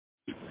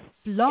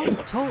Blog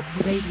Talk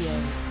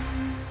Radio.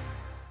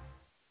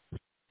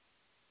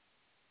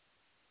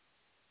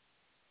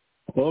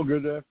 Well,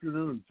 good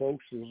afternoon,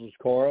 folks. This is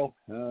Carl,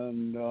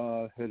 and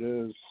it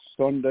is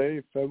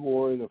Sunday,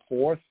 February the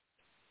 4th,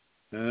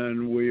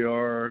 and we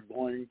are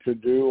going to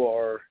do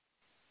our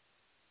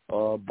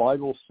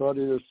Bible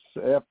study this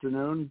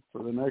afternoon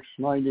for the next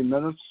 90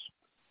 minutes,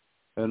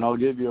 and I'll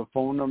give you a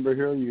phone number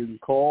here you can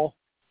call,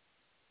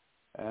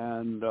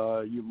 and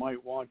you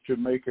might want to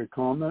make a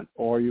comment,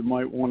 or you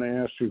might want to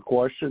ask a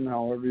question,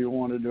 however you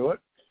want to do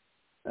it,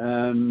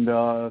 and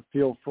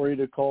feel free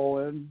to call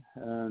in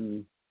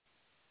and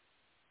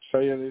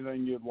say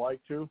anything you'd like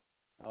to.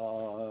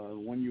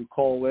 When you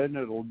call in,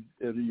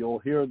 you'll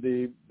hear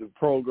the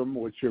program,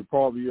 which you've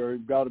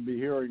got to be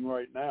hearing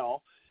right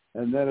now,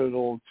 and then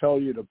it'll tell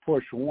you to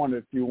push 1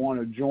 if you want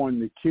to join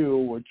the queue,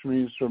 which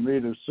means for me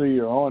to see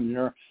you're on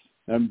here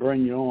and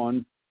bring you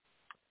on.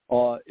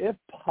 If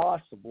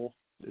possible,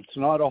 it's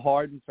not a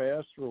hard and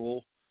fast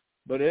rule,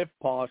 but if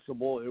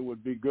possible, it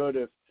would be good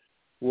if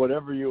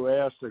whatever you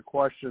ask a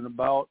question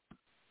about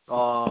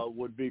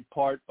would be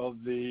part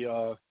of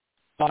the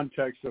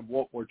context of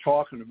what we're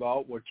talking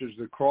about, which is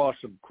the cross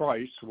of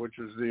Christ, which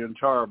is the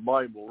entire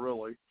Bible,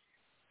 really.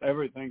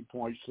 Everything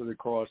points to the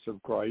cross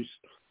of Christ.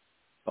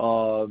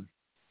 But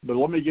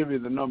let me give you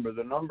the number.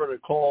 The number to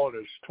call it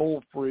is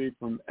toll-free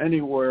from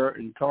anywhere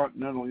in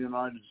continental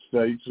United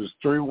States is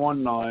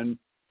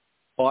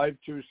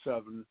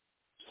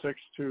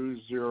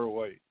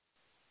 319-527-6208.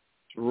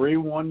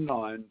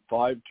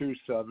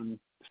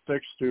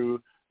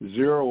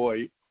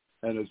 319-527-6208,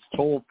 and it's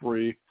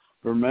toll-free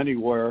from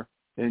anywhere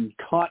in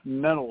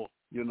continental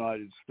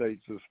United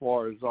States, as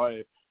far as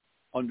I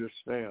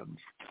understand.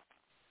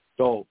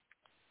 So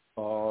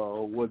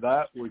with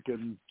that, we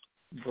can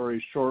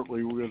very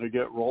shortly, we're going to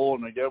get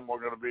rolling. Again, we're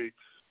going to be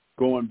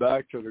going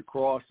back to the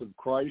cross of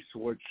Christ,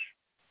 which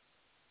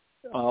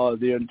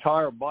the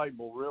entire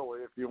Bible, really,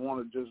 if you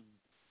want to just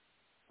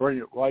bring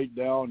it right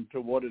down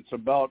to what it's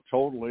about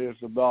totally,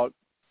 it's about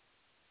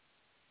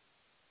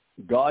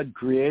God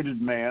created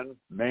man,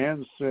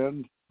 man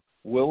sinned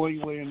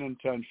willingly and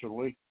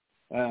intentionally,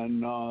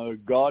 and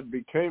God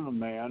became a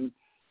man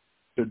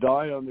to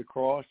die on the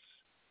cross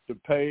to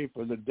pay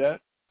for the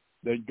debt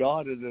that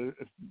God had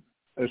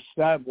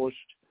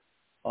established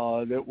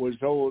that was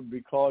owed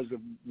because of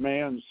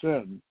man's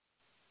sin,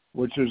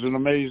 which is an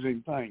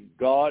amazing thing.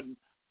 God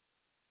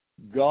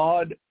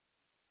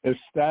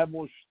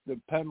established the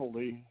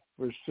penalty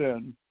for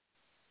sin,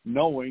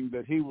 knowing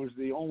that he was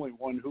the only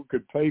one who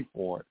could pay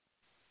for it.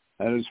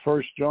 And as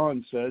 1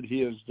 John said,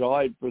 he has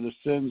died for the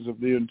sins of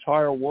the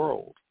entire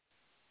world.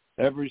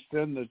 Every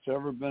sin that's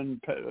ever been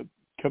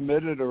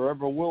committed or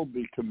ever will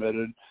be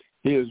committed,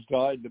 he has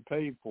died to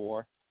pay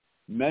for.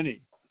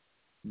 Many,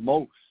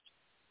 most,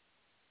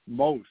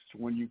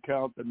 when you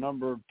count the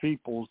number of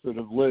peoples that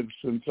have lived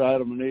since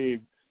Adam and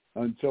Eve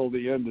until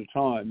the end of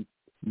time,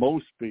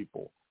 most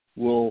people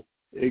will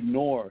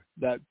ignore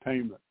that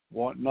payment,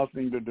 want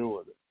nothing to do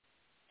with it.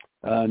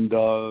 And,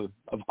 of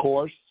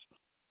course,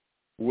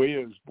 we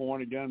as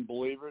born-again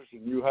believers,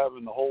 and you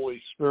having the Holy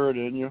Spirit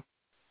in you,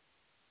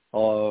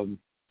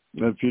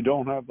 if you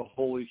don't have the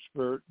Holy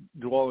Spirit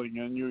dwelling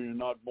in you, you're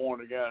not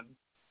born again.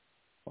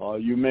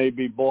 You may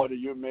have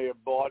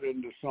bought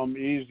into some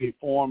easy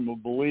form of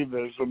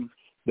believism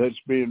that's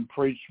being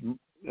preached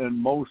in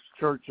most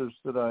churches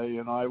today,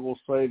 and I will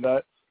say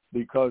that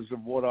because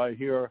of what I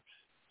hear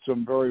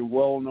some very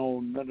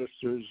well-known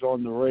ministers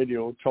on the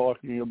radio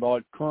talking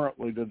about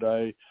currently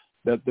today,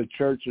 that the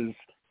churches,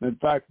 in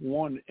fact,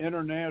 one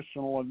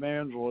international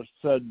evangelist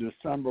said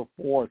December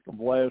 4th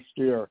of last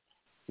year,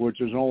 which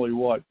is only,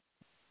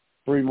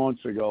 3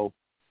 months ago,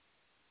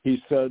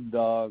 he said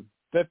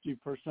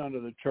 50%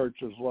 of the church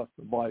has left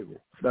the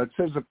Bible. That's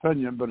his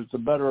opinion, but it's a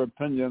better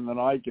opinion than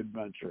I could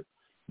venture,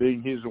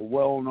 being he's a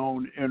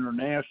well-known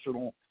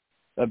international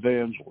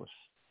evangelist.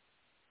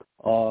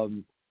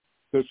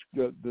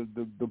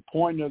 The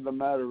point of the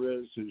matter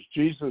is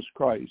Jesus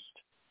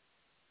Christ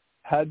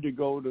had to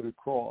go to the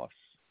cross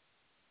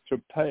to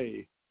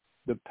pay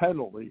the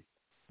penalty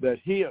that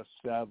he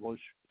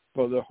established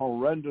for the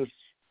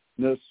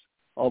horrendousness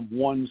of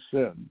one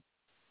sin.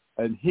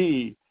 And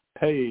he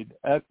paid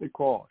at the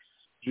cross.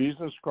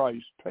 Jesus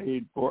Christ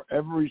paid for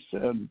every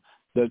sin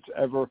that's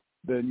ever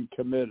been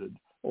committed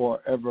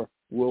or ever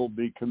will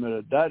be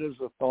committed. That is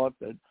a thought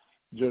that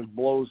just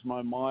blows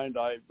my mind.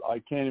 I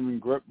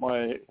can't grip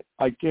my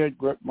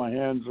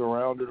hands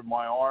around it or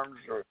my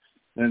arms or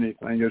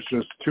anything. It's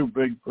just too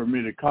big for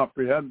me to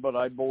comprehend, but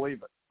I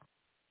believe it.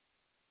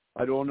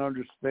 I don't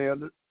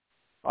understand it.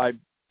 I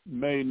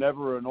may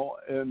never in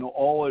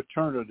all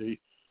eternity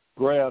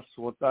grasp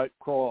what that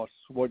cross,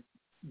 what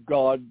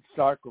God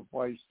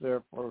sacrificed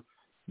there for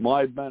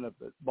my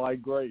benefit by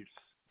grace.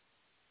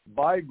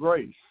 By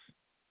grace,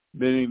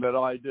 meaning that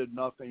I did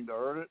nothing to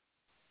earn it,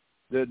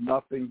 did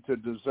nothing to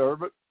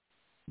deserve it,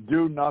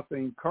 do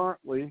nothing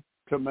currently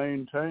to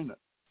maintain it.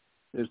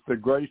 It's the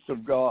grace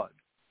of God.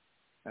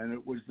 And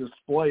it was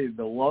displayed,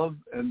 the love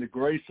and the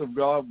grace of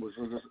God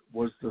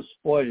was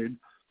displayed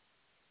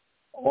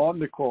on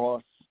the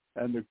cross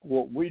and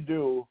what we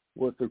do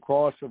with the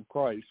cross of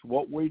Christ,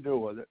 what we do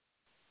with it.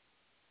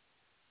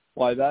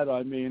 By that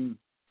I mean,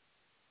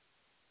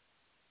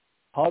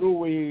 how do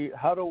we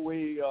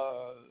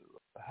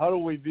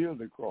view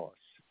the cross?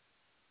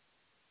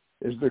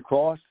 Is the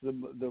cross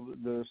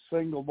the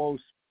single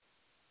most?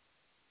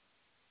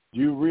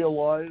 Do we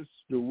realize,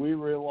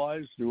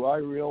 do I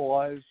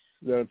realize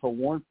that if it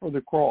weren't for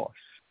the cross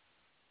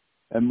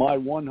and my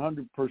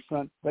 100%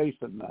 faith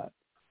in that,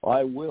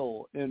 I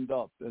will end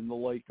up in the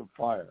lake of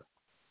fire?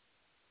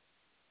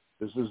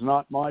 This is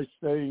not my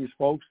sayings,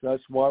 folks.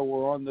 That's why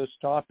we're on this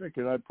topic,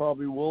 and I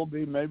probably will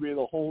be maybe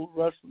the whole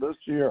rest of this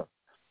year.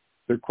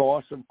 The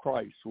cross of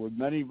Christ with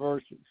many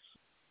verses,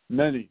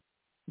 many.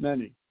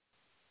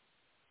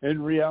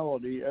 In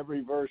reality,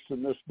 every verse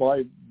in this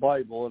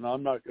Bible, and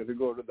I'm not going to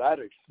go to that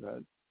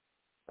extent,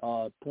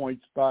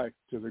 points back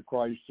to the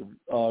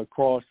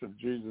cross of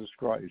Jesus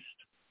Christ.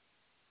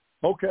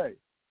 Okay,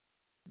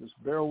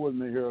 just bear with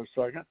me here a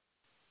second.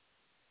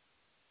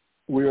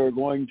 We are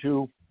going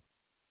to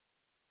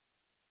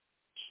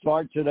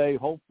start today,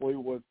 hopefully,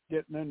 with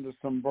getting into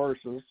some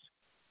verses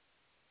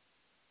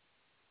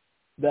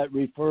that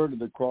refer to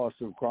the cross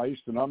of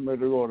Christ, and I'm going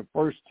to go to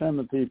 1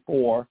 Timothy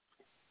 4,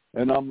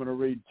 and I'm going to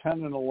read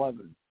 10 and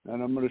 11,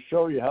 and I'm going to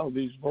show you how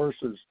these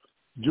verses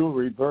do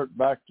revert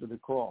back to the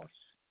cross.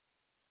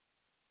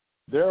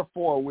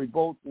 Therefore, we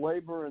both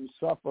labor and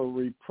suffer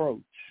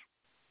reproach,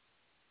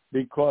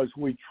 because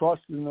we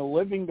trust in the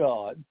living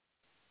God,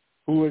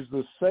 who is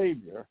the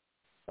Savior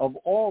of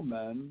all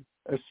men,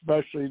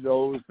 especially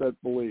those that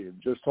believe.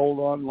 Just hold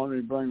on. Let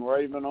me bring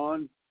Raven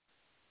on.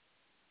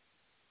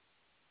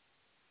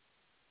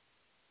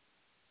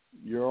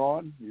 You're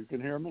on? You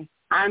can hear me?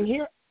 I'm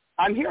here,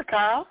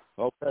 Carl.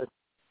 Okay.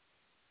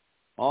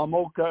 I'm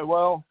okay.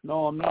 Well,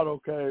 no, I'm not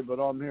okay,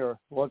 but I'm here.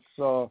 Let's,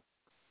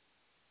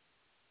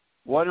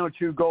 why don't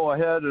you go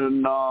ahead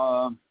and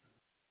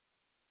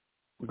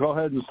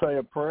say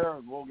a prayer,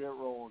 and we'll get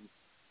rolling.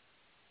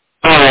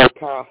 All right,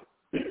 Carl.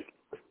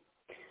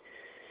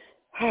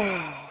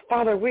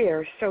 Father, we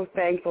are so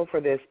thankful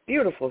for this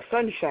beautiful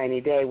sunshiny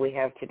day we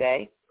have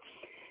today.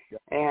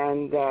 Yep.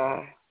 And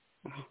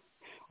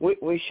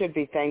we should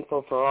be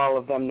thankful for all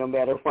of them no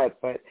matter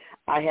what, but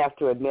I have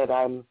to admit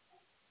I'm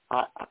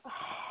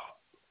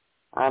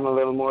a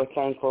little more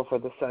thankful for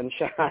the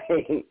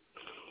sunshine.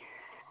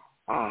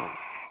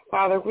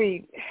 Father,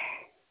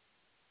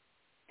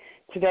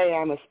 today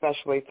I'm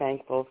especially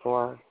thankful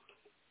for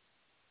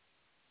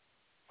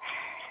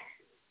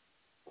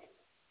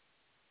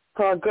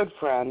a good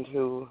friend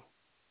who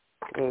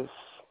is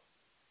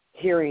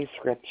hearing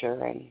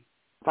Scripture. And,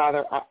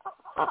 Father,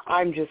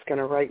 I'm just going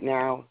to right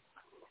now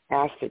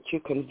ask that you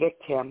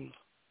convict him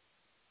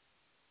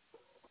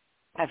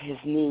of his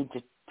need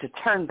to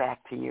turn back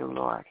to you,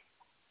 Lord.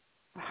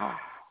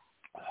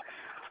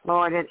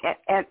 Lord,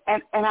 and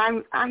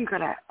I'm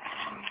going to,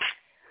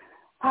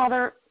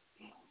 Father,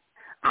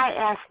 I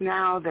ask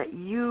now that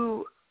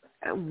you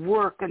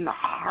work in the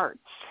hearts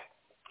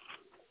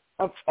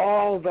of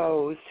all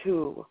those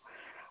who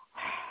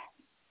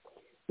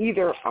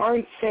either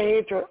aren't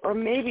saved or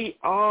maybe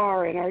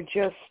are and are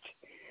just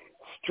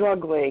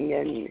struggling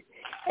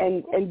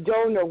and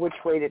don't know which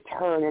way to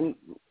turn. And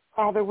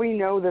Father, we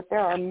know that there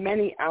are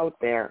many out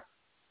there,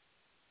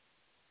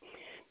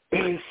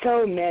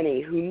 so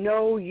many who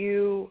know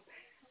you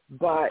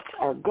but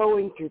are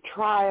going through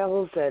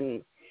trials,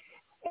 and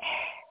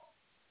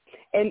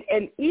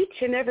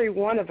each and every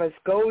one of us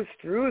goes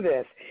through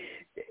this.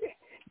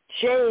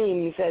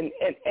 James and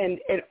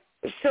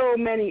so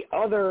many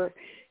other,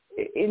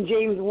 in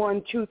James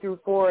 1, 2 through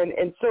 4,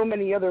 and so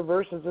many other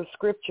verses of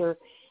Scripture,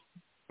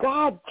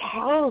 God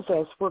tells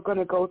us we're going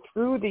to go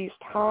through these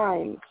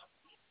times.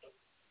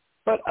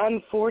 But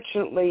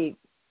unfortunately,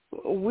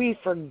 we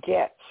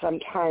forget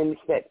sometimes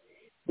that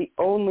the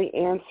only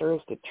answer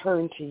is to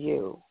turn to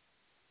you.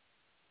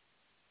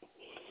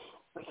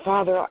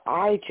 Father,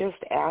 I just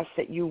ask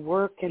that you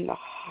work in the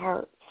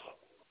hearts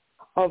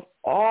of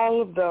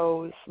all of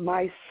those,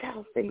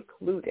 myself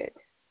included,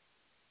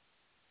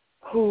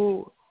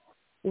 who,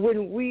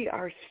 when we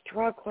are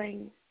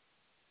struggling,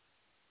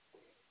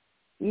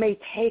 may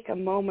take a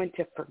moment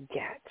to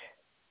forget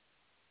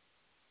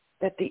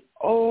that the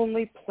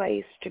only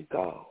place to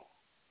go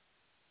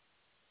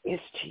is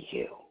to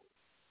you.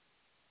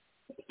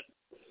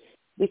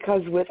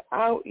 Because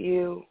without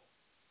you,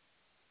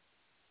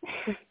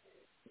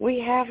 we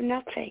have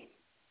nothing.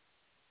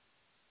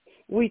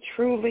 We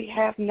truly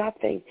have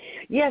nothing.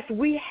 Yes,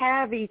 we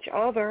have each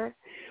other.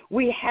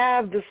 We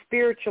have the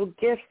spiritual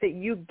gifts that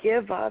you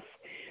give us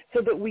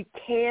so that we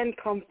can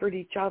comfort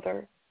each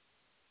other.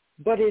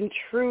 But in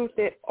truth,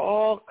 it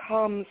all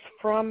comes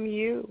from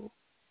you.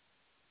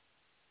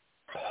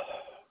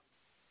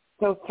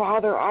 So,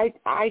 Father,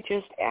 I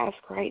just ask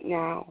right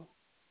now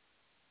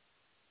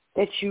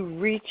that you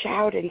reach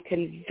out and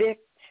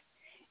convict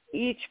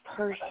each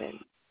person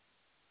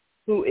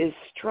who is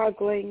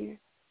struggling,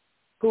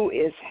 who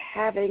is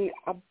having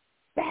a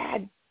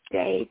bad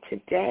day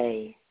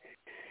today,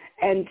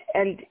 and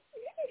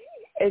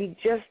and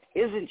just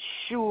isn't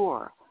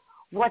sure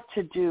what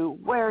to do,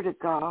 where to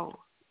go,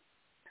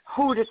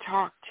 who to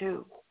talk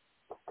to,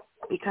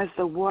 because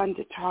the one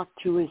to talk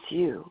to is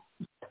you.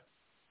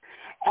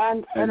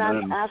 And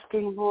I'm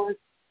asking, Lord,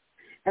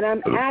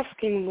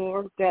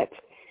 that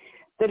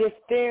if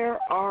there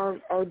are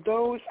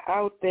those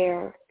out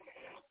there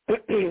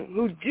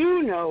who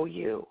do know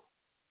you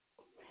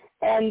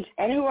and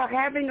who are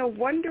having a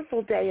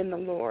wonderful day in the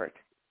Lord,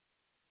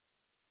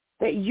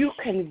 that you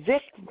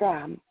convict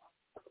them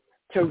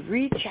to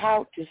reach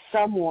out to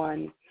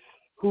someone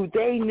who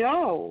they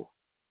know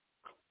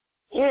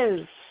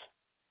is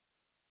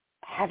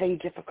having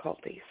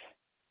difficulties,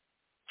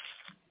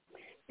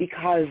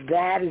 because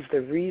that is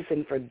the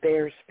reason for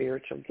their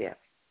spiritual gift,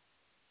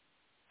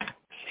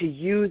 to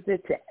use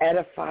it to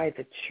edify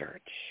the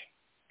church.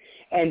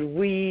 And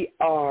we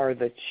are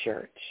the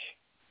church.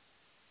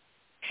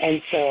 And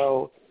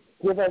so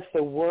give us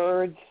the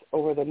words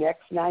over the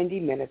next 90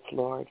 minutes,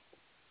 Lord,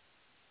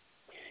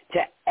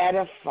 to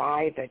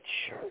edify the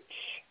church,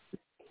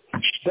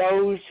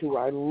 those who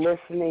are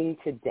listening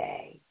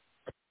today.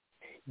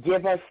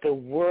 Give us the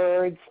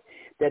words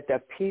that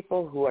the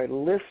people who are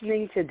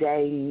listening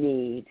today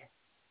need,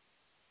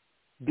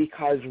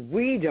 because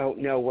we don't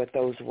know what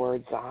those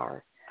words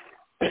are.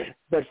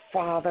 But,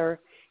 Father,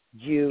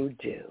 you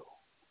do.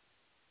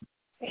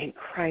 In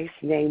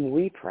Christ's name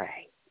we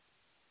pray.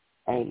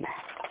 Amen.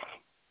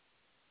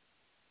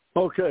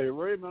 Okay,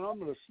 Raymond, I'm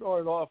going to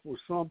start off with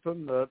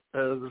something that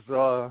is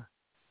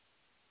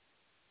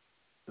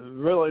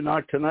really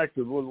not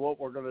connected with what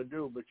we're going to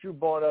do, but you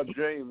brought up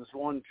James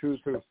 1, 2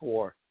 through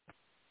 4.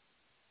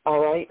 All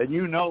right. And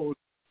you know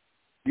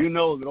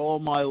that all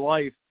my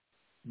life,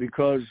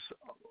 because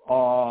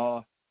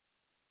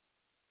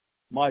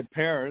my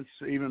parents,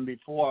 even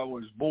before I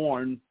was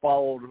born,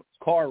 followed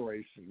car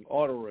racing,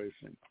 auto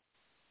racing.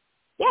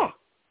 Yeah.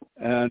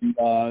 And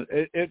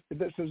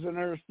this is an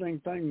interesting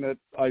thing that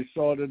I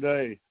saw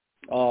today.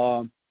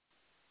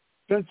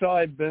 Since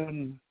I've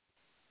been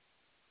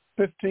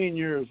 15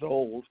 years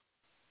old,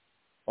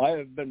 I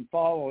have been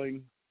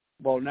following,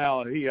 well,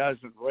 now he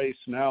hasn't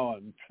raced now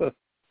in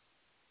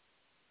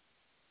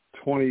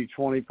 20,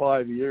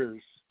 25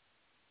 years.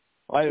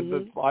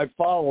 I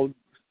followed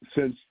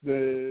since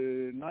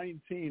the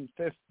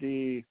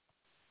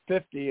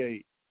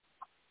 1958.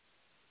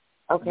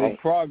 Okay. The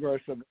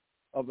progress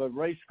of a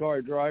race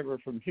car driver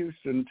from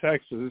Houston,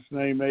 Texas,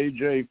 named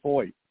A.J.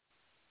 Foyt.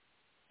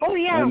 Oh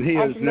yeah, and he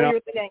I'm is familiar now,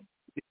 with the name.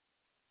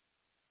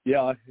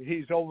 Yeah,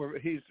 he's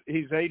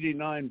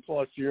 89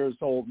 plus years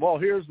old. Well,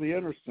 here's the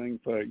interesting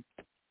thing.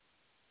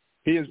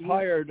 He has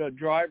hired a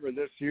driver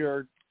this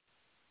year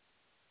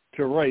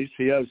to race.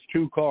 He has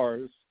 2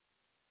 cars.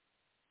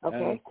 Okay.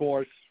 And, of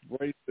course,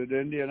 raced at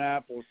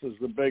Indianapolis is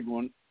the big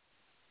one.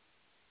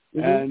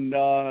 Mm-hmm. And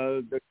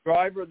the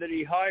driver that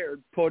he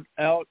hired put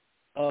out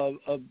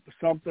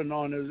something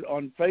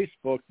on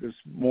Facebook this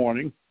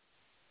morning.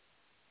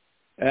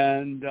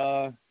 And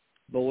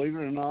believe it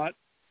or not,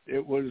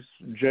 it was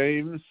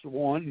James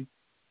 1,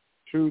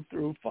 2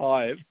 through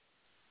 5.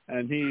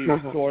 And he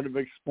sort of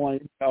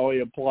explained how he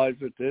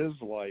applies it to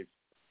his life.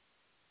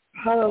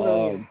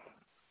 Hallelujah.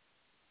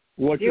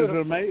 Which Beautiful.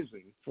 is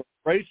amazing for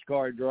a race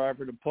car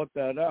driver to put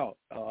that out.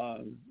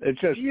 It's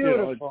just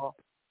beautiful.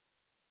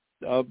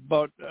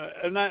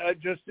 And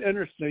just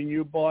interesting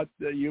you brought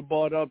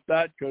up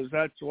that, because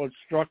that's what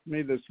struck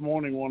me this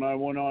morning when I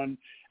went on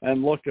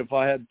and looked if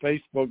I had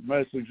Facebook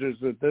messages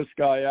that this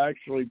guy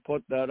actually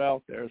put that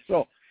out there.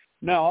 So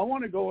now I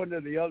want to go into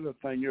the other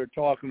thing you're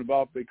talking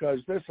about, because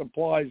this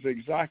applies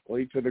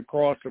exactly to the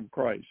cross of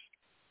Christ.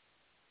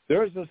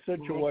 There's a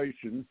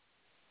situation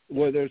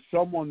where there's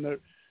someone that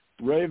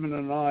Raven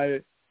and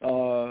I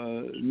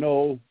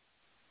know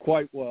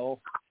quite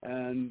well,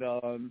 and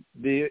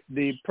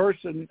the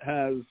person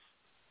has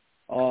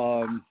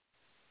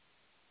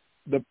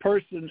the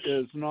person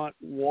is not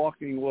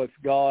walking with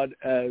God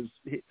as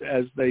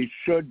they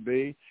should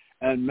be,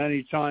 and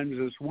many times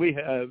as we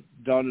have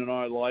done in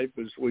our life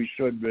as we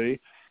should be.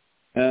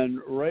 And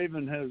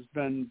Raven has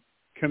been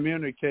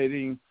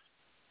communicating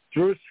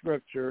through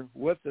Scripture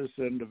with this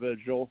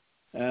individual,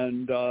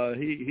 and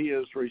he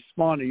is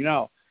responding.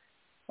 Now,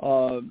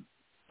 of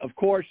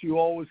course, you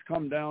always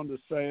come down to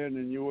saying,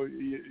 and you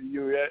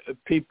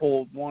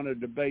people want to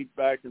debate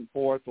back and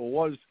forth.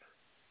 Well,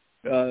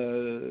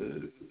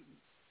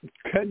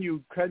 can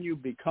you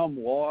become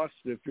lost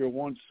if you're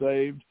once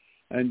saved?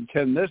 And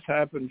can this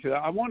happen to?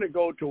 I want to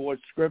go to what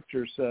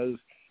Scripture says,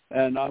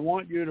 and I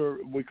want you to,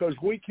 because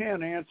we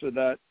can't answer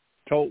that.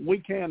 We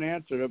can't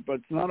answer it, but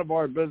it's none of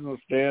our business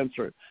to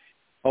answer it.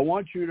 I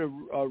want you to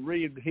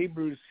read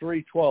Hebrews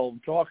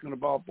 3:12, talking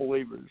about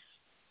believers.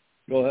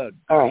 Go ahead.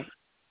 All right.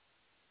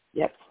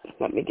 Yep.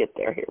 Let me get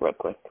there here real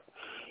quick.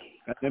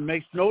 It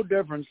makes no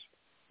difference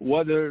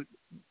whether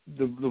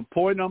the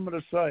point I'm going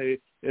to say,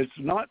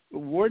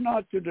 we're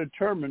not to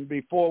determine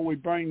before we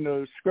bring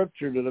the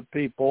Scripture to the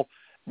people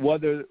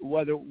whether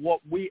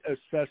what we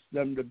assess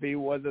them to be,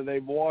 whether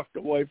they've walked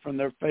away from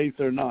their faith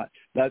or not.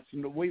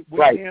 We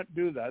right. can't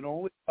do that.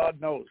 Only God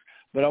knows.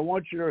 But I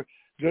want you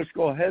just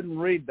go ahead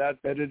and read that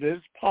it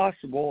is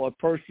possible a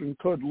person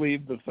could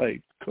leave the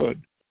faith.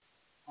 Could.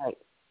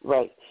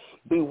 Right.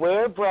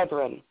 Beware,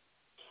 brethren,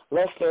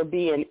 lest there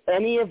be in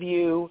any of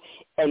you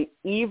an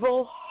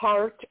evil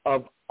heart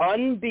of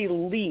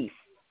unbelief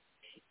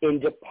in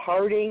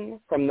departing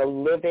from the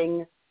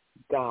living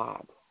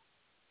God.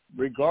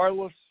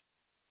 Regardless,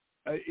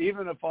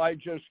 even if I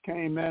just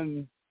came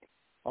in,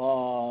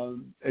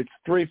 it's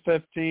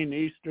 3:15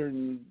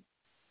 Eastern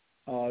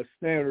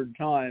Standard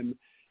Time,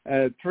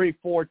 and at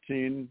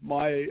 3:14,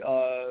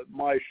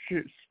 my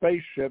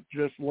spaceship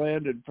just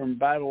landed from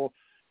Battlestar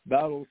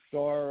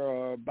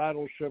or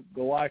Battleship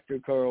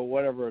Galactica or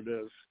whatever it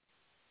is.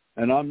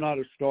 And I'm not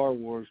a Star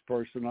Wars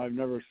person. I've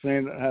never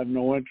seen it, have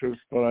no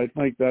interest, but I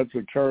think that's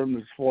a term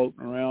that's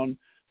floating around,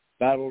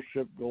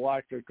 Battleship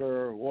Galactica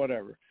or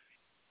whatever.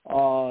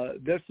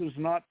 This is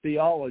not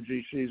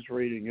theology she's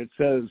reading. It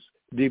says,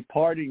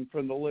 departing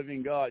from the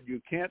living God.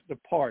 You can't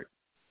depart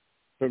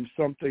from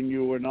something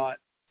you were not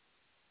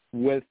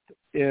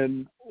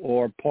within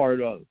or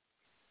part of.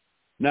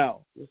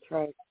 Now, that's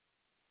right.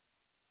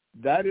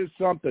 That is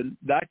something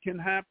that can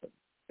happen.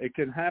 It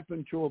can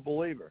happen to a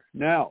believer.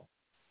 Now,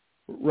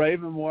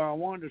 Raven, where I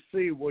want to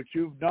see what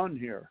you've done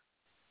here,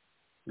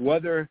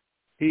 whether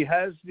he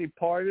has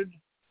departed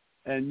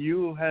and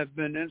you have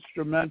been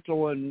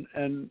instrumental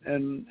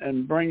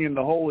in bringing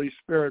the Holy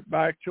Spirit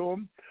back to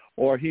him,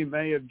 or he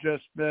may have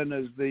just been,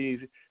 as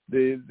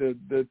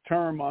the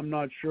term, I'm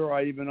not sure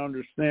I even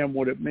understand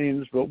what it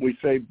means, but we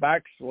say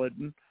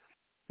backslidden.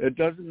 It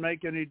doesn't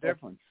make any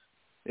difference.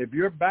 If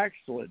you're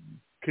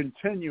backslidden,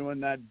 continue in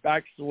that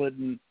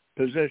backslidden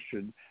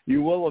position,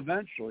 you will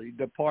eventually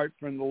depart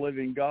from the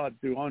living God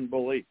through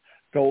unbelief.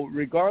 So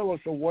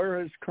regardless of where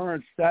his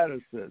current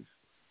status is,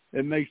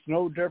 it makes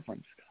no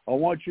difference. I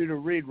want you to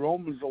read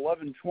Romans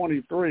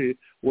 11:23,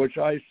 which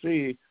I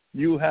see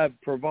you have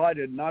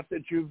provided, not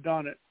that you've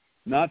done it,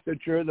 not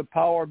that you're the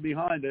power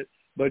behind it,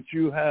 but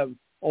you have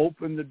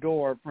opened the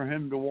door for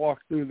him to walk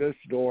through this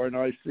door, and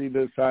I see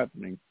this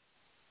happening.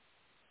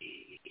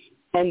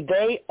 And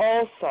they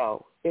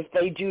also, if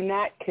they do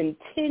not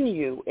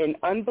continue in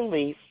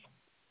unbelief,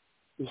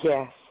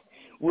 yes,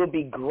 will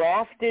be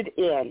grafted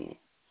in,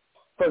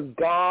 for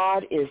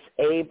God is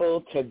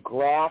able to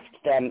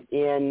graft them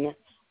in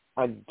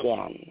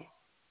again.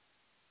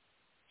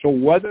 So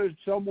whether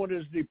someone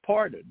is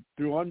departed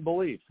through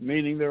unbelief,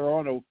 meaning they're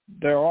on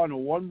a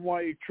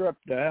one-way trip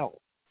to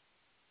hell,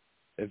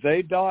 if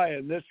they die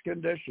in this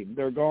condition,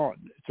 they're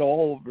gone. It's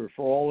all over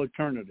for all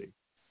eternity.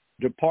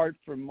 Depart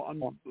from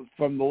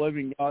the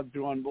living God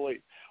through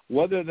unbelief.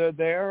 Whether they're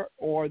there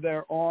or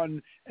they're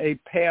on a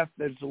path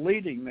that's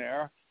leading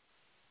there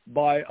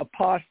by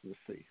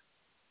apostasy,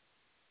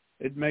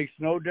 it makes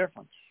no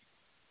difference.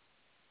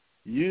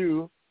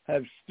 You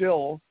have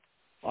still,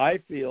 I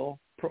feel,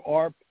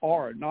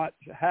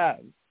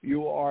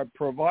 you are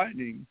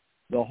providing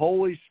the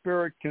Holy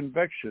Spirit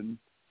conviction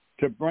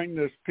to bring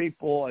this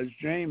people, as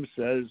James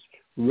says,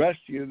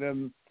 rescue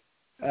them,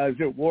 as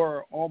it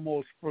were,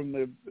 almost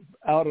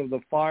out of the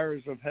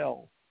fires of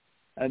hell.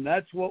 And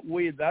that's what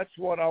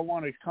I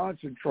want to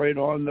concentrate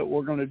on, that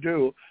we're going to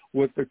do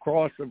with the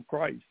cross of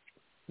Christ.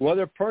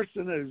 Whether a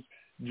person is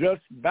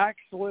just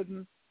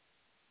backslidden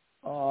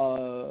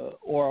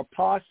or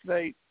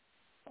apostate,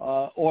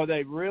 or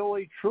they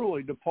really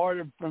truly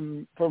departed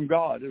from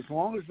God, as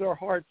long as their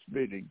heart's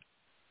beating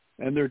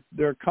and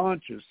they're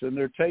conscious and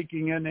they're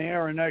taking in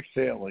air and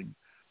exhaling,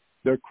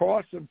 the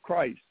cross of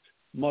Christ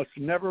must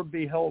never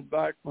be held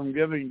back from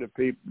given to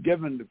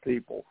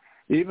people,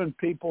 even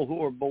people who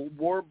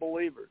were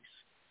believers.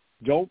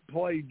 Don't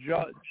play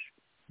judge.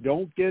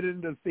 Don't get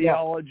into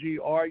theology,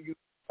 argue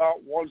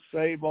about once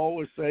saved,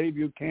 always saved.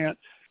 You can't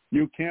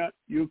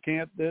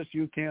this,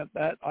 you can't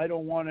that. I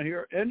don't want to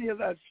hear any of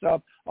that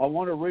stuff. I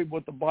want to read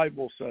what the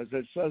Bible says.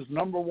 It says,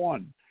 number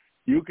one,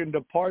 you can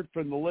depart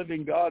from the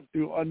living God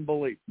through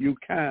unbelief. You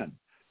can.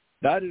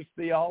 That is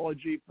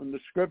theology from the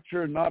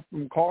Scripture, not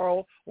from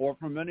Carl or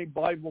from any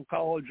Bible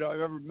college I've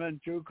ever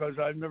been to, because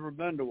I've never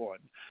been to one.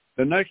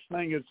 The next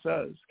thing it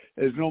says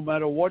is, no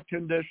matter what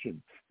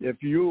condition,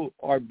 if you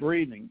are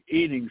breathing,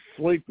 eating,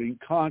 sleeping,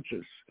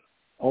 conscious,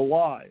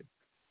 alive,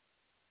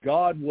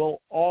 God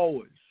will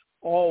always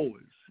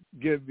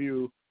give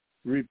you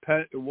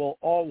will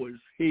always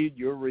heed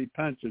your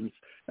repentance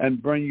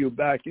and bring you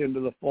back into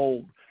the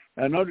fold.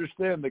 And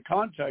understand the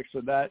context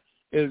of that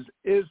is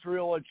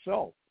Israel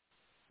itself.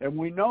 And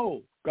we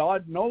know,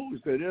 God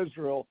knows that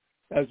Israel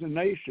as a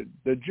nation,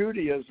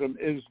 Judaism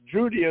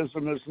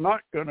is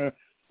not going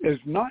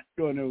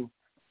to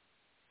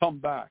come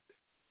back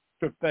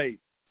to faith.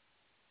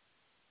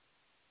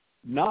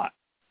 Not,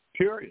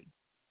 period.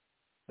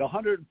 The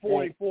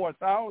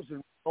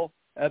 144,000 will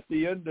at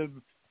the end of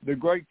the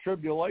Great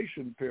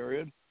Tribulation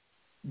period,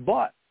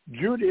 but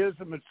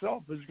Judaism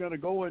itself is going to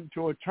go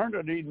into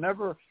eternity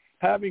never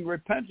having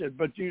repented.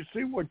 But do you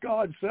see what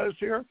God says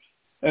here?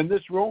 And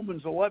this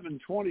Romans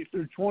 11:20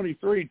 through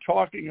 23,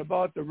 talking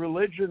about the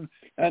religion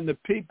and the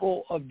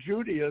people of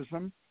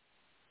Judaism,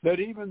 that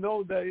even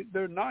though they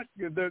are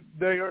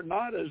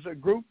not as a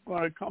group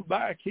going to come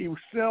back, he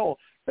still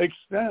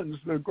extends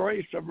the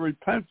grace of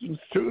repentance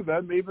to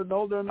them, even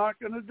though they're not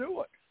going to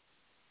do it.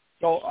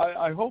 So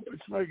I hope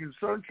it's making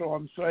sense. So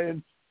I'm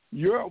saying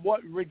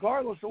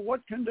regardless of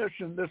what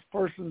condition this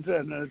person's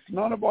in, and it's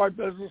none of our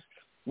business.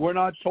 We're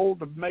not told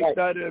to make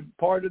that a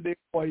part of the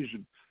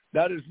equation.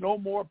 That is no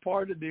more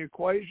part of the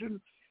equation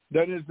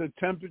than is the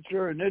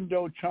temperature in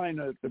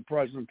Indochina at the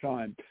present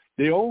time.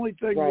 The only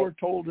thing we're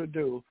told to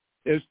do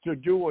is to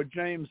do what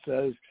James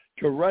says,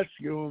 to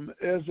rescue him,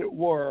 as it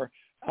were,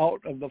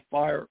 out of the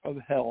fire of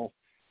hell.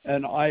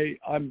 And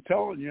I'm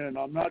telling you, and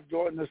I'm not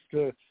doing this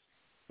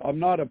I'm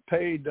not a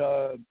paid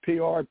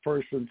PR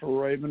person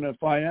for Raven.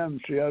 If I am,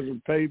 she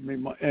hasn't paid me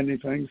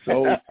anything,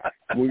 so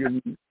we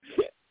can.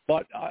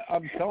 But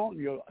I'm telling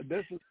you,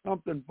 this is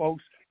something,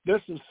 folks.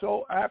 This is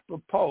so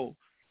apropos.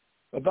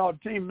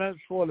 About 10 minutes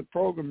before the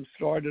program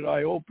started,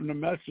 I opened a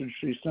message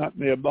she sent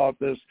me about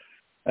this,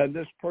 and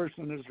this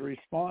person is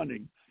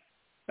responding.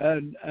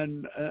 And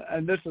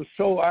this is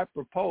so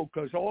apropos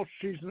because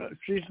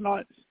she's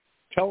not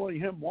telling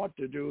him what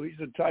to do. He's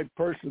the type of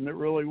person that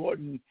really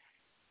wouldn't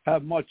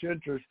have much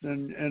interest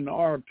in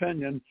our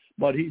opinion,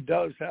 but he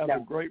does have a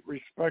great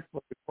respect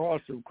for the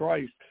cross of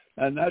Christ,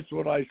 and that's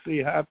what I see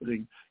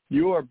happening.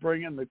 You are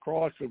bringing the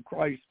cross of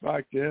Christ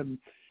back to him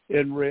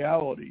in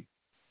reality,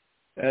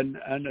 and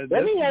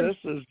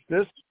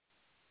this.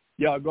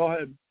 Yeah, go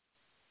ahead.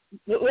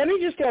 Let me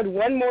just add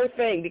one more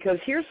thing, because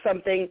here's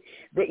something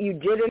that you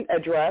didn't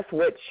address,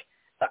 which,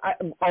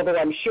 although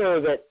I'm sure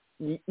that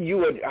you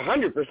would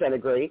 100%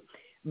 agree,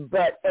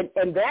 but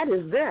and that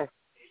is this.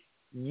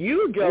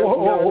 You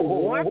don't know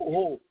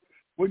what.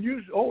 When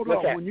you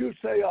when you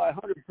say I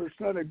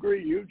 100%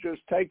 agree, you've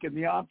just taken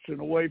the option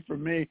away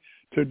from me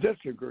to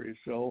disagree.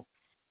 So,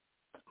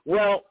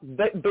 well,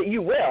 but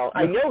you will.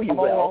 I know you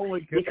will,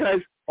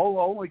 because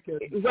only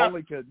kidding.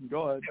 Only kidding.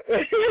 Go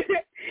ahead.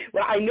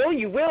 Well, I know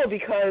you will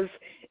because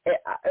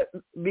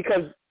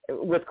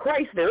with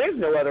Christ there is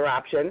no other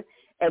option,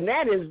 and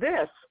that is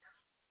this: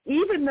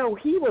 even though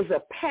he was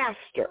a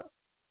pastor,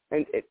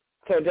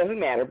 so it doesn't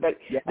matter, but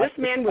this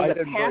man was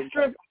a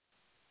pastor of.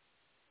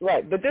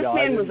 Right, but this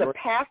man was a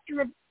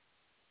pastor of.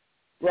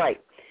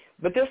 Right,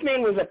 but this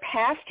man was a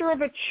pastor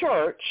of a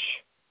church,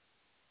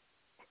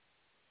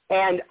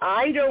 and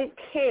I don't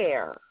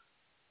care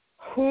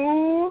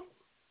who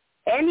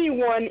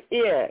anyone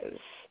is.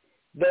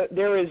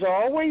 There is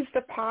always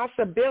the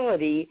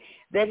possibility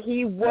that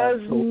he was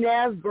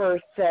never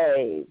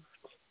saved.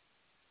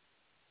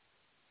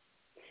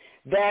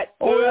 That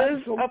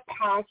is a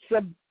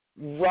possibility.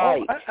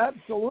 Right. Oh,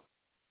 absolutely.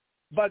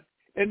 But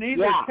in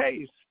either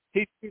case,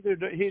 he is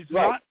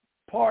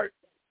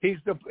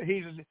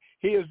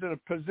in a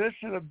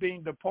position of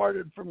being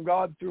departed from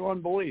God through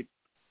unbelief.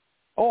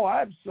 Oh,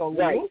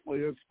 absolutely,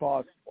 it's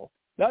possible.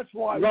 That's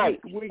why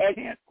we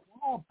can't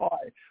qualify.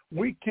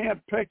 We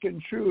can't pick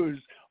and choose.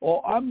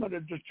 Oh, I'm going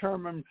to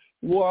determine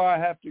where I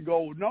have to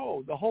go.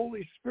 No, the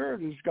Holy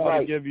Spirit has got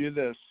to give you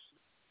this.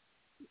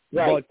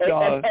 Right. But,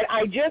 and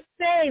I just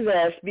say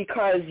this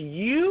because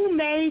you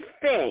may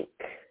think.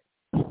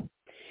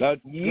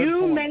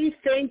 You may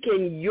think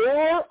in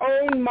your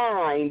own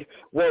mind,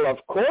 well, of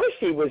course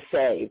he was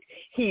saved.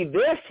 He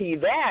this, he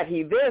that,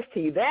 he this,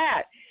 he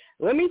that.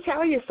 Let me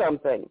tell you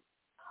something.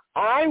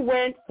 I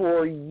went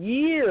for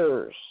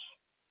years,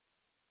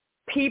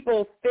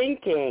 people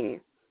thinking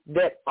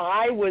that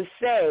I was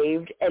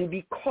saved, and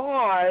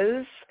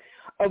because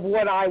of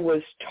what I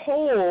was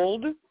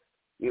told,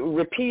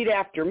 repeat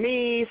after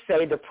me,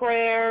 say the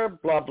prayer,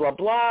 blah, blah,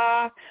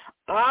 blah,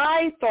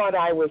 I thought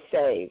I was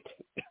saved.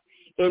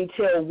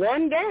 Until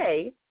one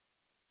day,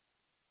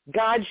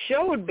 God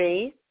showed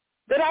me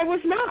that I was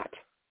not.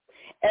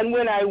 And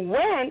when I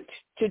went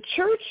to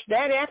church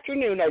that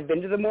afternoon, I'd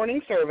been to the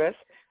morning service.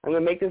 I'm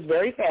going to make this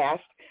very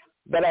fast.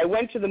 But I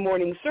went to the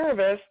morning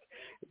service,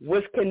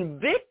 was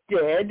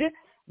convicted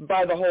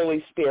by the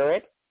Holy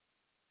Spirit,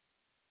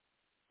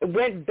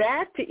 went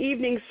back to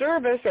evening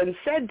service and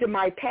said to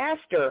my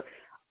pastor,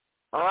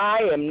 I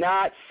am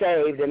not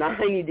saved and I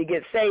need to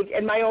get saved.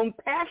 And my own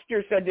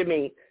pastor said to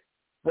me,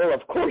 well,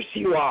 of course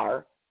you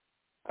are.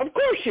 Of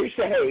course you're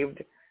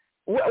saved.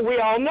 We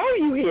all know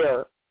you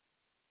here.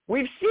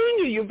 We've seen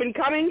you. You've been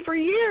coming for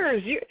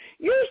years.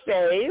 You're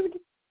saved.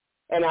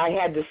 And I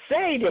had to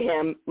say to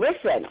him,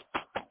 listen,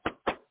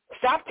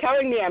 stop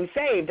telling me I'm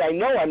saved. I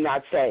know I'm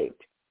not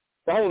saved.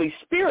 The Holy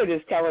Spirit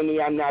is telling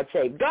me I'm not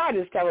saved. God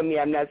is telling me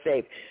I'm not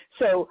saved.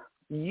 So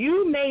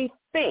you may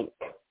think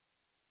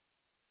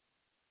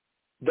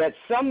that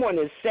someone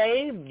is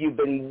saved. You've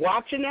been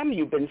watching them.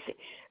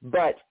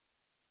 But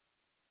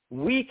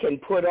we can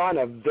put on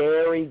a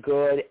very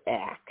good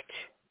act.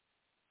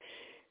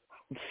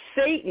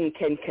 Satan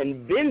can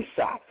convince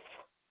us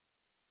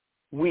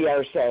we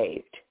are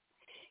saved.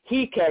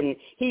 He can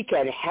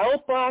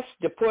help us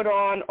to put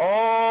on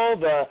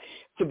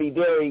to be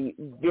very,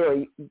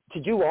 very, to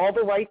do all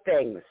the right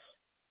things,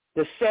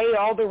 to say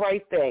all the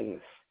right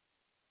things.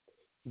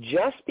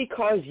 Just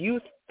because you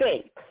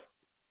think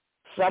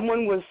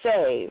someone was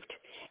saved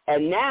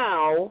And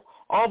now,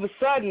 all of a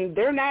sudden,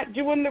 they're not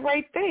doing the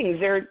right things.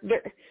 They're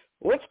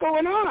what's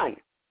going on?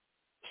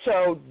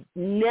 So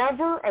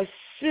never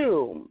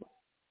assume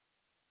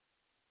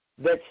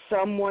that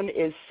someone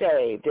is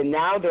saved, and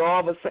now they're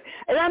all of a sudden,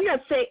 and I'm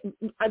not saying,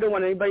 I don't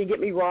want anybody to get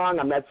me wrong,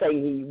 I'm not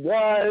saying he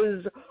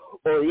was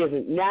or he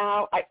isn't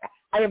now. I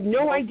have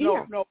no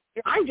idea. No.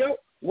 I don't.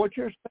 What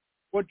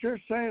you're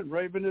saying,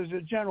 Raven, is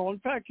a general. In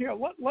fact, here,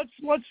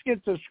 let's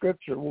get to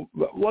Scripture.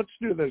 Let's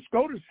do this.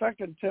 Go to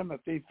 2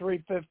 Timothy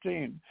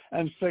 3:15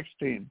 and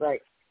 16.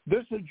 Right.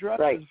 This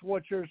addresses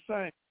what you're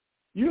saying.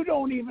 You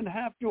don't even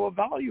have to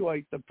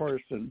evaluate the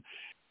person.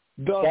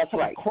 That's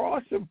right.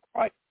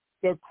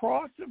 The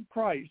cross of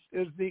Christ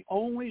is the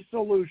only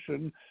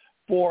solution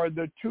for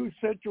the two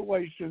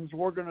situations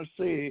we're going to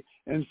see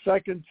in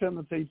 2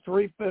 Timothy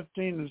 3:15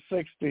 and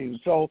 16.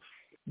 So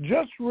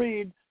just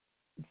read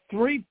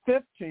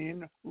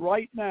 3:15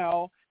 right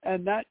now,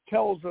 and that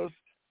tells us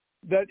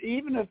that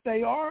even if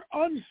they are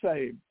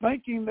unsaved,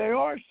 thinking they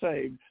are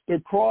saved, the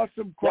cross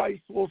of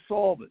Christ will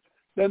solve it.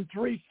 Then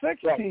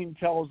 3:16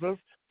 tells us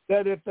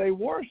that if they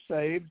were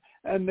saved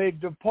and they've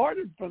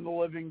departed from the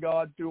living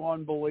God through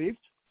unbelief,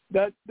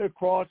 that the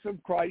cross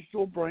of Christ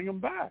will bring them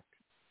back.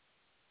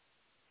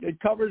 It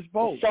covers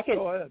both.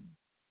 Go ahead.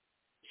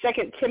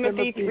 2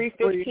 Timothy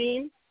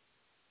 3:15.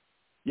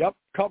 Yep,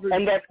 covers.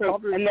 And that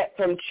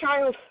from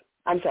child.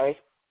 I'm sorry.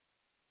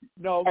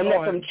 No, and go that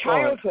ahead. from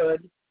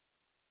childhood.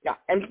 Yeah,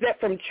 and that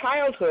from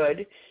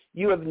childhood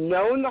you have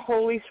known the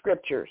Holy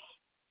Scriptures,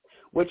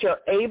 which are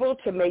able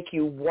to make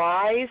you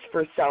wise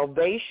for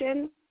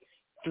salvation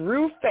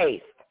through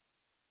faith,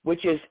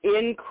 which is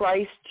in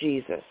Christ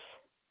Jesus.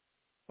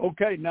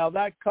 Okay, now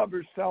that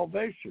covers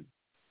salvation.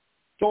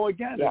 So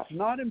again, Yes. It's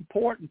not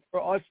important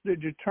for us to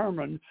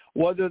determine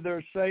whether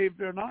they're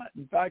saved or not.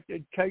 In fact,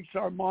 it takes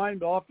our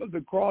mind off of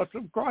the cross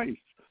of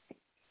Christ.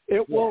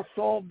 It will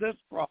solve this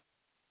problem.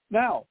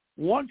 Now,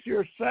 once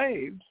you're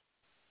saved,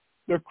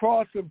 the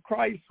cross of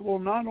Christ will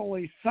not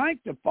only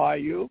sanctify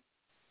you,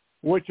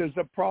 which is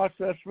a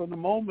process from the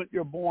moment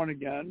you're born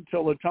again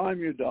till the time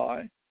you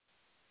die,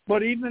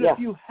 but even if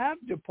you have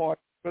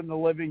departed from the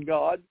living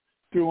God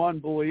through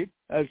unbelief,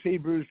 as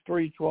Hebrews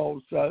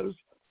 3:12 says,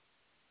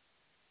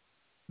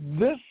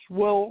 this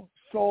will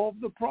solve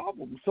the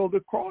problem. So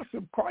the cross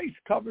of Christ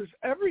covers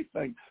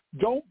everything.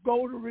 Don't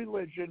go to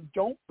religion.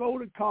 Don't go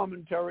to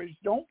commentaries.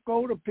 Don't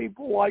go to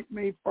people like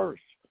me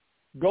first.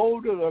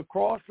 Go to the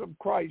cross of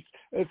Christ,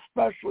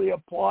 especially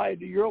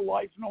applied to your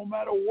life no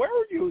matter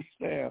where you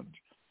stand.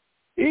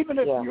 Even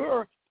if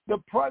you're the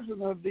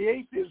president of the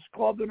Atheist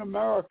Club in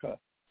America,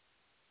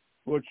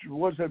 which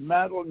was it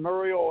Madeline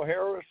Murray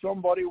O'Hara,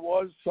 somebody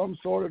was, some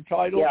sort of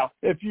title. Yeah.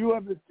 If you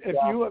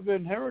have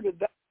inherited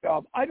that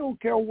job, I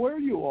don't care where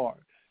you are.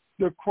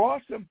 The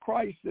cross of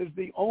Christ is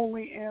the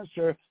only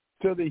answer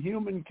to the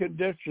human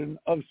condition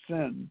of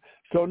sin.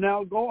 So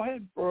now go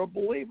ahead for a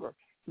believer.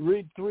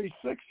 Read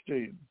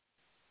 3:16.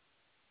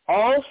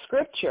 All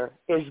Scripture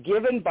is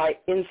given by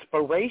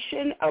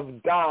inspiration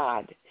of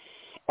God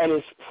and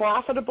is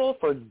profitable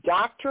for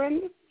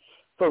doctrine,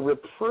 for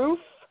reproof,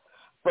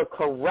 for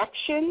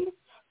correction,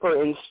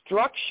 for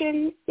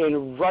instruction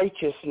in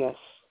righteousness,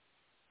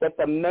 that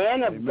the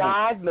man of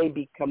God may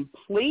be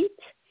complete,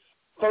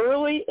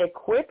 thoroughly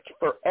equipped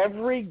for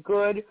every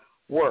good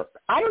work.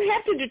 I don't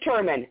have to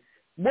determine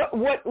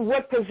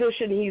what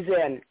position he's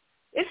in.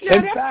 It's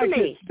not up to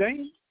me.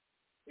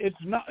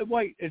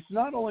 It's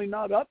not only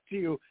not up to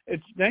you,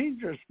 it's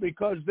dangerous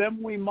because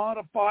then we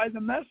modify the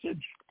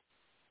message.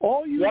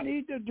 All you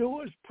need to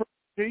do is preach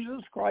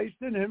Jesus Christ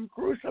and him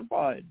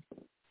crucified.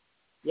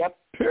 Yep.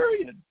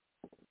 Period.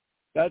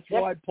 That's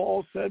why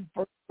Paul said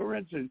 1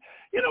 Corinthians.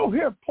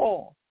 Here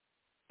Paul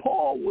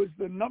was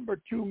the number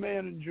 2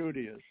 man in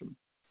Judaism.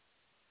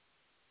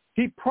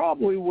 He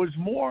probably was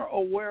more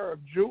aware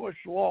of Jewish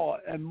law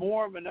and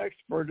more of an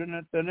expert in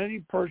it than any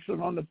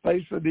person on the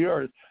face of the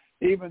earth,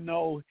 even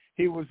though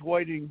he was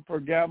waiting for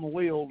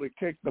Gamaliel to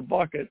kick the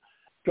bucket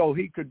so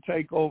he could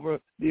take over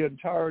the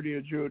entirety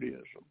of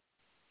Judaism.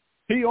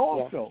 He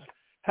also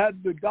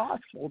had the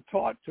gospel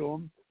taught to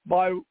him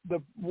by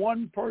the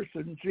one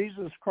person,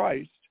 Jesus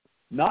Christ,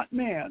 not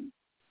man.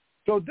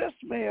 So this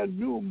man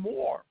knew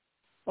more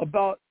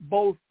about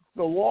both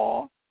the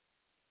law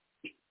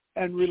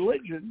and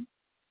religion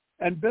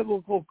and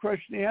biblical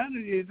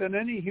Christianity than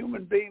any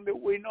human being that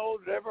we know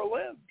that ever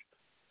lived.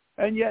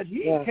 And yet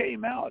he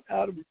came out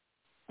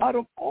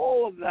of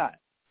all of that.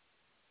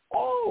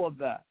 All of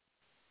that.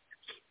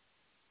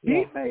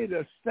 He made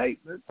a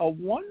statement, a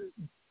one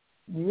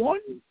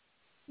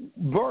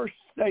verse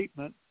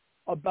statement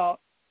about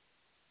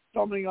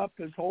summing up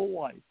his whole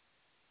life.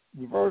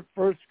 1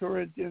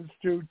 Corinthians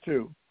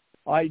 2:2.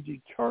 I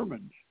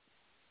determined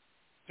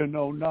to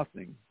know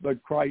nothing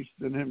but Christ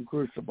and him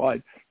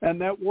crucified. And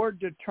that word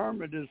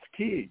determined is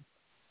key.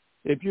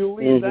 If you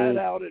leave that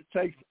out, it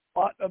takes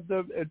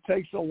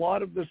a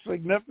lot of the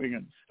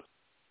significance.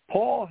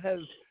 Paul has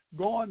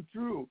gone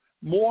through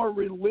more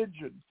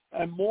religion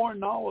and more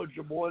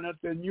knowledgeable in it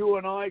than you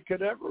and I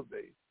could ever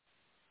be.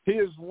 He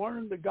has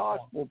learned the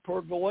gospel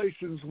per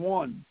Galatians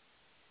 1.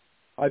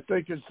 I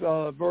think it's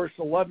verse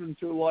 11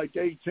 to like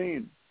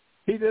 18.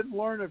 He didn't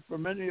learn it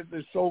from any of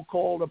the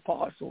so-called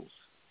apostles.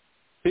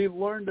 He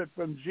learned it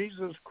from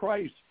Jesus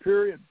Christ,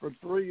 period, for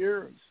 3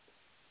 years.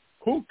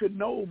 Who could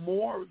know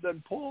more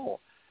than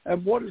Paul?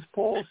 And what does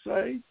Paul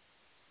say?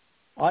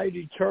 I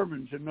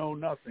determined to know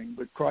nothing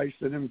but Christ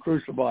and him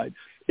crucified.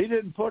 He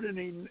didn't put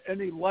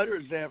any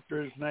letters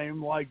after his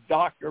name like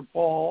Dr.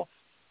 Paul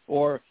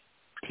or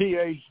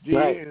PhD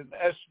and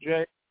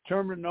SJ.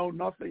 Determined to know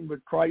nothing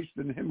but Christ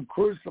and him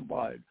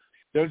crucified.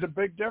 There's a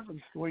big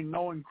difference between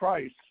knowing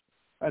Christ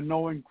and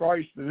knowing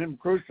Christ and him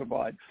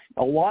crucified.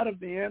 A lot of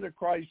the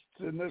antichrists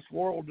in this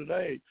world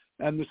today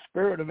and the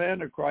spirit of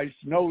antichrist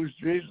knows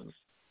Jesus,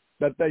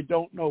 but they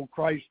don't know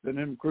Christ and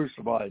him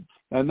crucified.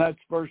 And that's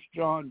 1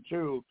 John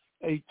 2,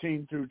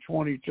 18 through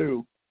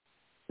 22.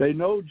 They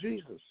know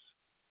Jesus.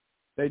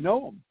 They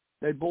know him.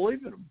 They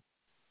believe in him.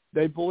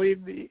 They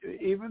believe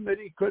even that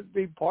he could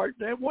be part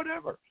there,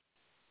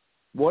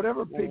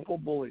 whatever people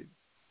believe.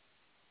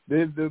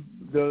 The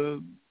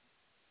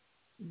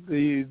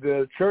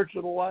Church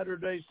of the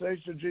Latter-day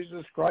Saints of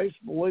Jesus Christ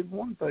believe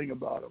one thing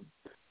about him.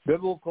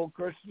 Biblical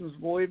Christians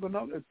believe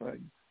another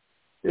thing.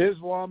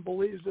 Islam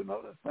believes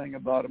another thing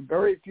about him.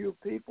 Very few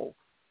people,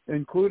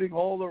 including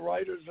all the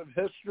writers of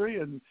history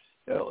and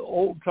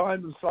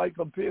old-time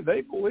encyclopedia,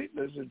 they believe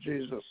there's a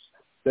Jesus.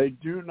 They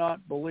do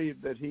not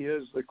believe that he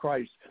is the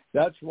Christ.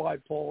 That's why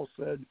Paul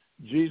said,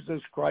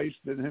 Jesus Christ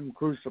and him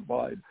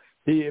crucified.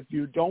 If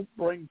you don't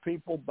bring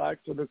people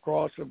back to the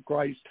cross of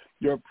Christ,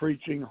 you're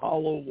preaching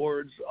hollow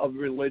words of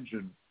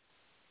religion.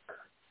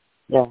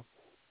 Yeah.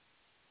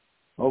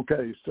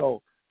 Okay,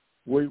 so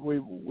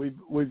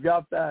we've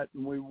got that,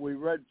 and we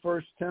read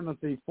 1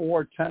 Timothy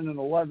 4, 10, and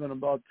 11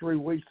 about 3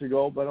 weeks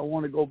ago, but I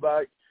want to go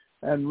back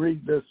and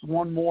read this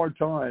one more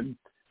time,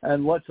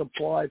 and let's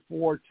apply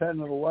 4, 10,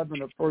 and 11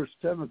 to 1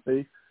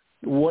 Timothy.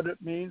 What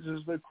it means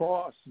is the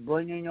cross,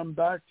 bringing them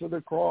back to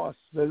the cross.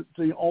 That's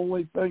the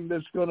only thing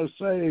that's going to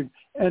save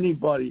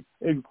anybody,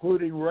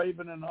 including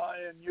Raven and I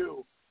and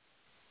you.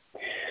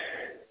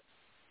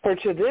 For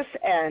to this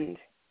end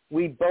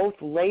we both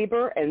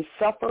labor and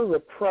suffer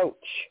reproach,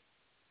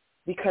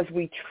 because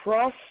we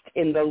trust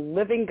in the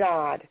living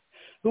God,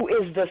 who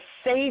is the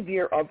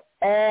Savior of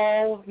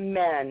all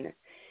men,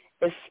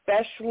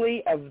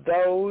 especially of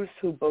those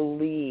who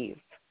believe.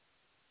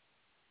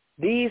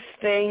 These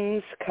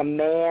things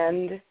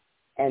command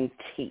and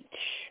teach.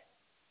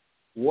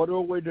 What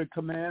are we to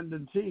command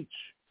and teach?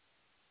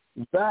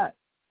 That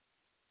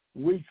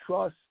we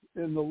trust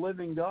in the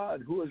living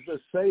God, who is the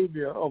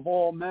Savior of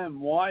all men.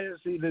 Why is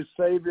he the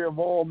Savior of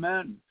all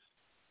men?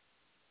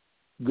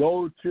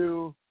 Go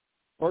to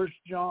 1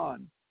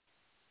 John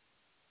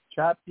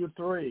chapter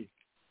 3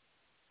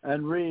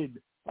 and read,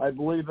 I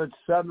believe it's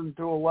 7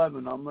 through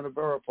 11. I'm going to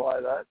verify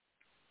that.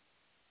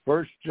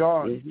 1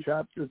 John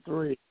chapter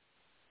 3.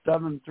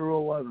 7 through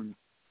 11.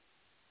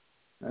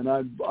 And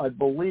I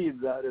believe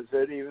that is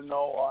it, even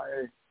though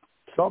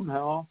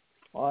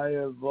I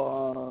have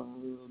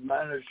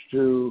managed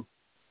to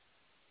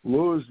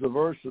lose the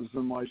verses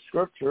in my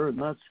scripture, and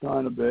that's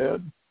kind of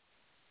bad.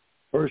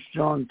 1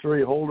 John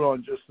 3, hold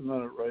on just a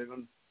minute,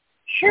 Raven.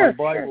 Sure.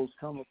 My Bible's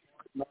come apart,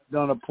 and I've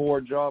done a poor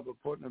job of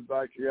putting it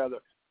back together.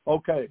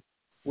 Okay,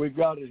 we've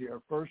got it here.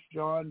 1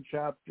 John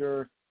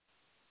chapter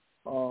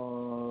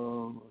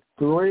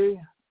 3,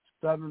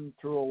 7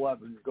 through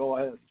 11. Go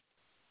ahead.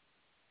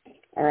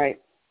 All right.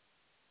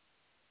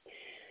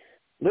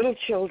 Little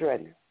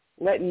children,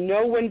 let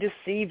no one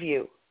deceive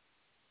you.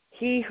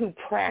 He who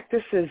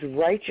practices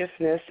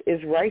righteousness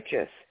is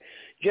righteous,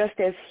 just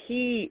as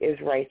he is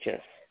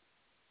righteous.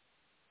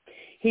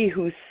 He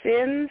who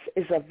sins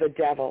is of the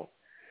devil,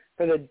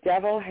 for the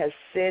devil has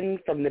sinned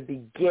from the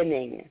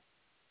beginning.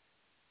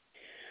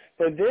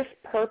 For this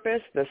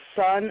purpose the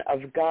Son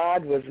of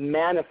God was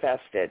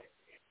manifested,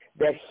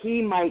 that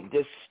he might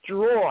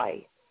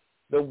destroy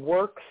the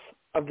works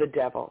of the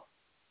devil.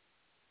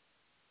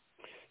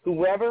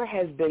 Whoever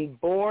has been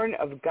born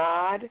of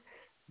God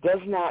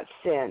does not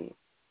sin,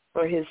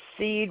 for his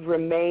seed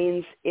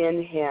remains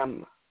in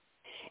him,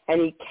 and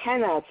he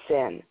cannot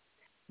sin,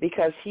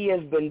 because he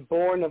has been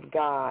born of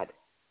God.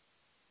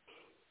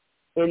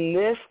 In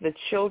this the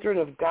children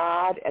of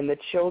God and the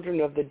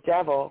children of the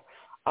devil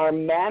are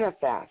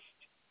manifest.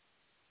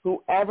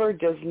 Whoever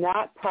does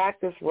not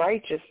practice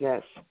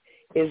righteousness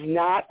is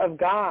not of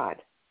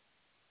God,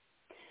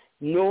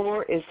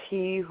 nor is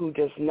he who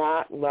does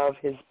not love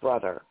his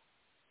brother.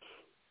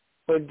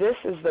 For this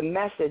is the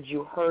message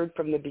you heard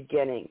from the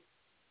beginning,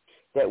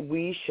 that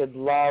we should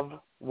love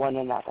one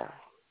another.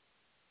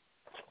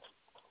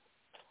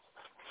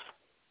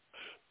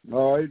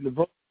 All right, the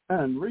verse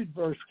 10. Read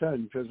verse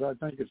 10, because I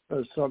think it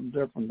says something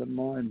different than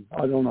mine.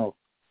 I don't know.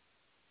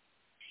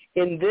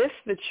 In this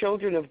the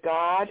children of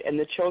God and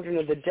the children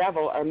of the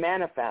devil are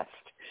manifest.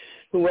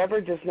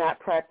 Whoever does not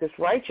practice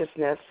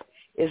righteousness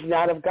is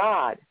not of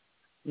God,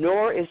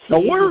 nor is he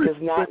who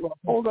does not...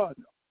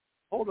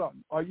 Hold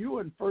on. Are you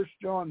in 1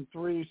 John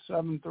 3,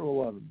 7 through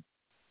 11?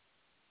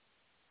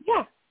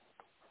 Yeah.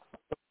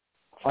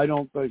 I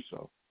don't think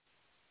so.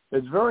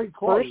 It's very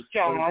close.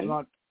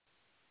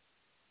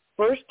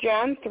 1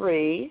 John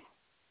 3,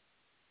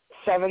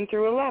 7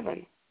 through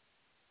 11.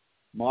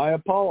 My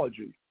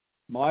apology.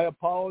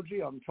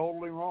 I'm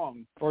totally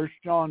wrong. 1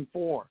 John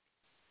 4,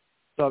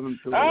 7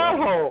 through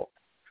 11. Oh,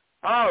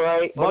 all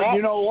right. Well, but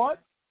you know what?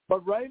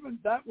 But Raven,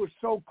 that was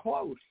so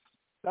close.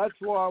 That's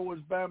why I was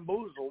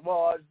bamboozled.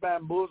 Well, I was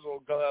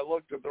bamboozled because I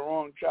looked at the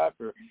wrong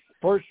chapter.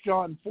 1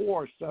 John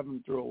 4,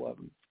 7 through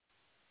 11.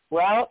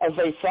 Well, as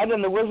they said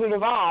in The Wizard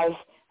of Oz,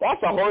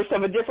 that's a horse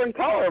of a different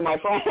color, my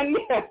friend.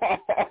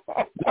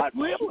 Not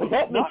really.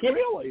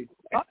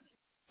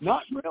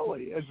 Not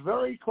really. It's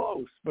very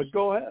close, but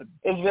go ahead.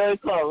 It's very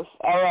close.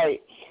 All right.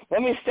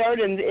 Let me start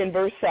in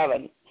verse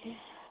 7.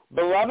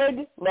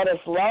 Beloved, let us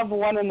love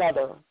one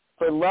another,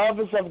 for love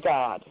is of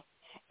God.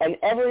 And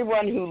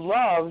everyone who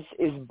loves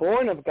is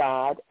born of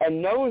God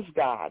and knows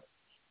God.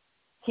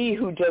 He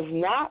who does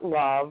not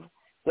love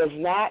does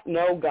not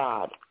know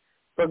God,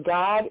 for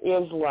God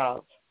is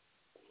love.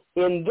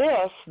 In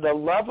this, the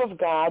love of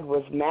God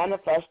was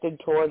manifested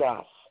toward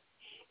us,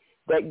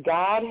 that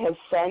God has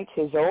sent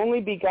his only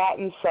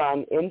begotten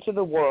Son into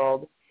the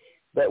world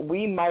that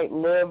we might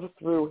live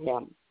through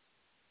him.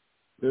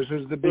 This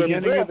is the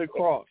beginning of the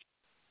cross.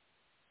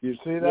 You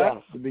see that?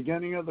 Yes. The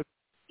beginning of the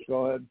cross.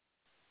 Go ahead.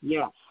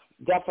 Yes.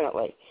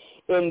 Definitely.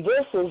 In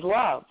this is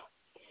love,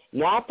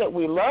 not that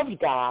we loved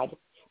God,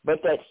 but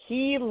that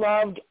he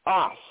loved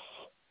us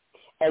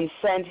and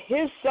sent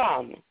his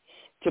Son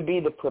to be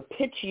the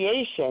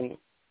propitiation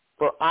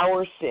for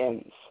our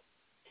sins.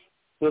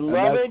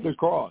 Beloved, and that's the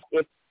cross.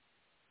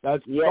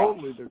 That's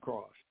totally the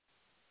cross.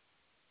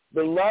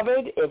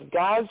 Beloved, if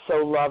God so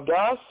loved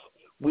us,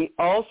 we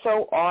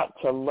also ought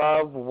to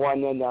love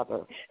one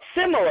another.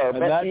 Similar,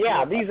 but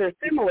these are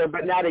similar,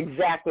 but not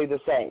exactly the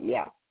same,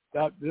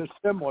 That is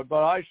similar,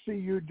 but I see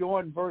you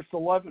doing verse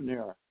 11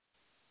 here.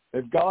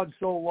 If God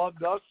so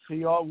loved us,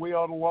 we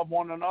ought to love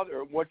one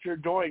another. What you're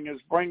doing is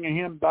bringing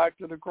him back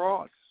to the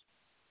cross.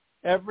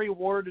 Every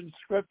word in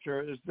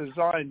Scripture is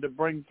designed to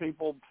bring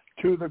people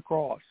to the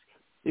cross,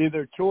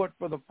 either to it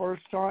for the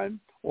first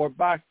time or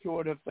back to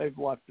it if they've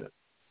left it.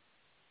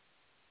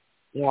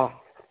 Yeah.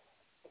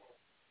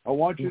 I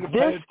want you to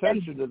pay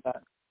attention to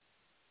that.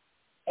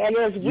 And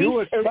as you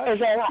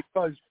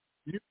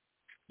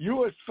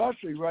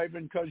especially,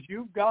 Raven, because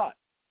you've got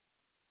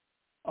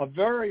a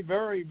very,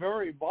 very,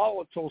 very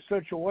volatile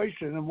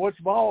situation. And what's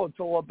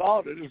volatile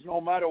about it is no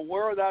matter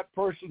where that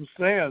person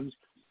stands,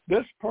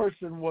 this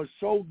person was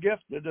so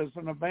gifted as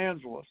an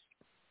evangelist.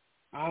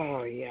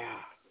 Oh,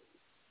 yeah.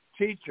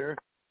 Teacher,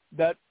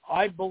 that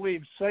I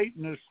believe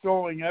Satan is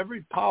throwing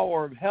every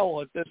power of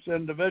hell at this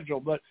individual.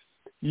 But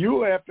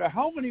you, after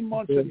how many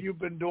months have you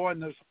been doing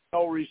this?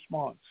 No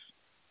response.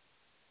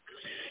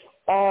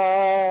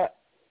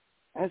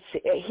 Let's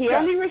see. He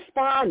only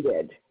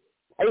responded.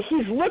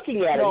 He's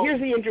looking at it. Here's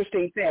the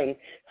interesting thing.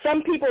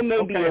 Some people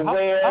may be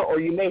aware, or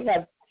you may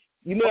have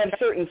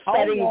certain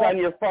settings on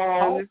your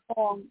phone. How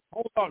long?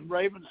 Hold on,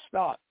 Raven,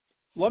 stop.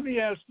 Let me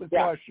ask the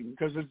question,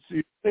 because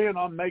you're saying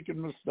I'm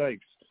making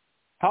mistakes.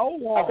 How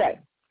long,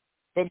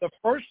 for the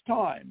first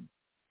time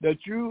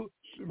that you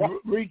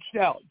reached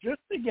out,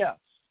 just a guess,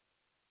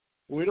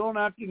 we don't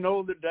have to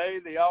know the day,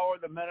 the hour,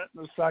 the minute,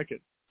 and the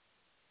second.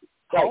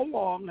 How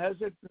long has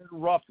it been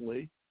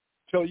roughly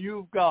till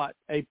you've got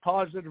a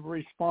positive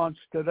response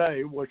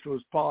today, which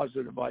was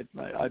positive, I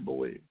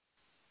believe?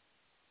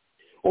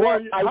 Well,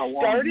 I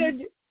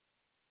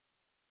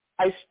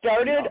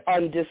started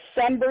on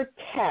December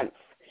 10th.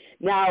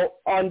 Now,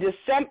 on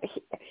December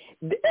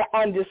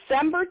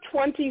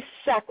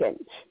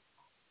 22nd,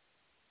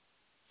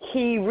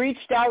 he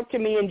reached out to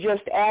me and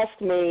just asked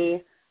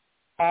me,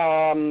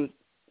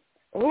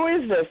 who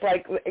is this?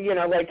 Like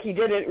he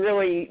didn't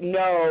really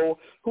know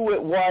who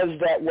it was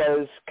that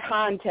was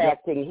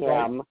contacting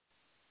him.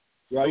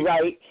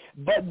 Right.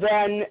 But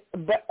then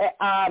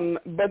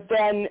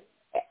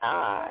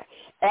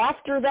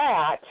after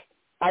that,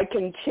 I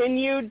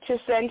continued to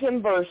send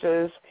him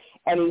verses,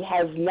 and he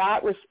has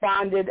not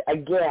responded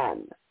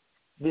again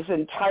this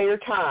entire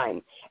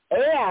time.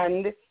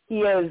 And he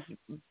has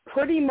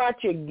pretty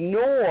much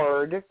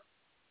ignored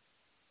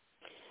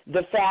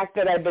the fact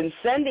that I've been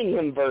sending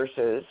him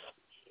verses,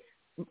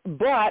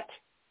 but,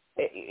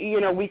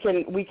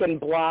 we can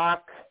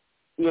block,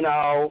 and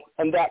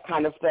that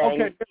kind of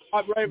thing.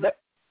 Okay,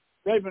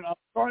 Raven, I'm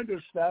trying to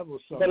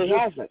establish something. But he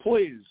hasn't.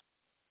 Please,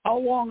 how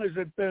long has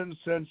it been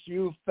since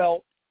you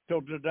felt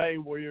till today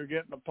where you're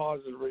getting a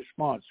positive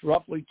response?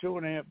 Roughly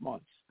 2.5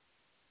 months.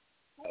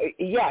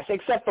 Yes,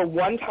 except for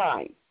one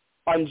time.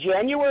 On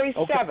January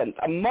 7th,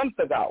 a month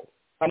ago,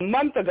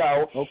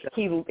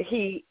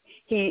 he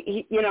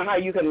you know how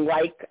you can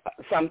like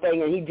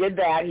something, and he did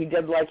that.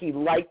 He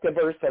liked the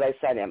verse that I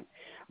sent him.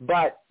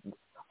 But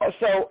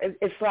so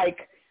it's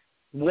like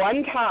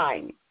one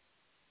time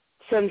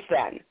since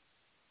then,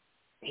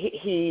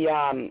 he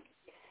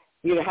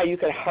you know how you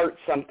can heart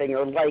something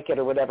or like it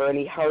or whatever, and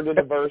he hearted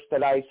a verse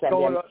that I sent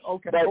him.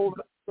 Okay, hold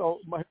on. So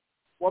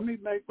let me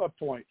make my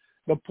point.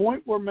 The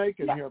point we're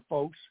making here,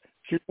 folks,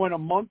 She went a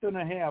month and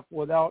a half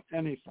without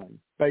anything,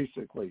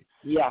 basically.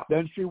 Yeah.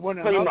 Then she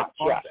went Pretty another much,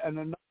 month, yeah.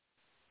 and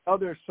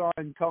another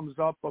sign comes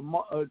up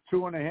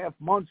 2.5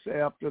 months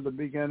after the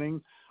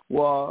beginning,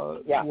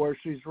 where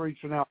she's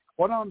reaching out.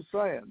 What I'm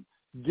saying,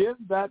 give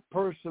that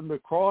person the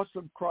cross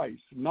of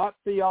Christ, not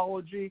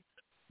theology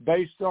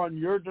based on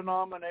your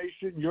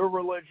denomination, your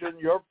religion,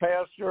 your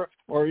pastor,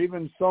 or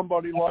even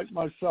somebody like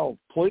myself.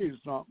 Please,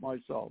 not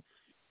myself.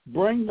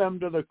 Bring them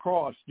to the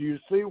cross. Do you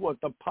see what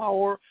the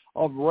power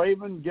of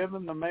Raven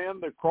giving the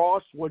man the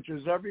cross, which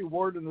is every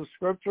word in the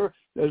Scripture,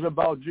 is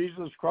about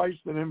Jesus Christ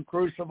and him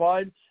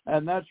crucified?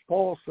 And that's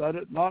Paul said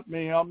it, not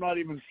me. I'm not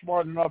even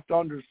smart enough to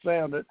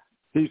understand it.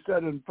 He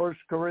said in 1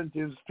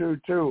 Corinthians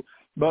 2:2.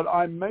 But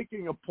I'm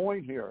making a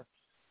point here.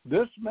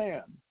 This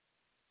man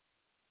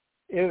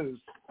is,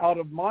 out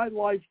of my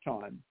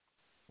lifetime,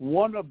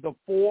 one of the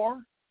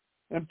 4.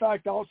 In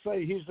fact, I'll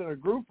say he's in a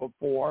group of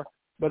 4,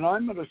 but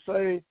I'm going to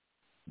say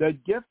the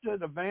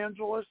gifted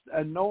evangelist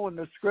and knowing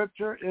the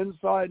Scripture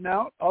inside and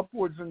out,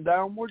 upwards and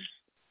downwards.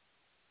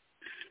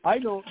 I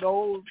don't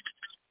know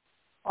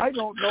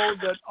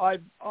that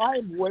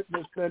I've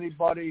witnessed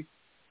anybody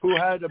who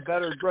had a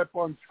better grip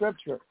on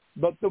Scripture.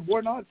 But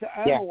we're not to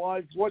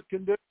analyze what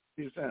condition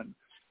he's in.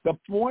 The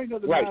point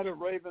of the matter,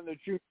 Raven,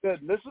 that you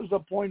did, and this is the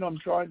point I'm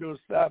trying to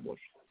establish.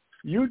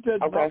 You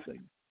did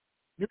nothing.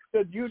 You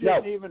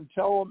didn't even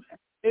tell him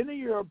any of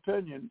your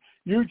opinion.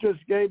 You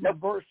just gave the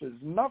verses.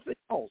 Nothing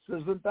else.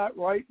 Isn't that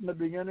right in the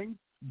beginning?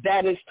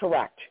 That is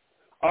correct.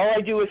 All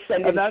I do is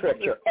send him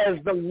Scripture as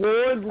the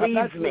Lord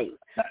leads me.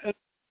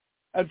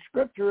 And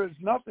Scripture is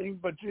nothing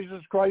but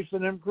Jesus Christ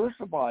and him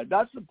crucified.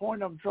 That's the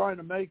point I'm trying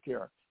to make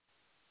here.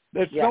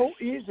 It's so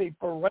easy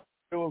for Raven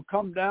to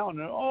come down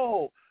and,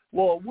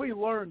 we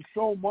learned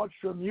so much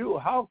from you.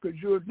 How could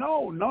you have?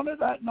 No, none of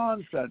that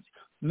nonsense.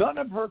 None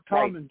of her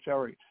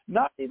commentary.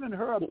 Not even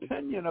her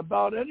opinion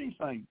about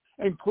anything,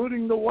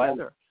 including the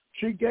weather.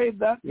 She gave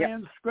that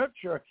man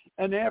Scripture,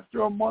 and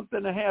after a month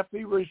and a half,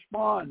 he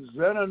responds.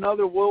 Then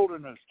another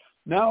wilderness.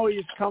 Now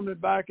he's coming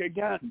back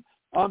again.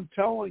 I'm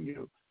telling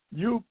you,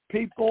 you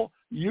people,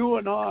 you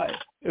and I,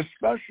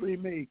 especially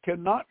me,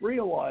 cannot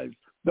realize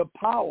the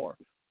power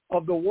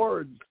of the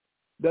words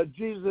that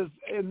Jesus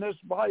in this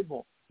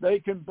Bible. They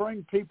can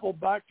bring people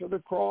back to the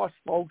cross,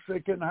 folks.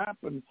 It can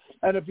happen.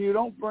 And if you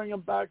don't bring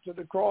them back to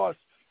the cross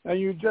and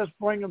you just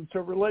bring them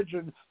to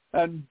religion,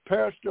 and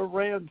Pastor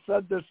Rand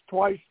said this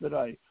twice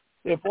today,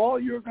 if all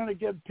you're going to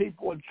give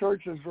people in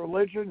church is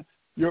religion,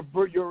 you're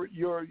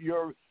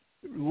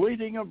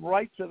leading them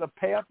right to the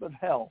path of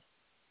hell.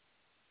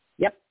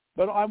 Yep.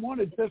 But I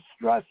want to just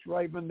stress,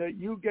 Raven, that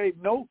you gave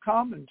no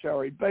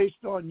commentary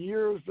based on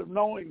years of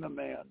knowing the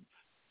man.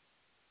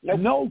 Nope.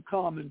 No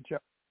commentary.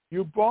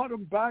 You brought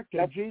him back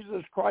to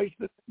Jesus Christ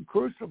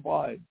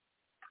crucified.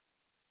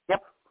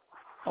 Yep.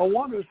 I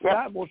want to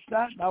establish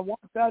that, and I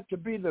want that to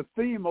be the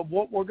theme of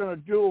what we're going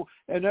to do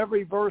in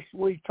every verse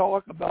we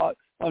talk about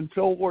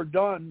until we're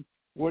done,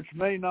 which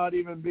may not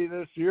even be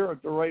this year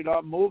at the rate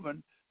I'm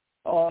moving,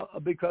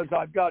 because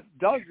I've got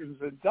dozens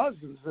and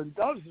dozens and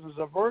dozens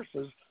of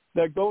verses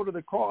that go to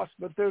the cross,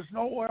 but there's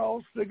nowhere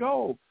else to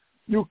go.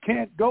 You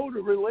can't go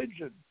to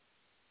religion.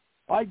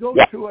 I go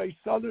to a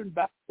Southern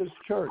Baptist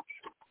church.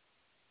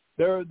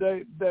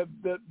 They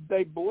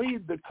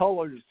bleed the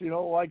colors,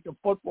 like the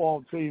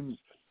football teams.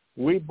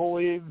 We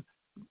believe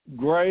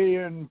gray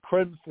and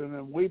crimson,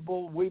 and we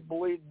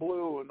bleed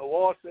blue, and the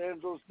Los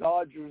Angeles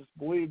Dodgers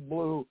bleed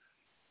blue.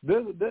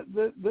 This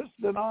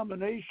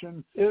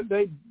denomination,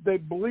 they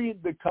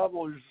bleed the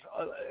colors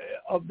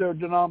of their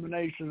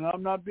denomination. And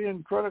I'm not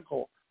being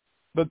critical,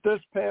 but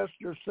this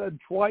pastor said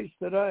twice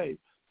today,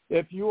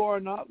 if you are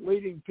not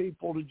leading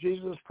people to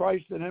Jesus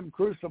Christ and him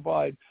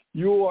crucified,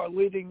 you are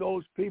leading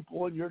those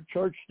people in your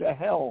church to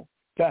hell,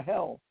 to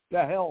hell,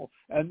 to hell.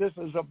 And this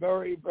is a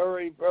very,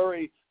 very,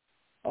 very,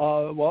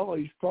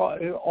 he's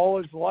probably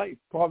all his life,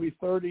 probably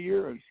 30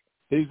 years.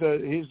 He's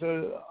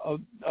a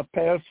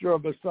pastor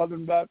of a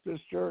Southern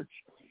Baptist church.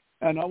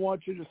 And I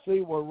want you to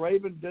see where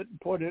Raven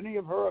didn't put any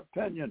of her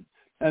opinion.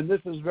 And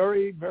this is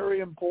very,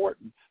 very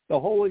important. The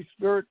Holy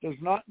Spirit does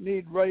not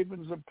need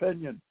Raven's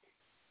opinion.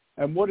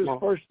 And what is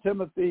 1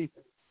 Timothy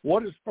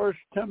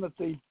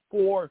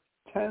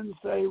 4:10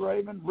 say,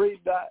 Raven? Read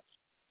that.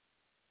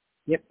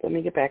 Yep, let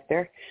me get back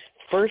there.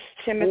 1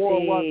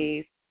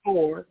 Timothy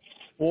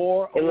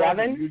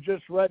 4:11. You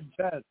just read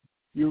 10.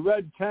 You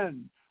read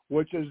 10,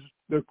 which is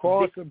the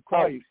cross of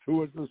Christ,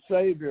 who is the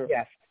Savior.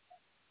 Yes.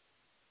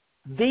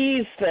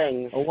 These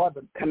things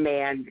 11.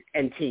 Command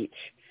and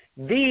teach.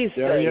 These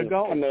things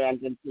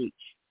command and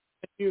teach.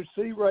 You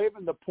see,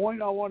 Raven, the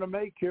point I want to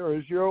make here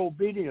is your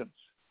obedience.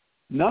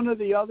 None of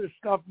the other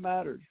stuff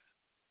matters.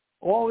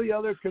 All the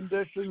other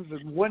conditions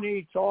and when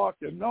he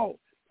talked, and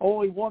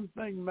only one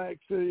thing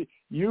makes it: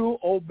 you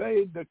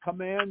obeyed the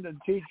command and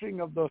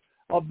teaching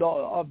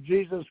of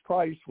Jesus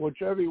Christ,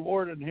 which every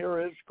word in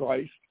here is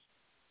Christ,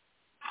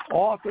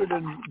 authored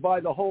by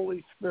the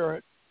Holy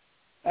Spirit.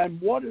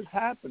 And what is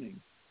happening?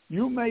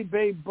 You may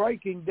be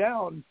breaking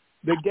down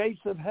the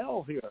gates of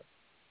hell here.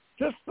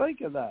 Just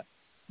think of that.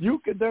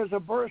 There's a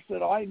verse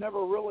that I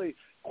never really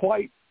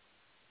quite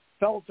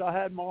felt I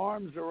had my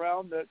arms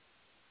around, that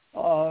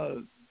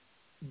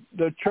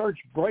the church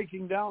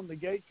breaking down the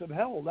gates of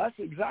hell. That's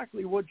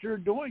exactly what you're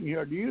doing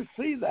here. Do you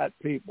see that,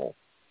 people?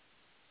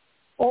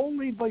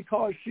 Only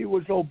because she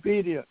was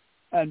obedient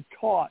and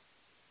taught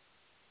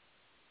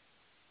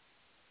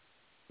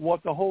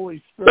what the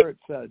Holy Spirit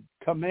said,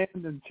 command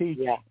and teach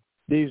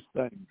these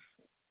things.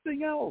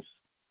 Nothing else.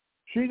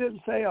 She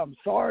didn't say, I'm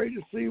sorry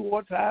to see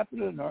what's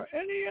happening, or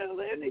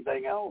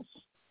anything else.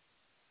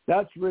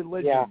 That's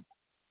religion. Yeah.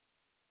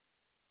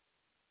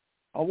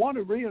 I want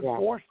to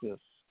reinforce this,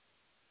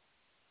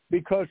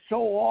 because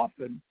so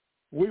often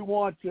we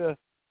want to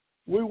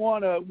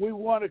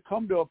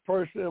come to a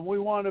person and we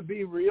want to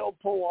be real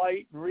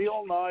polite and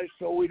real nice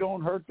so we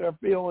don't hurt their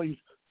feelings.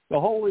 The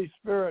Holy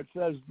Spirit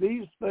says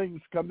these things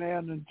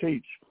command and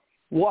teach.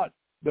 What?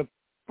 The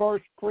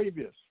first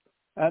previous.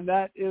 And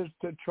that is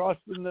to trust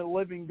in the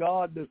living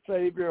God, the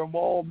Savior of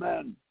all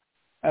men.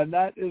 And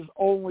that is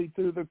only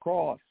through the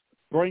cross.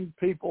 Bring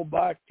people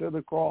back to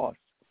the cross.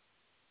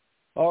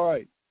 All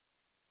right.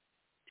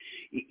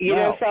 You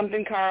know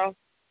something, Carl?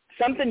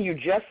 Something you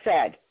just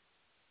said.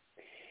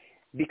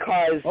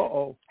 Because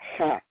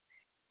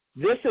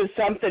this is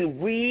something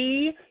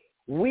we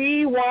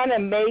want to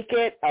make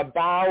it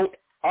about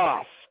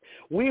us.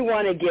 We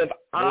want to give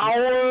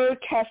our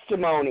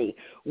testimony.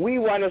 We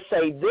want to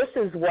say, this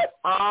is what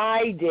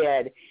I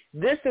did.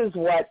 This is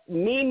what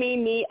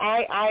me,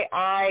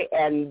 I,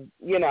 and,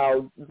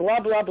 blah,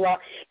 blah, blah.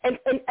 And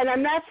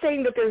I'm not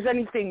saying that there's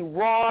anything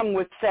wrong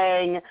with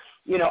saying,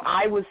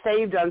 I was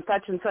saved on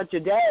such and such a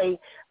day,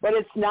 but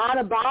it's not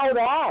about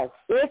us.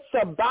 It's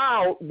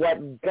about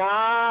what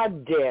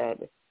God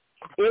did.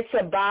 It's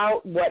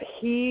about what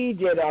he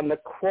did on the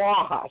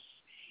cross.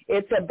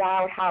 It's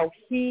about how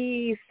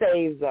he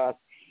saves us.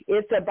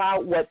 It's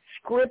about what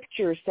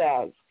Scripture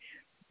says.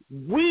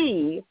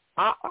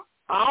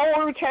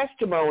 Our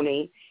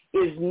testimony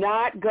is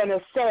not going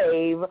to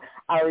save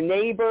our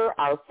neighbor,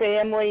 our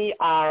family,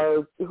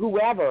 our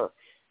whoever.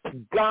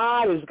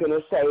 God is going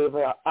to save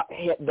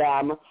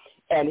them,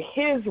 and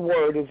his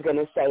word is going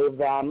to save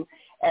them.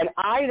 And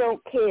I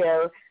don't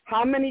care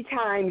how many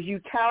times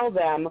you tell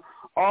them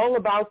all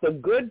about the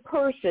good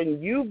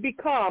person you've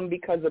become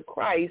because of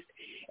Christ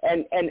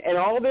and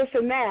all this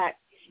and that.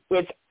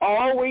 It's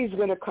always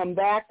going to come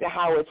back to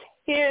how it's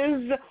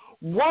his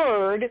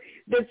word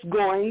that's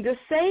going to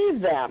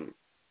save them.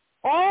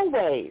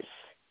 Always.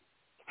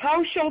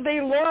 How shall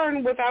they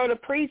learn without a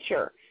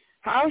preacher?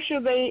 How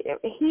shall they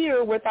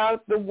hear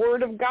without the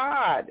word of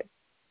God?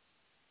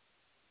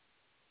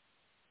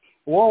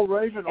 Well,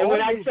 Raven, and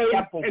when I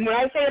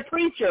say a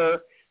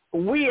preacher,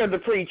 we are the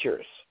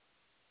preachers.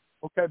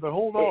 Okay, but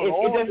hold on.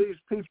 All of these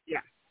people.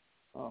 Yeah.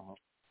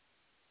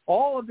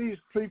 All of these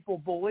people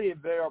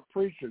believe they are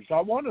preachers.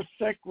 I want to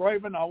stick,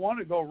 Raven, I want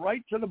to go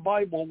right to the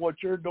Bible,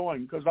 what you're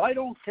doing, because I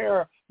don't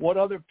care what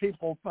other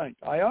people think.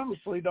 I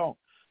honestly don't.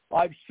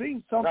 I've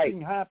seen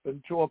something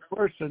happen to a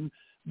person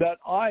that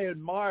I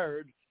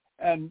admired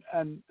and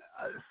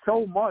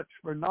so much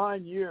for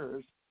 9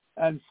 years,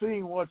 and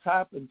seeing what's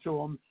happened to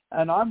him.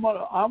 And I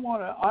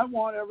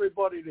want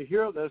everybody to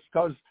hear this,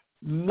 because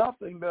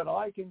nothing that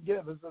I can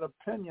give as an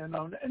opinion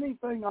on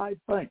anything I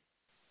think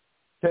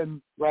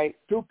can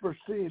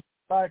supersede the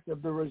fact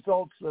of the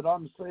results that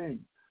I'm seeing.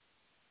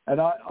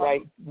 And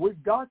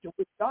we've got to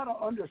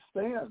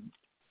understand,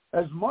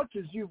 as much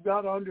as you've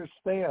got to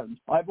understand.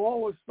 I've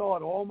always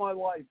thought all my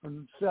life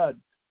and said,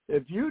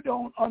 if you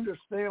don't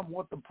understand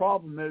what the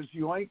problem is,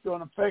 you ain't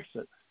going to fix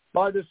it.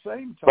 By the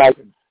same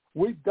token,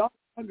 we've got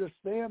to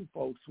understand,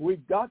 folks,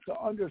 we've got to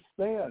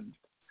understand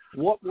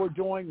what we're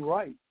doing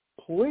right.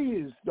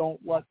 Please don't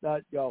let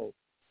that go.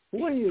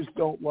 Please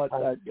don't let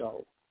that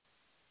go.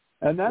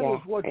 And that is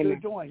what you're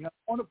doing. I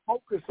want to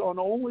focus on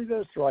only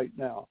this right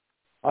now.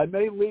 I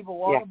may leave a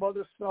lot of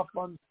other stuff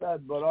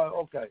unsaid, but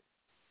okay.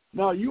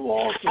 Now, you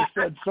also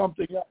said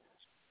something else.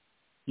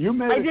 You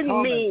made a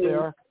comment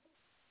there.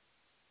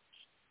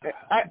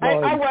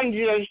 I wanted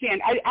you to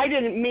understand. I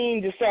didn't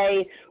mean to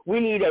say we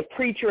need a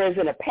preacher as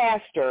in a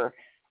pastor.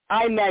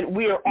 I meant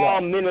we are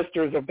all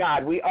ministers of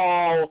God. We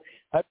all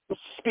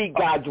speak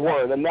God's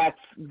word, and that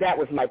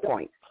was my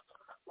point.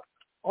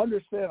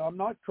 Understand, I'm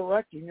not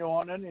correcting you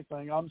on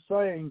anything. I'm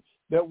saying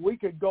that we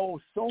could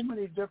go so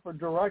many different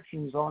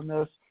directions on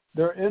this.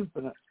 They're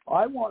infinite.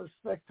 I want to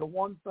stick to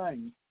one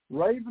thing.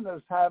 Raven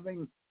is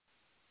having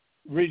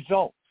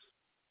results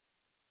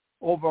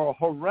over a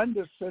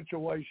horrendous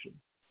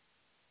situation.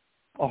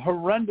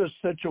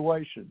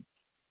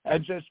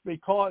 And just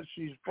because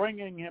she's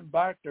bringing him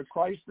back to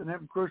Christ and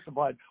him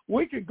crucified.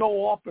 We could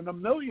go off in a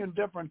million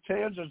different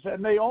tangents,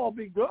 and they all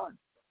be good.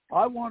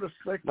 I want to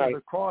stick to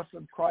the cross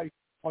of Christ,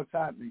 what's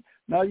happening.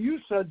 Now, you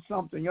said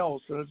something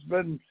else, and it's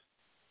been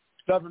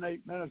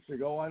 7-8 minutes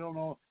ago. I don't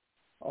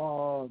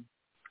know.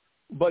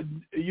 But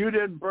you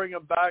didn't bring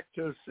him back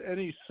to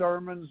any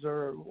sermons,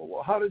 or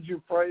how did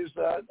you phrase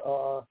that?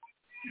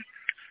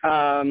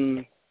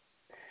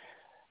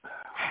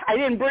 I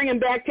didn't bring him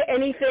back to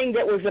anything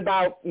that was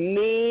about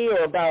me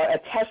or about a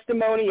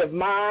testimony of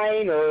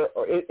mine, or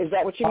is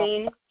that what you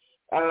mean?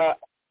 It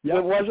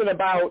wasn't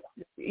about,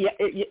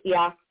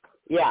 yeah.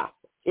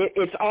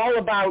 It's all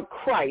about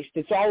Christ.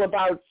 It's all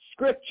about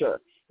Scripture.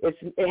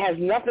 It has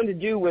nothing to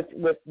do with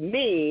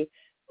me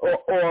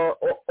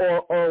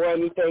or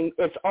anything.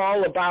 It's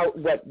all about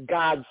what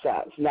God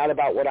says, not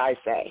about what I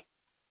say.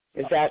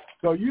 Is that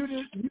so? You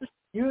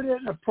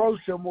didn't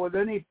approach him with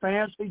any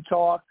fancy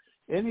talk,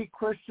 any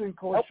Christian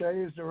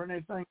cliches or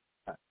anything.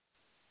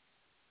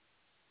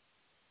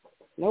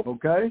 Nope.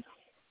 Okay.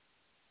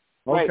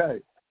 Right.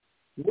 Okay.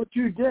 What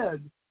you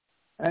did,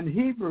 and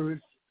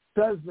Hebrews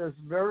says this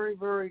very,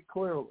 very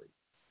clearly.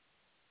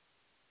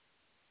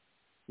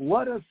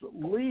 Let us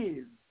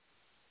leave.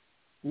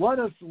 Let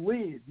us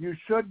leave. You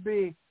should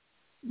be.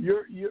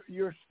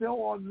 You're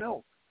still on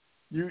milk.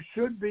 You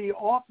should be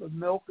off of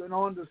milk and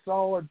onto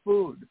solid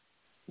food.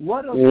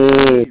 Let us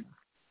leave.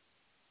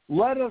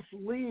 Let us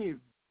leave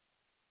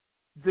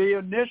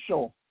the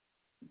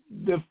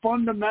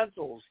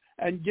fundamentals,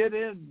 and get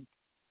in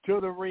to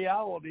the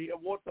reality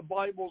of what the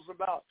Bible's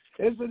about.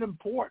 Is it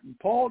important?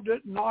 Paul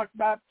didn't knock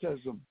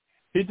baptism.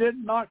 He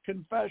didn't knock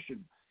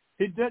confession.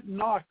 He did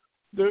not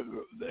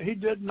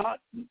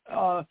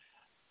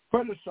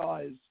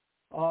criticize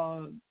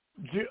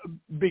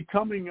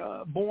becoming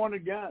born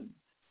again.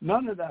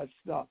 None of that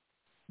stuff.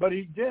 But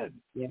he did.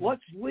 Yeah.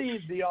 Let's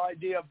leave the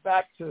idea of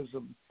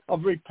baptism,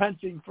 of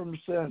repenting from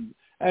sin,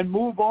 and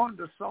move on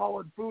to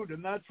solid food.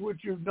 And that's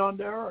what you've done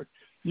to Eric.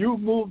 You've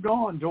moved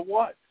on to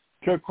what?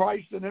 To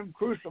Christ and Him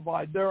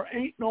crucified. There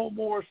ain't no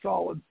more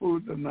solid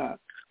food than that.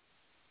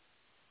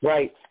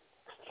 Right.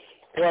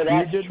 Well,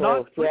 that's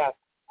true. Yeah.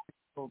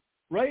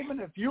 Raven,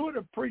 if you would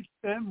have preached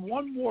to him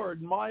one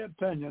word, in my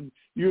opinion,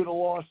 you'd have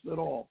lost it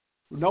all,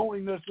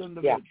 knowing this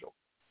individual.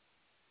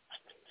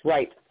 Yeah.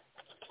 Right.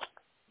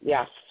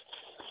 Yeah.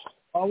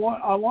 I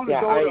want to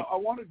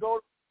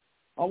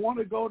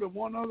go to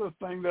one other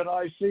thing that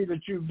I see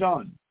that you've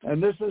done,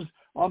 and this is,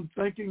 I'm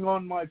thinking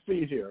on my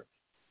feet here.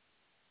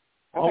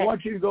 Okay. I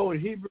want you to go to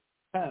Hebrews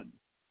 10.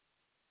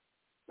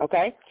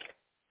 Okay.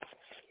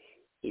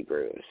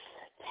 Hebrews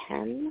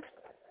 10.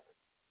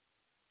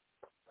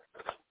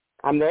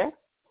 I'm there.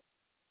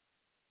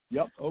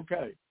 Yep.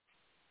 Okay.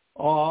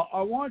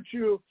 I want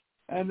you,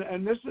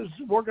 and this is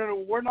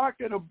we're not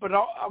gonna, but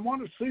I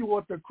want to see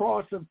what the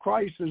cross of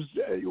Christ is.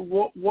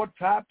 What's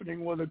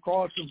happening with the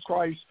cross of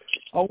Christ?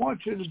 I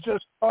want you to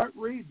just start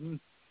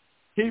reading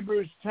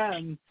Hebrews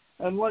 10,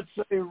 and let's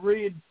say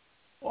read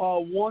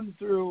 1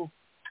 through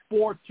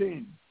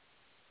 14.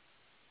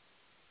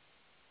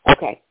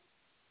 Okay.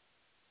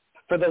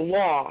 For the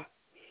law,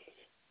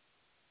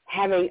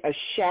 having a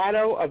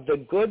shadow of the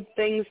good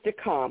things to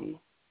come,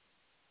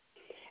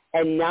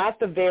 and not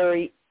the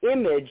very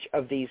image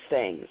of these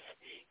things,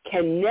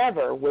 can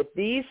never, with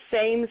these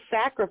same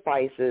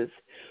sacrifices,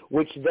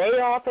 which they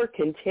offer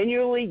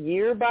continually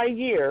year by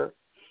year,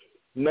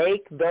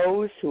 make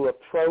those who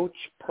approach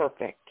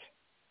perfect.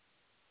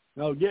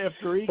 No,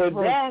 after each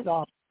verse,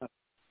 stop.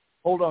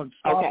 Hold on,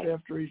 stop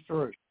after each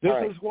verse. This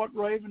is what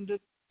Raven did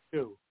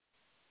do.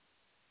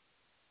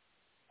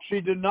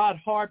 She did not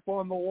harp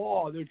on the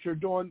law that you're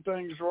doing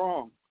things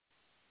wrong.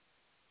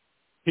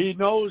 He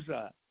knows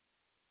that.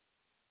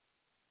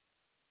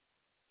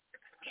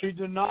 She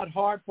did not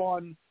harp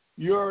on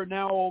you're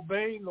now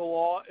obeying the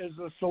law as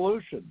a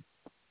solution.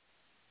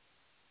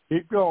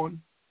 Keep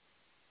going.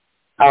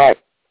 All right.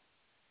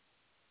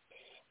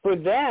 For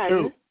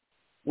then,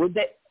 would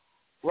they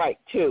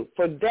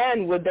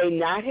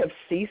not have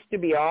ceased to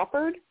be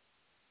offered?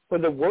 For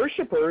the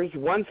worshipers,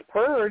 once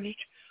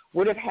purged,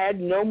 would have had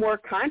no more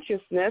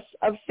consciousness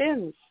of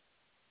sins.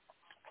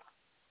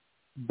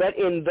 But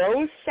in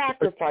those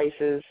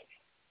sacrifices,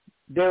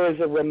 there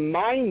is a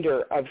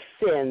reminder of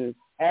sins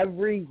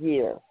every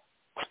year.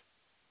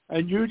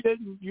 And you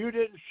didn't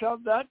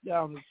shove that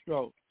down the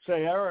throat.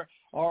 Say, the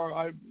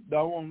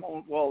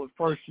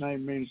first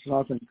name means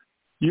nothing.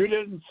 You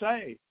didn't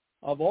say,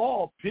 of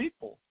all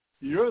people,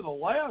 you're the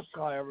last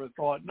I ever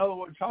thought. In other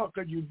words, how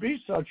could you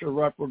be such a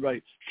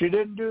reprobate? She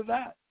didn't do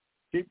that.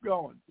 Keep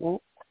going.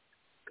 All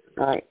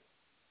right.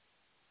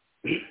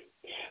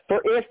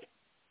 For if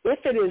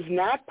it is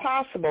not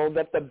possible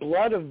that the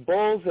blood of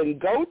bulls and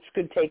goats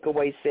could take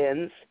away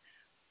sins,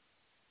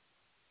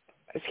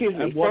 I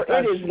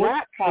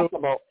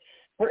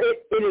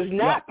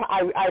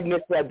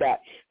misread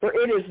that. For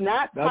it is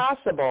not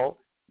possible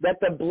that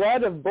the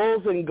blood of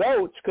bulls and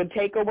goats could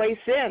take away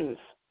sins.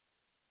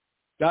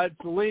 That's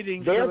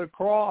leading to the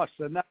cross,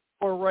 and that's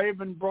where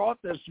Raven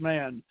brought this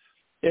man.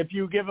 If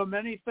you give him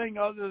anything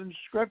other than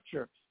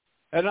Scripture,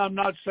 and I'm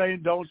not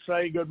saying don't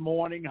say good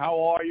morning, how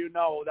are you?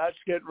 No, that's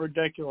getting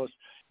ridiculous.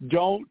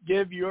 Don't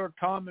give your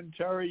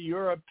commentary,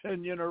 your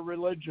opinion, or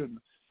religion.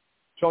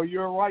 So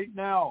you're right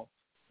now.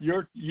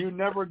 You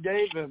never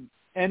gave him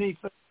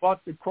anything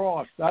but the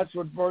cross. That's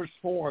what verse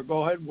 4.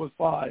 Go ahead with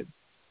 5.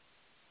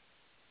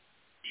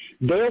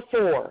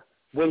 Therefore,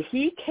 when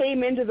he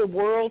came into the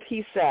world,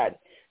 he said,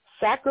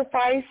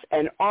 sacrifice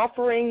and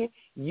offering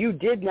you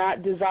did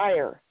not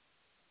desire,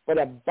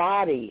 but a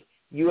body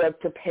you have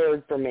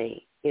prepared for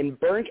me. In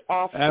burnt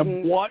offerings.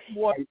 And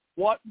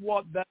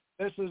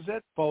this is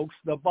it, folks,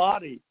 the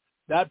body.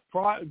 That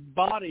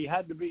body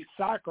had to be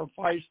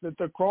sacrificed at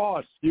the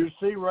cross. You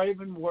see,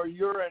 Raven, where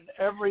you're in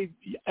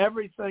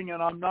everything,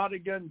 and I'm not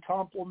again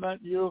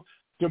complimenting you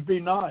to be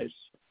nice.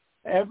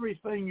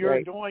 Everything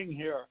you're doing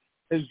here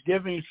is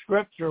giving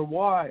Scripture.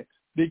 Why?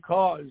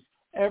 Because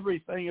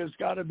everything has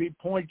got to be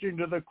pointing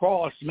to the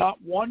cross.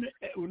 Not one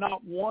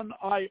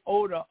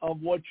iota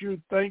of what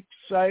you think,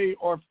 say,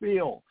 or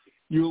feel.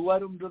 You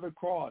led them to the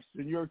cross,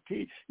 and you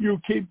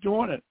keep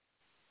doing it.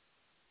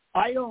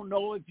 I don't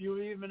know if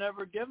you've even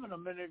ever given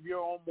them any of your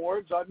own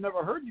words. I've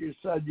never heard you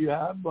said you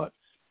have, but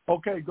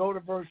okay, go to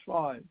verse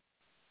 5.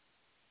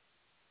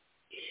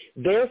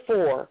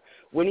 Therefore,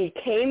 when he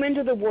came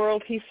into the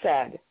world, he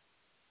said,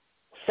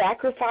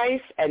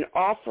 sacrifice and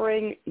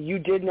offering you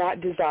did not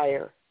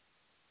desire,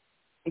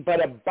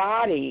 but a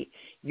body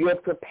you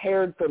have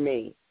prepared for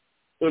me.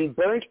 In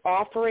burnt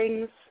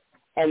offerings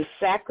and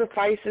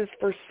sacrifices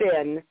for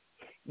sin,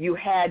 you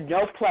had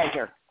no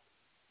pleasure.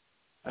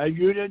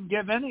 You didn't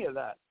give any of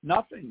that.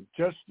 Nothing.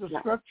 Just the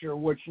Scripture,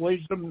 which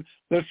leads them.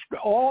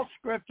 All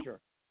Scripture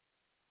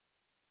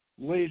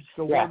leads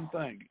to one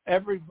thing.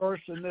 Every verse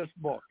in this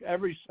book,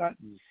 every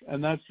sentence,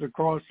 and that's the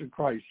cross of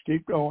Christ.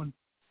 Keep going.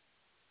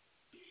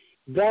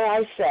 Then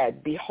I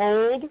said,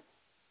 behold,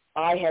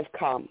 I have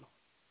come.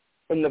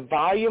 In the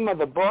volume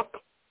of a book,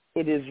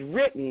 it is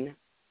written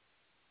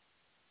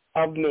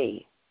of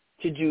me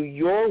to do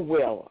your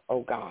will,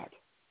 O God.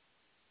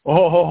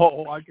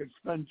 Oh, I could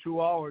spend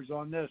 2 hours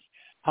on this.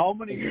 How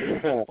many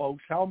people,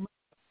 folks,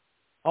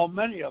 how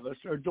many of us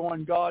are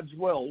doing God's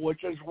will,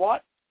 which is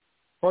what?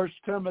 1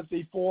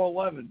 Timothy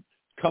 4:11,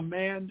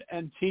 command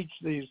and teach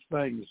these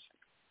things.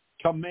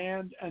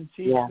 Command and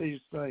teach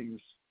these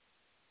things.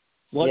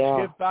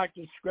 Let's get back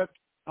to Scripture,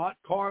 not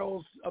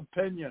Carl's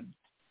opinion.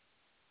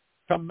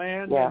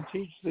 Command and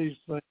teach these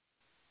things.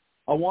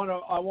 I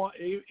want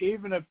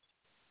even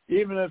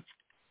if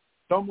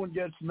someone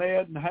gets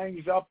mad and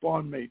hangs up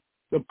on me,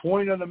 the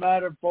point of the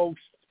matter,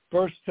 folks,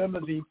 1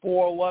 Timothy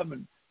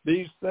 4:11,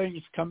 these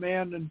things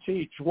command and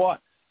teach.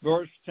 What?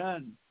 Verse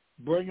 10,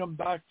 bring them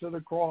back to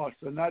the cross.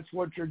 And that's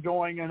what you're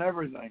doing in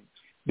everything,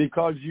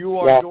 because you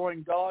are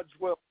doing God's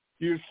will.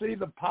 You see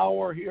the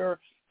power here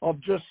of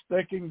just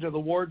sticking to the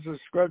words of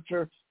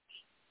Scripture?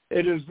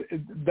 It is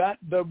that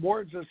the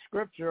words of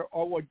Scripture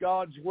are what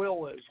God's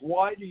will is.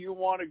 Why do you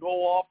want to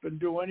go off and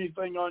do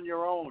anything on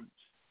your own?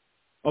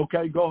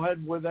 Okay, go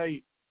ahead with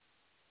 8.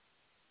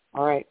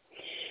 All right.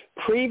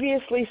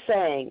 Previously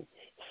saying,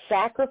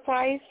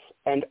 sacrifice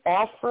and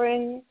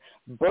offering,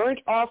 burnt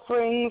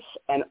offerings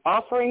and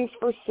offerings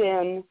for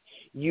sin,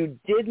 you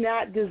did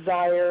not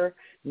desire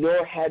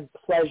nor had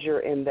pleasure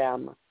in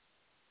them,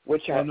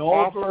 which are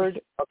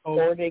offered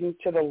according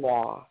to the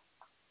law.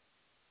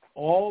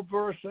 All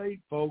verse 8,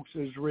 folks,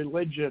 is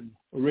religion.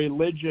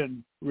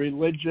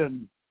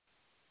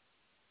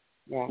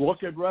 Yeah.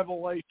 Look at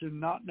Revelation,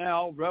 not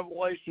now,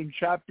 Revelation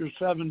chapter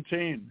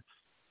 17,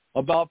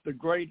 about the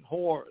great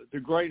whore, the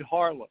great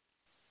harlot,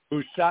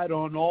 who sat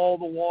on all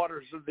the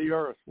waters of the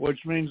earth,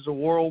 which means the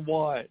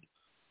worldwide.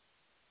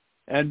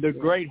 And the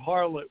great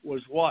harlot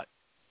was what?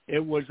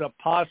 It was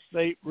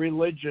apostate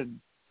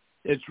religion.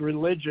 It's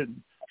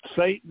religion.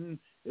 Satan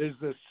is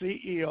the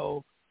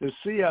CEO, the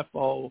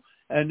CFO,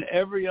 and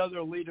every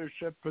other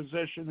leadership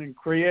position and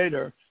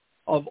creator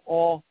of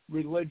all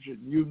religion.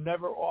 You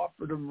never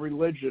offered him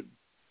religion.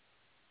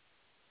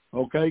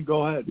 Okay,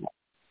 go ahead.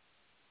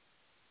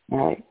 All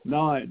right.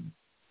 9.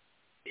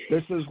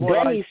 This is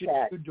what I see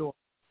you doing.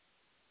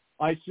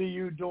 I see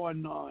you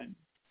doing 9.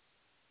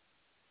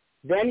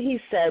 Then he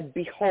said,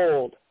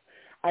 behold,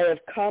 I have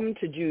come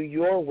to do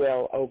your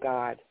will, O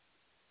God.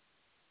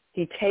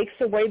 He takes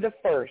away the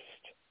first,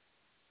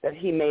 that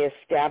he may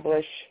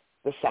establish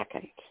the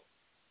second.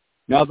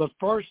 Now, the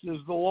first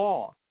is the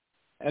law,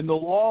 and the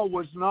law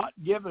was not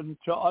given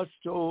to us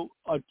to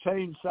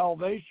attain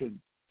salvation.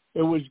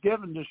 It was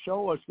given to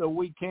show us that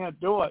we can't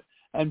do it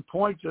and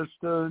point us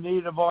to the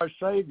need of our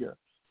Savior.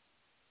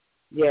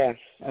 Yes.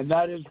 And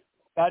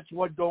that's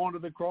what going to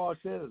the cross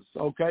is.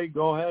 Okay,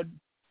 go ahead.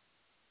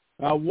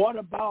 Now, what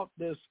about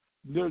this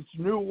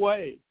new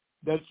way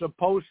that's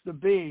supposed to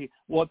be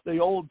what the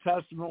Old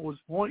Testament was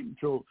pointing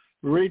to?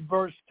 Read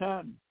verse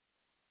 10.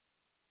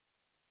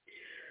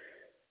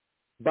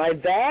 By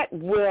that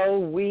will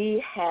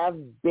we have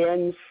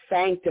been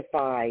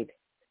sanctified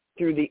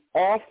through the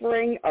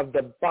offering of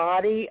the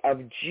body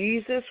of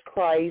Jesus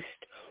Christ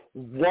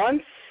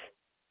once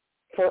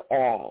for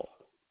all.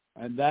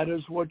 And that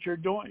is what you're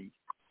doing.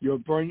 You're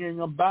bringing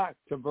them back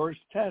to verse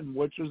 10,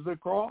 which is the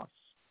cross.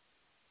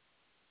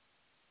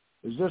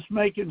 Is this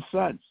making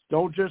sense?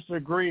 Don't just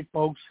agree,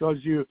 folks,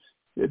 because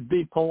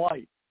be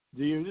polite.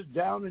 Do you,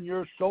 down in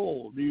your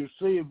soul, do you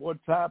see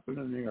what's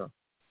happening here?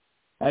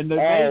 And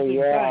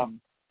the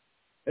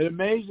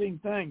amazing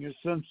thing is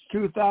since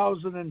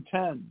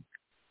 2010,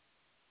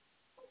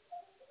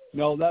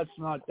 no, that's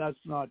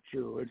not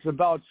true. It's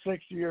about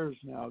 6 years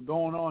now,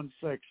 going on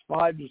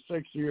 5 to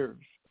 6 years.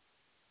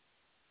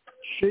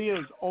 She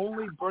is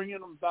only bringing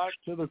them back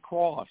to the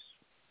cross.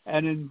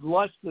 And in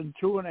less than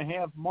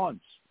 2.5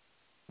 months,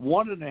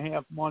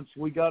 1.5 months,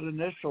 we got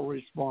initial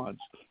response.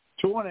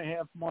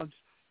 2.5 months,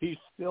 he's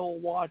still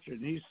watching.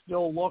 He's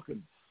still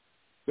looking.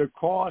 The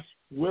cross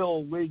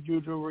will lead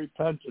you to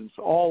repentance,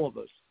 all of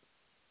us.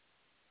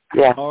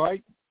 Yeah. All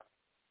right?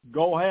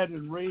 Go ahead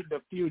and read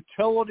the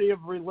futility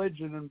of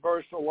religion in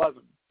verse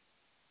 11.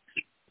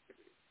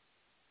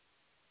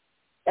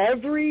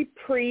 Every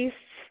priest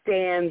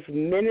stands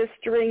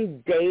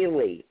ministering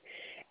daily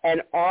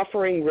and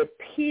offering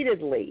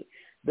repeatedly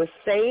the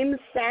same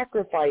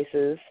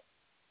sacrifices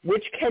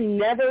which can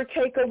never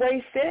take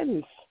away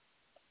sins.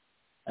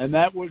 And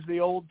that was the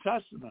Old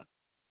Testament.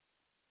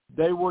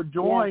 They were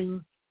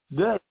doing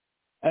this,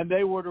 and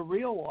they were to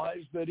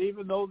realize that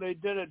even though they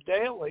did it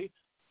daily,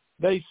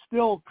 they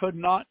still could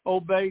not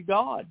obey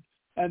God.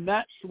 And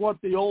that's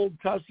what the Old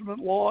Testament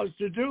law is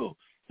to do.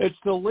 It's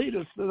to lead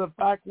us to the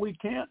fact we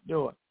can't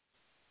do it.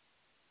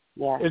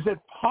 Yeah. Is it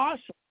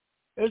possible?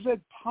 Is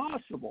it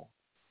possible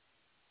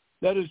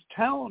that as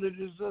talented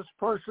as this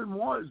person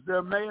was,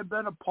 there may have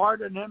been a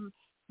part in him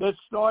that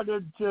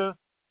started to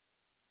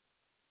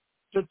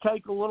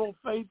take a little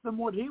faith in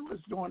what he was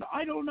doing?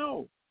 I don't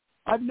know.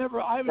 I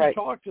haven't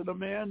talked to the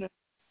man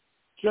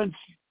since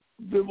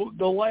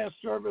the last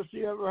service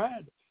he ever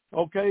had.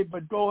 Okay,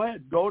 but go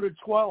ahead. Go to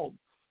 12.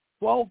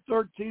 12,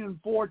 13, and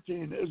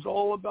 14 is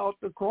all about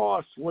the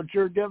cross, what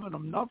you're giving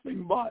them,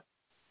 nothing but.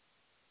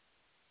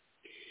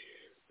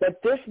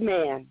 But this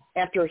man,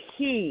 after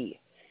he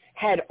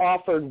had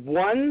offered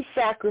one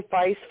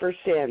sacrifice for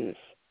sins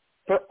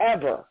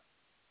forever,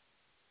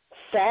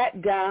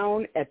 sat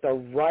down at the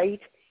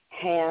right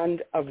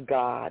hand of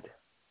God.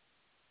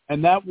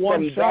 And that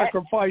one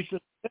sacrifice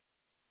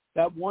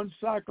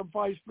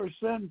for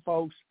sin,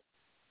 folks,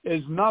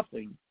 is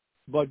nothing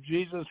but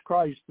Jesus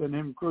Christ and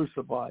him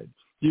crucified.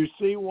 You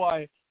see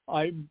why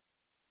I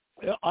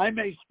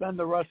may spend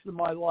the rest of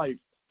my life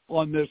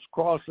on this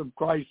cross of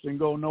Christ and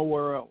go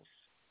nowhere else.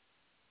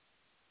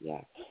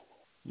 Yes.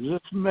 Is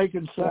this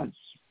making sense?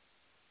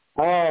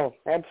 Oh,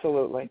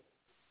 absolutely.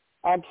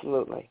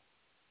 Absolutely.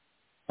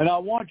 And I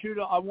want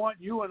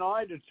you and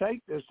I to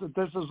take this, that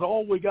this is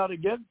all we got to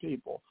give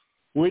people.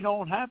 We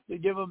don't have to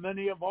give them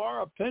any of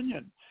our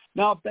opinion.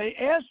 Now, if they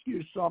ask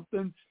you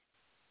something,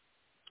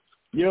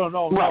 you don't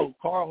know, no,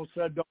 Carl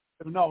said,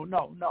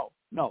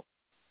 no.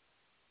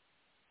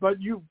 But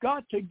you've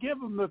got to give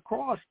them the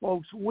cross,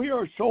 folks. We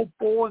are so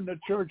full in the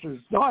churches.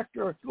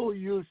 Dr. Phil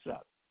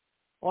Youssef,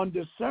 on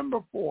December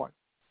 4th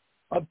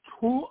of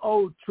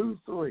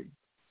 2023,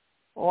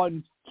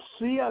 on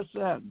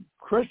CSN,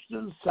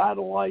 Christian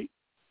Satellite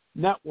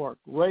Network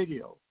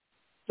Radio,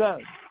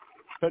 says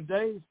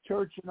today's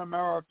church in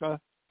America,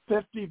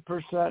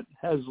 50%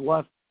 has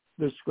left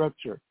the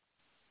Scripture.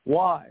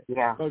 Why?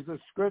 Yeah. Because the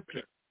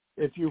Scripture,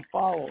 if you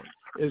follow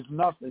it, is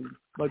nothing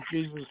but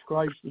Jesus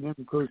Christ and him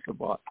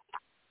crucified.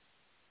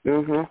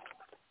 Mm-hmm.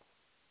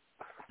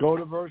 Go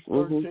to verse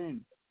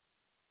 13.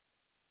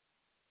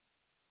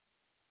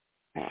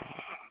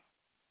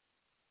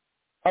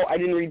 Oh, I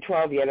didn't read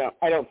 12 yet,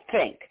 I don't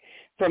think.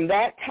 From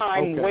that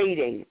time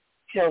waiting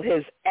till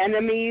his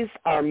enemies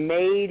are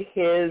made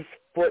his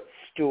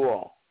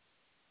footstool.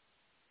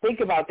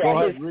 Think about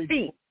that.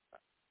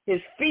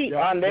 His feet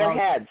on their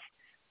heads.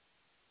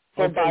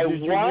 So by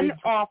one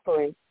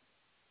offering,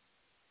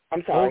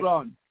 I'm sorry.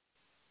 Hold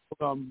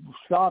on.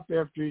 Stop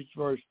after each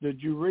verse.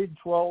 Did you read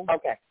 12?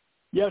 Okay.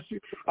 Yes, you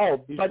did. Oh,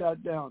 he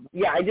sat down.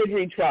 Yeah, I did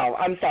read 12.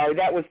 I'm sorry.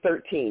 That was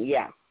 13.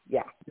 Yeah.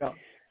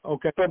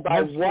 Okay. So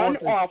by one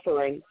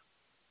offering.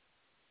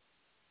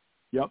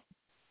 Yep.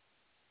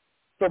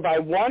 So by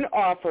one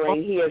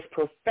offering, he has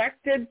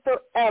perfected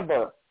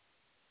forever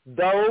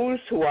those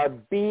who are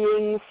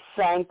being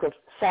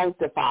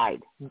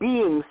sanctified.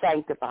 Being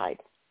sanctified.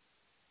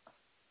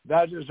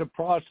 That is a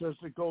process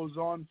that goes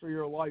on for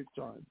your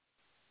lifetime.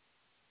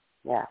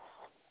 Yes.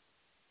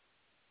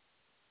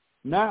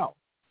 Now,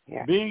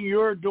 being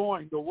you're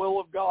doing the will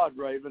of God,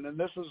 Raven, and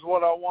this is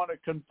what I want to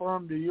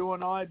confirm to you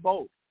and I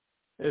both,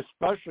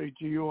 especially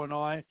to you and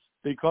I,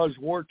 because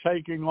we're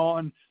taking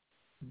on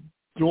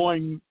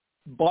doing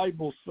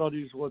Bible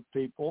studies with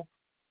people.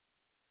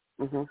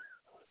 Mm-hmm.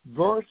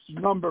 Verse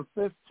number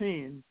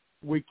 15,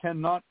 we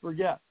cannot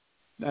forget.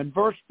 And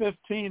verse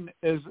 15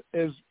 is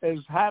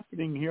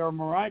happening here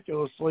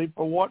miraculously.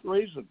 For what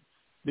reason?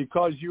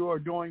 Because you are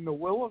doing the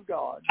will of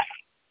God.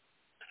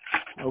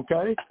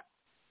 Okay?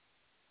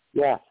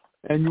 Yeah.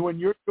 And when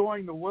you're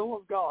doing the will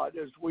of God,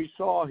 as we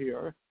saw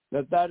here,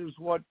 that is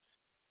what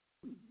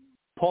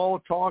Paul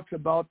talks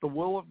about, the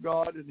will of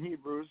God in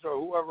Hebrews, or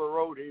whoever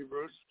wrote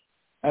Hebrews.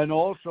 And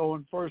also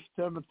in 1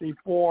 Timothy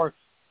 4,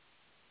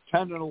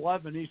 10 and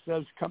 11, he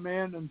says,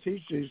 command and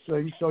teach these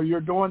things. So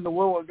you're doing the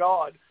will of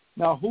God.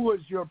 Now, who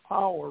is your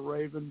power,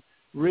 Raven?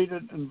 Read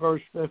it in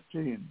verse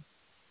 15.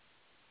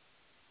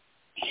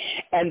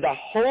 And the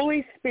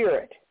Holy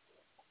Spirit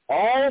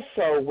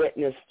also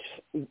witnesses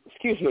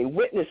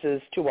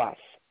to us.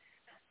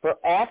 For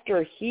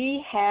after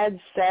he had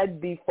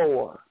said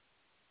before,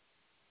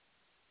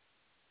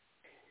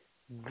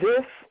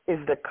 This is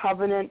the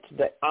covenant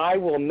that I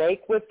will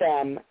make with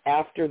them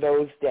after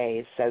those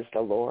days, says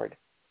the Lord.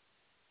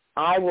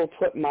 I will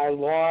put my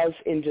laws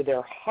into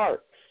their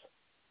hearts,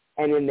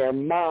 and in their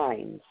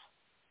minds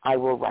I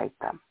will write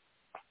them.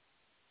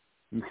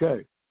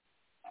 Okay.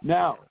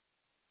 Now,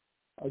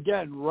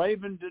 again,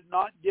 Raven did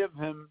not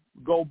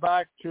go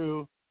back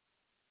to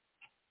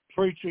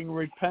preaching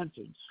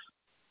repentance.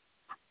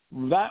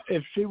 That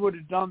if she would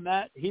have done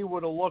that, he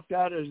would have looked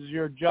at it as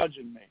you're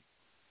judging me.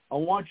 I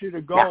want you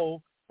to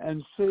go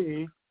and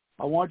see.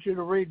 I want you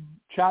to read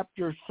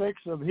chapter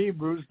 6 of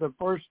Hebrews, the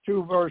first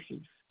 2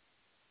 verses.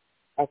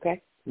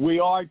 Okay.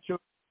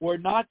 We're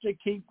not to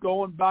keep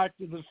going back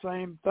to the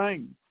same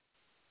thing.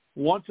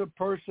 Once a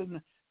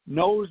person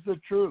knows the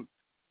truth,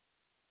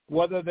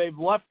 whether they've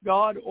left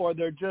God or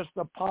they're just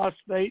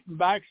apostate and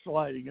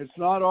backsliding, it's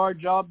not our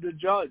job to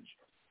judge.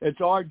 It's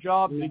our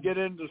job to get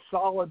into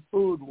solid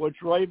food, which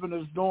Raven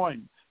is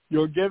doing.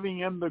 You're giving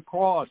him the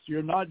cross.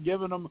 You're not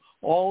giving him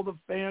all the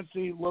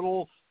fancy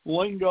little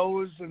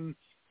lingos and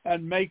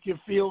make you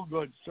feel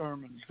good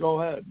sermons.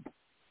 Go ahead.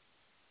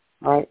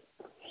 All right.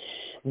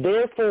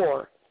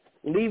 Therefore,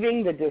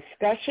 leaving the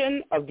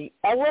discussion of the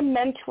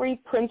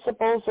elementary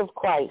principles of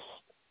Christ,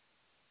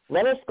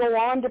 let us go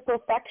on to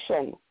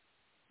perfection,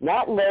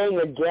 not laying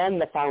again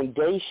the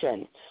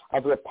foundation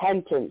of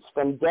repentance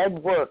from dead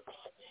works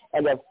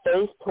and of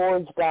faith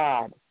towards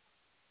God,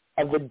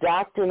 of the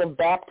doctrine of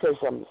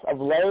baptisms, of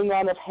laying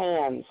on of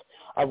hands,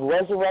 of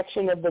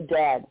resurrection of the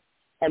dead,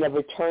 and of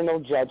eternal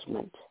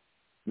judgment.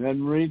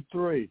 Then read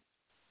 3.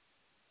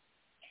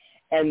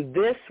 And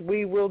this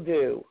we will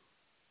do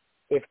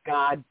if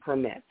God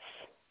permits.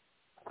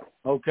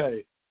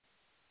 Okay.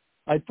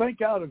 I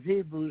think out of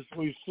Hebrews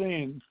we've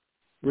seen,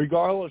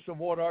 regardless of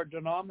what our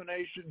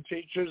denomination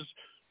teaches,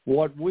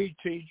 what we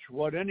teach,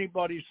 what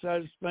anybody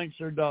says, thinks,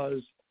 or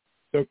does,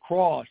 the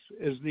cross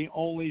is the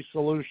only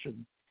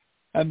solution.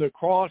 And the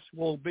cross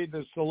will be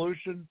the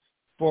solution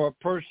for a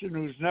person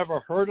who's never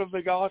heard of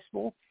the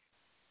gospel,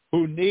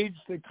 who needs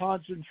to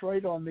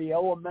concentrate on the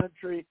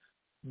elementary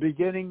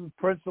beginning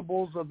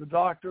principles of the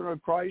doctrine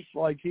of Christ,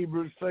 like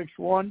Hebrews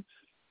 6:1.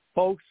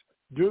 Folks,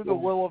 do the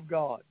will of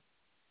God.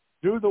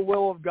 Do the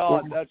will of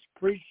God. That's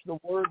preach the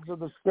words of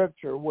the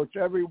Scripture, which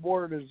every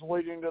word is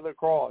leading to the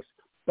cross.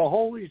 The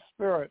Holy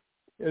Spirit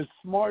is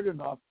smart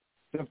enough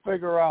to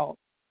figure out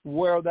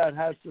where that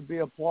has to be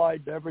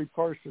applied to every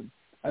person.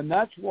 And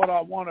that's what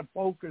I want to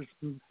focus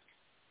on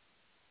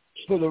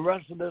for the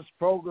rest of this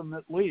program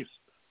at least,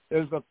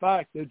 is the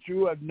fact that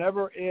you have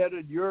never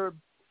added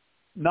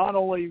not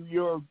only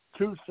your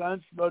 2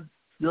 cents, but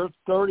your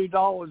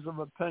 $30 of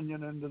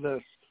opinion into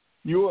this.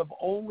 You have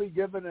only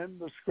given him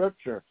the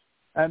Scripture.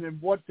 And in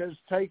what has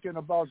taken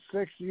about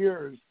 6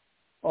 years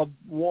of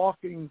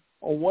walking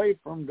away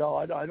from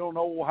God, I don't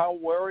know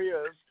where he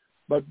is,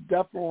 but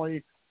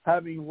definitely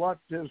having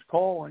left his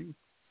calling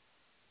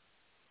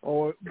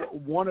or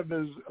one of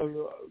his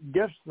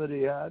gifts that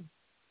he had,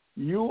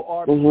 you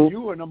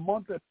in a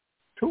month,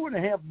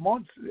 2.5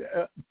 months,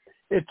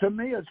 to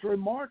me it's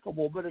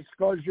remarkable, but it's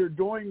because you're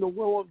doing the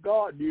will of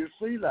God. Do you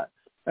see that?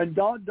 And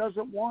God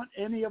doesn't want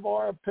any of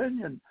our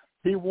opinion.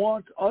 He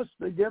wants us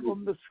to give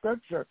him the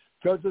Scripture,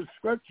 because the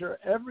Scripture,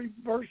 every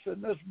verse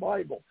in this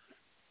Bible,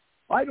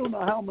 I don't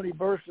know how many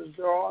verses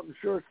there are. I'm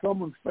sure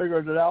someone's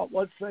figured it out.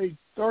 Let's say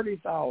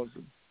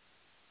 30,000,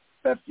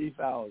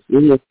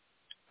 50,000.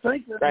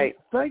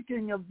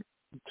 Thinking of,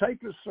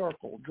 take a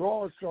circle,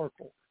 draw a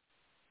circle,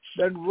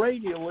 then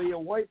radially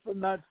away from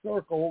that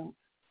circle,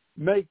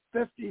 make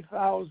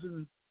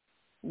 50,000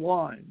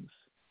 lines.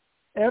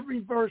 Every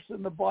verse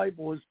in the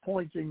Bible is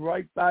pointing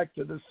right back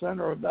to the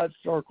center of that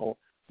circle,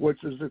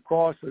 which is the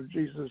cross of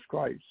Jesus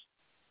Christ.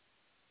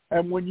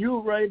 And when you,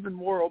 Raven,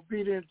 were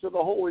obedient to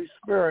the Holy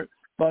Spirit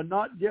by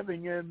not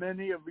giving him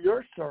any of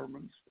your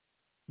sermons,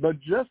 but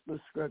just the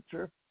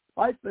Scripture,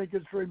 I think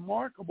it's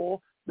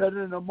remarkable that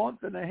in a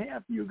month and a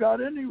half you got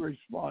any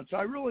response.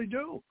 I really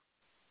do.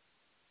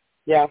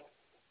 Yeah.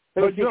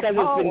 But because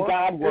it's been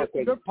God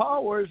working. Your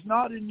power is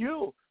not in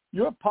you.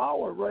 Your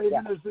power,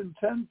 Raven, is in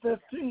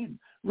 10:15.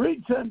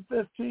 Read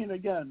 10:15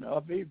 again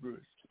of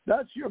Hebrews.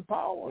 That's your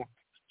power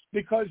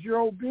because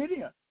you're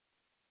obedient.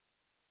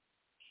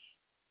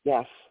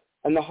 Yes.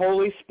 And the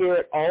Holy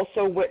Spirit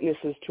also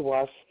witnesses to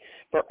us,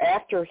 for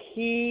after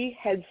he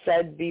had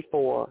said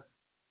before,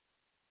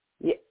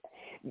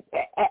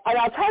 and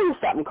I'll tell you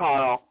something,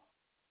 Carl.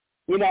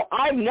 You know,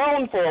 I've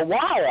known for a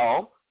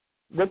while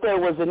that there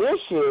was an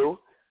issue,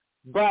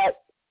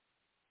 but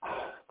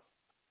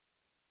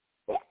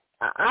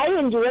I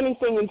didn't do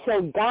anything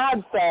until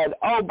God said,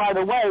 oh, by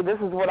the way, this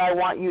is what I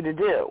want you to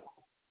do.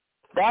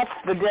 That's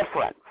the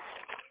difference.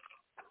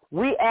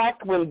 We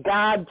act when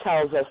God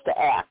tells us to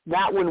act,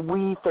 not when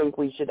we think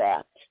we should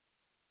act.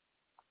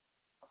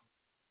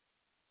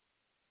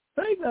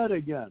 Say that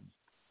again.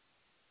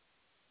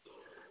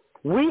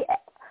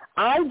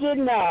 I did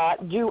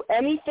not do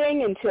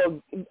anything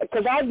until,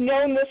 because I've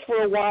known this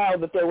for a while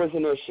that there was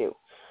an issue.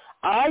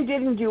 I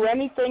didn't do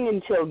anything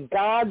until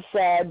God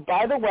said,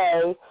 by the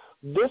way,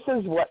 this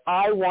is what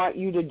I want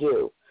you to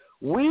do.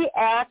 We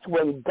act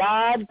when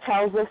God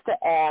tells us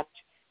to act,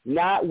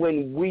 not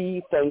when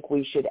we think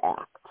we should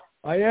act.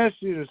 I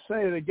asked you to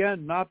say it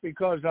again, not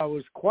because I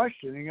was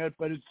questioning it,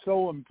 but it's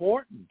so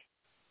important.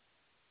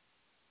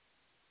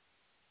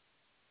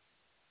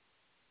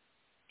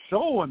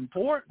 So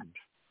important.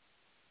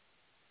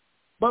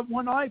 But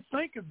when I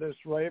think of this,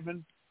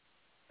 Raven,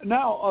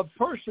 now a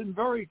person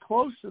very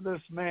close to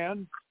this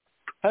man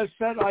has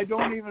said, I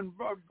don't even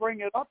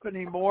bring it up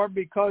anymore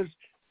because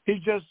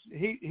he'll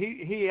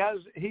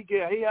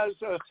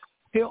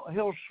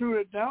shoot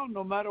it down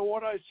no matter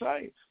what I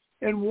say.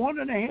 In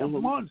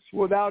 1.5 months,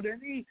 without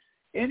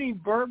any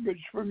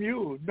verbiage from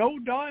you, no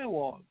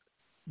dialogue,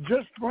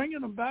 just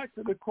bringing them back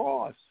to the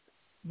cross.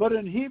 But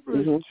in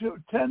Hebrews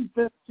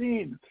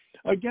 10:15,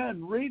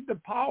 again, read the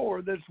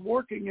power that's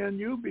working in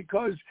you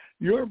because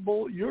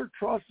you're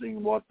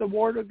trusting what the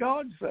Word of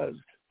God says.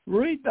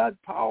 Read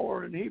that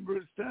power in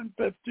Hebrews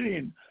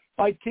 10:15.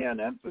 I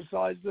can't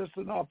emphasize this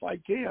enough. I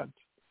can't.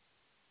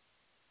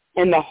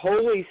 And the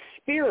Holy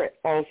Spirit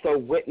also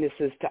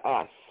witnesses to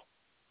us.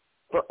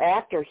 For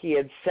after he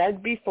had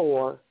said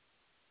before,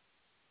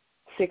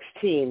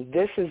 16,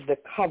 this is the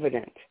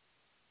covenant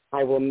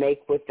I will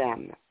make with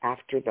them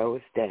after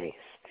those days.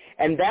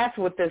 And that's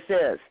what this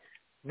is.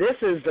 This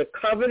is the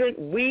covenant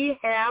we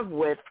have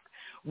with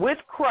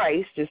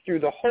Christ is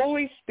through the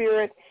Holy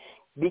Spirit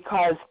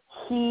because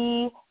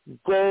he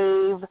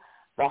gave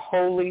the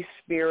Holy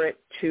Spirit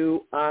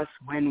to us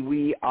when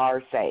we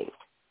are saved.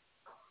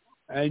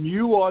 And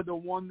you are the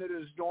one that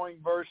is doing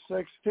verse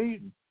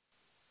 16.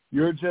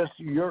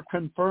 You're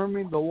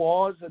confirming the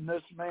laws in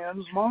this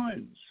man's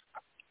minds.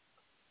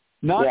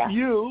 Not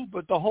you,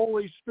 but the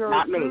Holy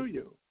Spirit through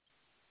you.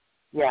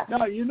 Yeah.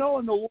 Now, in the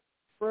Lord's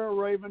Prayer,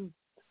 Raven,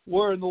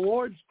 where in the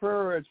Lord's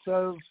Prayer it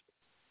says,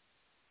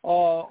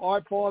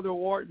 our Father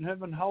who art in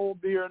heaven,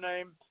 hallowed be your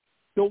name.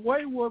 The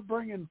way we're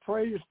bringing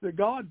praise to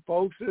God,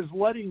 folks, is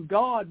letting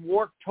God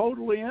work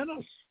totally in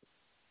us.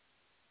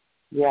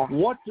 Yeah.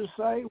 What to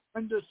say,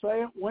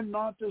 when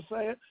not to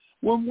say it.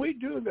 When we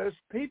do this,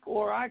 people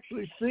are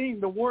actually seeing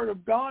the Word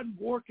of God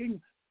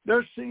working.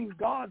 They're seeing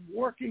God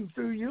working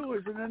through you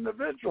as an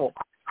individual.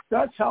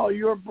 That's how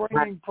you're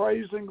bringing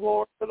praise and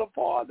glory to the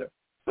Father.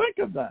 Think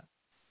of that.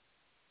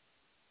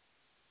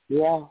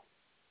 Yeah.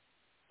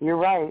 You're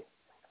right.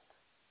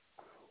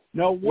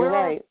 Now,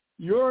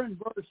 you're in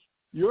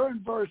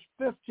verse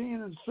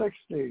 15 and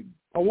 16.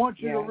 I want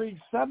you to read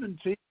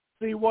 17,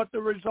 see what the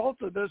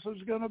result of this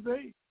is going to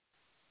be.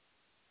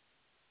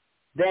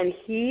 Then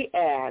he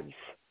adds,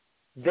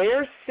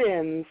 their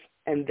sins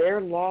and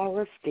their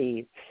lawless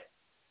deeds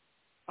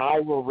I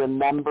will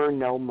remember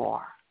no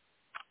more.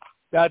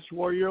 That's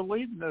where you're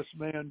leading this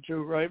man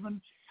to,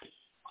 Raven.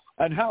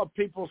 And how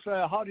people say,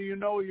 how do you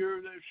know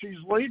she's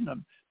leading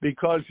him?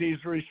 Because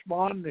he's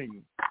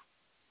responding.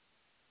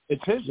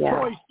 It's his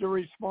choice to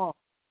respond.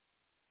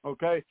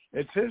 Okay?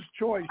 It's his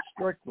choice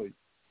strictly.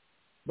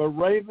 But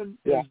Raven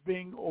is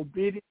being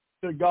obedient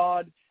to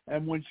God,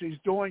 and when she's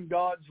doing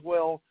God's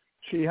will,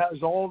 she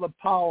has all the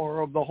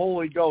power of the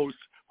Holy Ghost,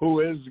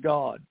 who is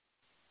God.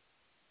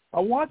 I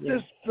want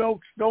this,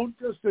 folks, don't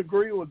just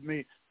agree with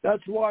me.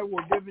 That's why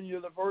we're giving you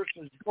the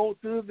verses. Go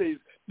through these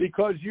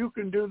because you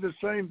can do the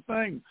same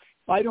thing.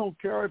 I don't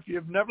care if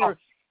you've never,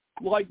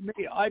 like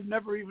me, I've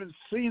never even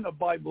seen a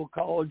Bible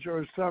college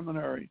or a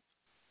seminary.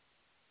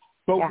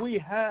 But we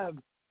have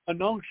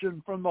an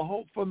unction from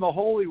the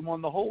Holy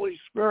One, the Holy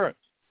Spirit.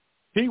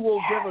 He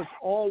will give us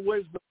all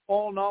wisdom,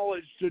 all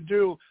knowledge to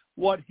do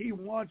what he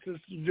wants us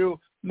to do.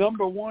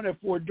 Number one, if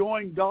we're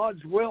doing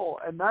God's will,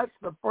 and that's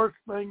the first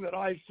thing that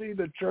I see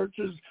the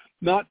churches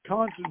not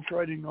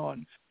concentrating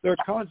on. They're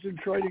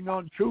concentrating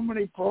on too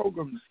many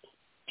programs,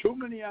 too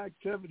many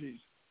activities,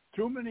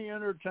 too many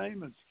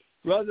entertainments,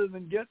 rather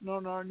than getting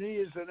on our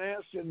knees and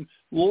asking,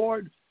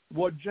 Lord,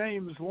 what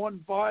James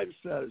 1:5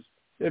 says,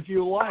 if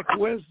you lack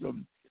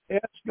wisdom,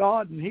 ask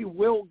God and he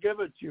will give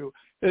it to you.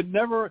 There's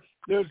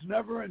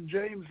never in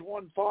James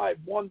 1:5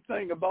 one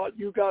thing about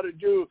you got to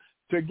do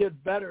to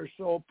get better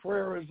so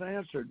prayer is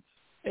answered.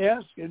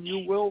 Ask and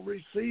you will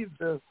receive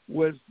the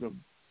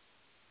wisdom.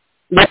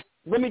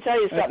 Let me tell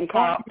you something,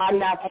 Carl. I'm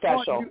not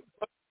special.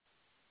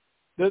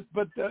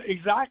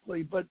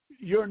 Exactly, but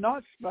you're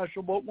not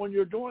special. But when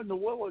you're doing the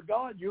will of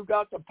God, you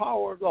got the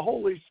power of the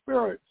Holy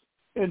Spirit.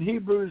 In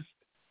Hebrews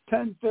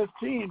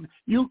 10:15,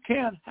 you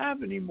can't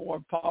have any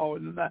more power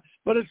than that.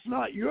 But it's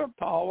not your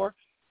power.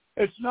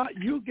 It's not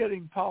you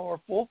getting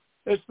powerful.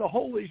 It's the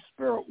Holy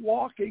Spirit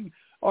working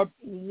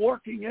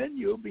in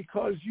you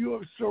because you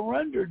have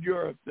surrendered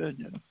your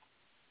opinion.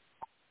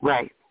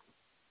 Right.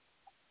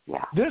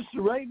 Yeah. This,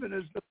 Raven,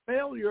 is the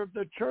failure of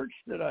the church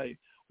today.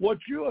 What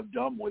you have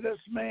done with this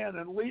man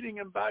and leading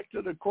him back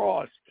to the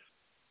cross,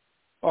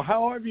 or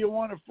however you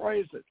want to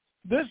phrase it,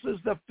 this is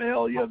the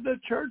failure of the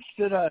church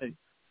today.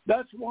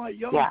 That's why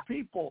young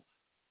people,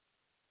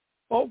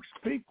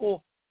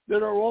 people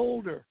that are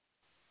older,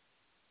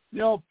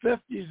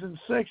 50s and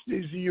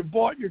 60s, you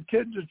brought your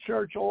kids to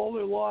church all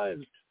their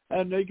lives,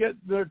 and they get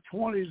their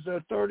 20s,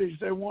 their 30s,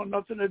 they want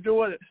nothing to do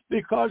with it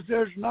because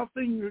there's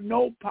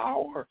no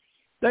power.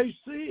 They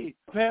see,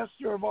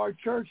 pastor of our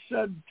church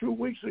said 2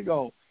 weeks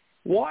ago,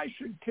 why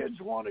should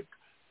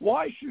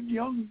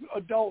young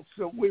adults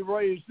that we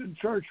raised in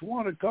church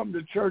want to come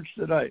to church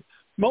today?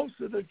 Most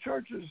of the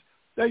churches,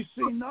 they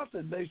see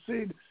nothing. They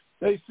see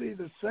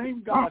the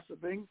same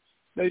gossiping.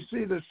 They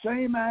see the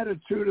same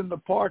attitude in the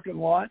parking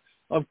lot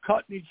of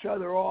cutting each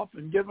other off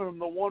and giving them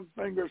the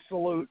one-finger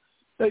salute.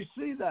 They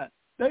see that.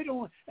 They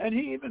don't, and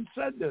he even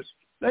said this,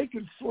 they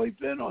can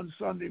sleep in on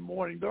Sunday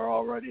morning. They're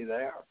already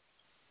there.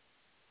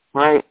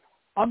 Right.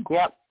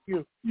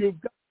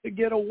 You've got to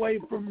get away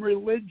from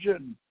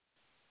religion.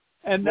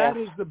 And that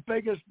is the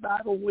biggest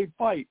battle we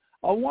fight.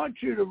 I want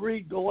you to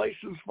read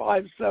Galatians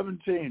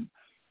 5:17.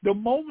 The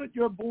moment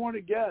you're born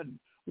again,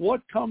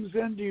 what comes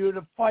into you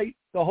to fight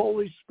the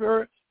Holy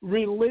Spirit?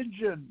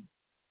 Religion.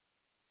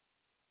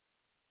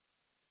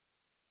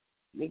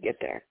 Let me get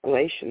there.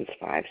 Galatians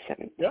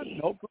 5:17. Yeah,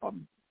 no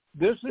problem.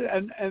 This is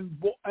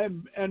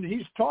and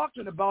he's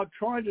talking about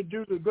trying to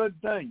do the good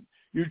thing.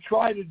 You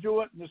try to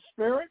do it in the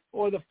spirit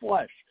or the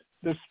flesh.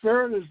 The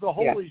spirit is the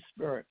Holy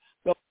Spirit.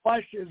 The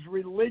flesh is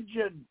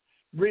religion.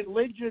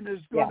 Religion is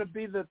going to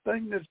be the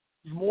thing that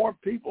sends more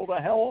people to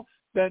hell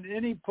than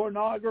any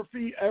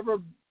pornography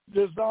ever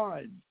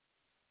designed.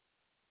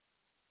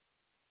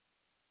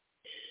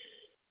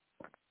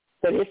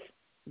 But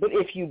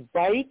if you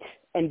bite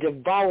and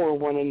devour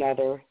one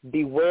another,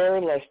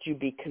 beware lest you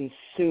be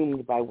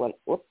consumed by one.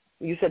 Whoops,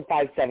 you said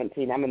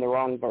 5:17. I'm in the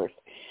wrong verse.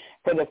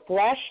 For the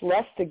flesh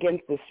lusts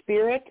against the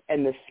spirit,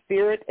 and the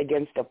spirit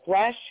against the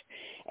flesh,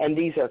 and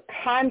these are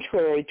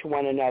contrary to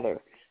one another,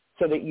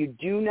 so that you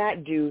do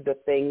not do the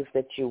things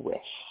that you wish.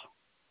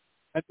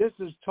 And this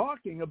is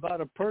talking about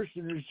a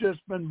person who's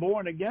just been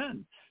born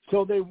again.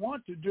 So they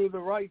want to do the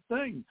right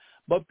thing.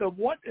 But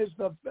what is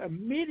the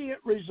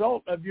immediate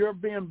result of your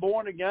being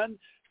born again?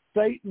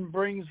 Satan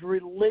brings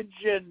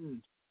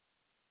religion.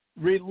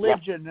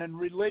 Religion, and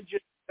religion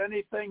is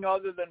anything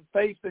other than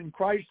faith in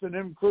Christ and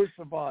him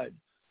crucified.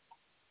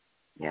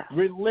 Yeah.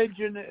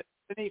 Religion is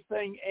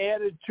anything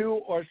added to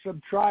or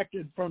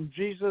subtracted from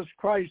Jesus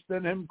Christ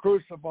and him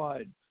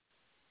crucified.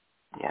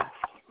 Yes.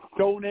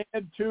 Don't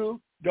add to,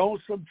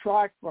 don't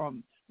subtract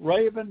from.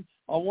 Raven,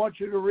 I want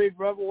you to read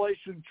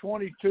Revelation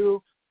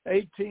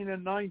 22:18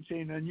 and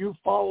 19, and you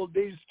follow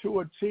these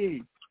to a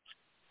T.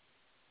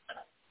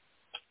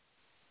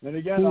 And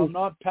again, I'm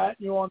not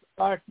patting you on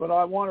the back, but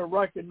I want to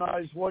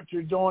recognize what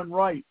you're doing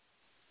right.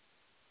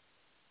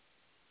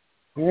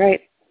 All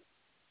right.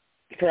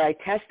 For I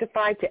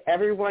testify to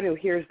everyone who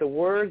hears the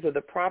words of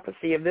the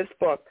prophecy of this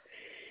book.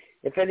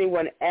 If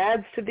anyone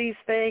adds to these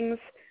things,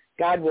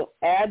 God will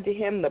add to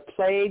him the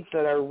plagues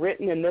that are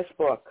written in this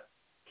book.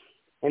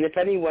 And if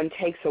anyone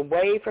takes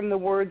away from the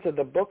words of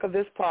the book of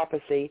this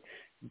prophecy,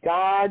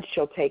 God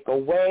shall take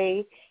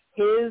away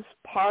his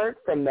part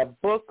from the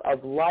book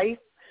of life,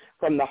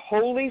 from the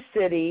holy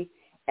city,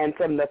 and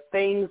from the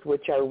things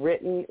which are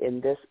written in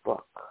this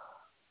book.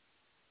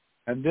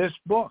 And this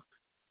book,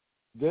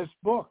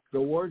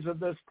 the words of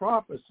this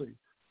prophecy,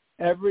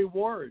 every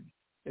word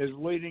is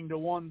leading to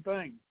one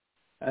thing.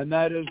 And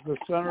that is the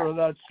center of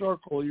that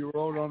circle you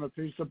wrote on a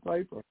piece of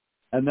paper.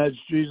 And that's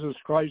Jesus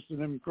Christ and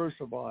him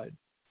crucified,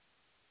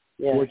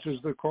 which is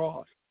the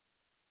cross.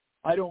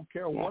 I don't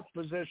care what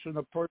position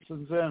a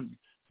person's in.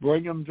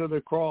 Bring them to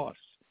the cross.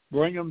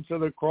 Bring them to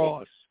the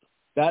cross.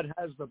 That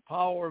has the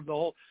power of the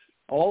whole.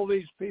 All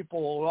these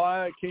people,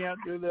 I can't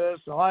do this.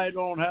 I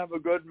don't have a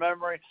good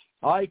memory.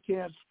 I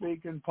can't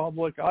speak in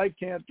public. I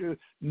can't do.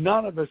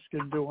 None of us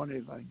can do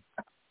anything.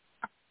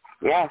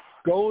 Yes.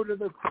 Go to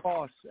the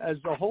cross,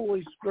 as the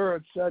Holy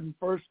Spirit said in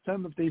 1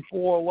 Timothy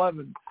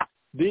 4:11.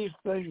 These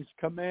things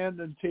command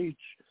and teach.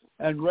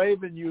 And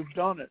Raven, you've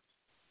done it.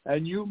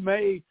 And you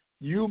may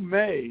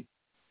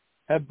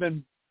have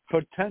been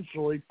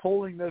potentially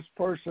pulling this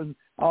person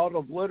out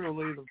of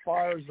literally the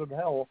fires of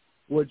hell,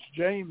 which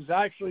James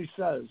actually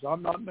says.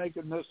 I'm not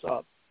making this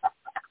up.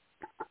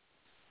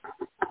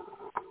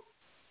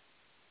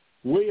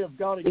 We have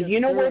got to get. You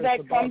know where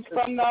that comes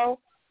from, though?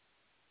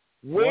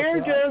 Where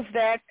does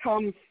that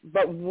come?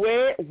 But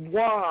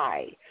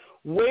why?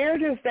 Where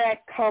does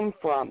that come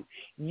from?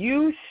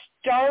 You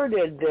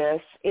started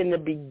this in the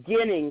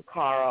beginning,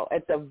 Carl,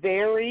 at the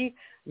very,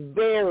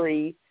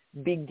 very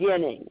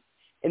beginning.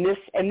 And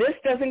this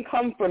doesn't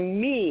come from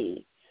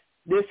me.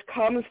 This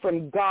comes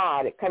from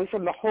God. It comes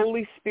from the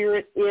Holy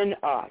Spirit in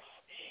us.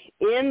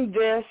 In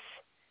this,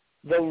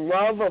 the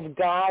love of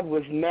God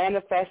was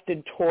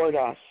manifested toward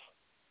us,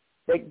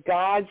 that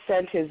God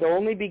sent his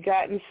only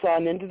begotten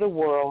Son into the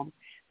world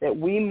that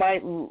we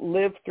might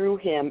live through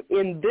him.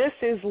 In this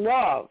is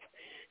love,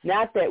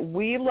 not that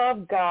we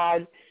love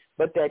God,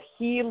 but that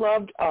he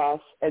loved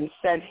us and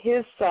sent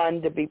his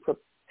Son to be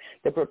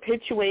the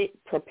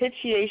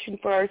propitiation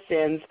for our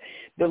sins.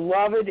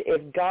 Beloved,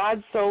 if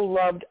God so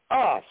loved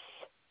us,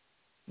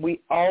 we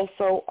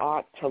also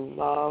ought to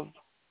love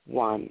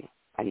one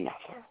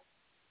another.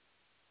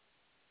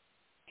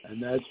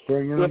 And that's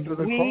bringing them to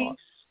the cross.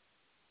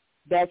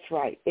 That's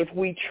right. If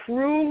we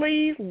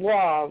truly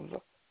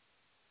love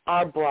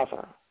our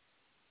brother,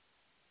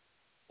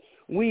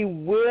 we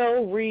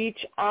will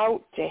reach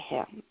out to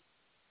him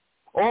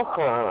or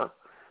her.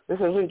 This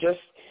isn't just,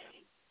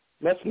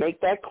 let's make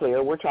that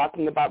clear. We're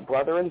talking about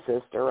brother and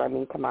sister. I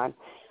mean, come on.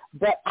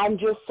 But I'm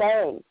just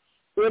saying,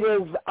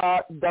 it is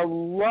the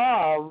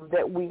love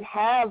that we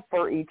have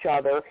for each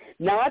other.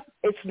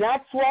 It's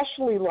not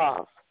fleshly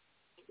love.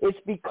 It's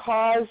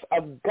because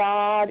of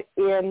God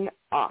in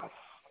us.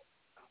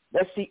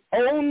 That's the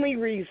only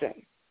reason.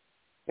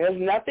 It has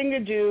nothing to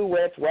do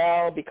with,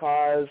 well,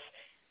 because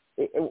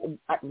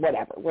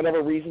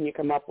whatever reason you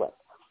come up with.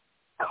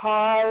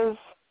 Because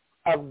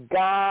of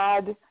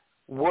God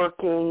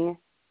working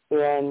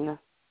in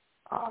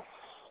us.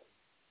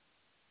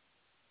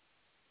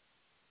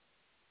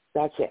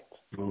 That's it.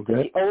 Okay.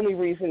 That's the only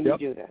reason we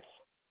do this.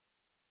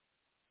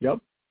 Yep.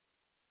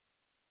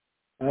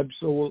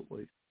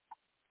 Absolutely.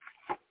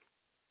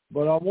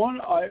 But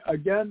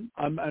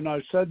and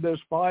I said this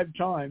 5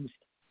 times,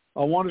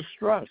 I want to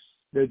stress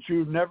that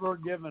you've never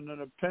given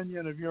an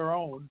opinion of your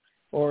own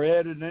or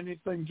added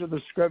anything to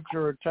the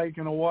scripture or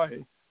taken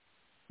away.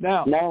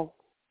 Now, no.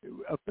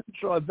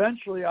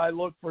 Eventually I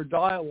look for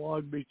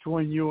dialogue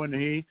between you and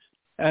he,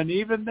 and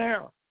even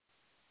there,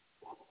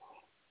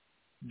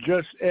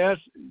 just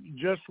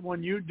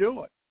when you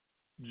do it,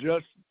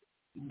 just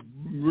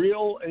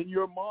real in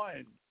your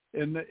mind,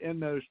 in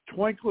the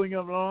twinkling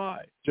of an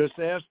eye, just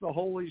ask the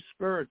Holy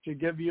Spirit to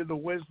give you the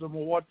wisdom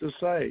of what to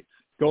say.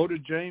 Go to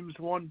James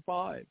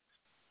 1:5.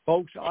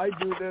 Folks, I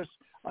do this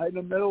in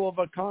the middle of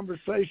a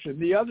conversation.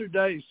 The other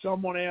day,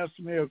 someone asked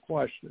me a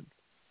question,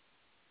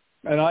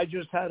 and I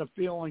just had a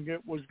feeling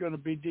it was going to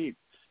be deep.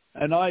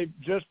 And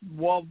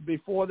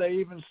before they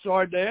even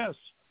started to ask,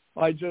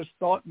 I just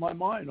thought in my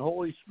mind,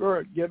 Holy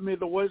Spirit, give me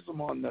the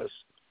wisdom on this.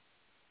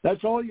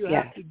 That's all you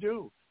have to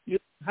do. You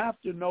don't have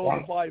to know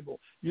the Bible.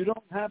 You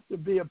don't have to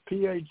be a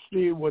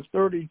PhD with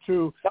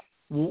 32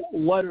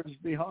 letters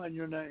behind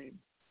your name.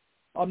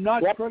 I'm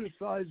not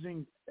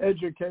criticizing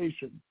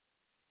education.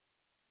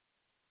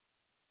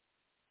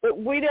 But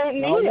we don't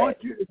need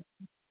it.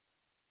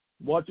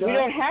 What's that? We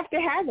don't have to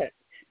have it.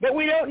 But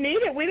we don't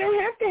need it. We don't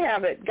have to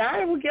have it.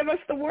 God will give us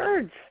the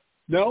words.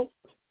 No.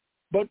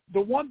 But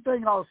the one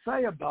thing I'll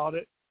say about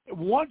it,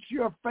 once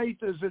your faith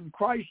is in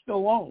Christ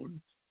alone,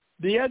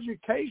 the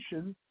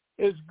education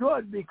is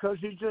good because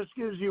he just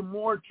gives you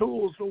more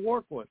tools to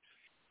work with.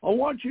 I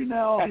want you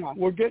now,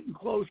 we're getting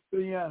close to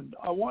the end.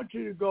 I want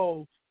you to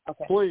go,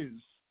 please,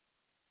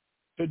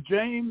 to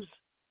James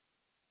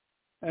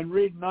and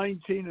read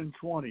 19 and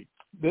 20.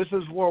 This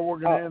is where we're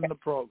going to end the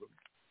program.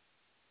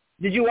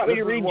 Did you want me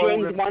to read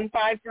James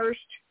 1:5 first?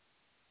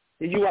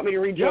 Did you want me to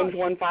read James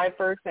 1:5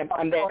 first?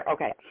 I'm there.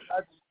 Okay.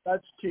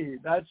 That's key.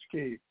 That's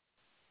key.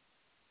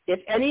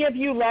 If any of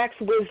you lacks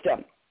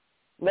wisdom,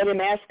 let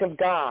him ask of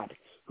God,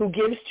 who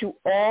gives to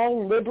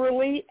all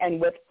liberally and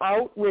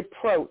without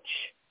reproach,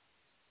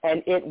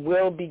 and it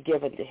will be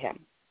given to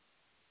him.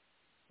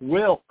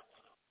 Will.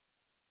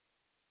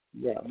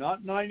 Yeah.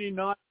 Not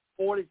 99,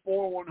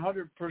 44,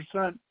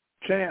 100%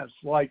 chance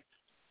like,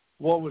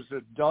 what was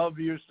it, Dove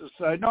used to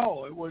say?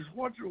 No, it was,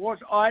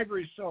 what's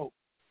ivory soap?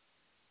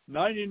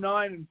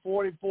 99 and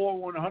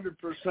 44,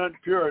 100%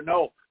 pure.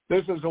 No,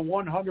 this is a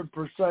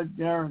 100%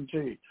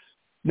 guarantee.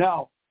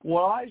 Now,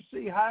 what I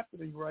see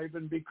happening,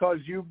 Raven, because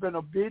you've been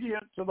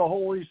obedient to the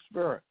Holy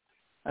Spirit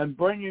and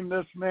bringing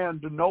this man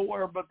to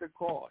nowhere but the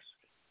cross,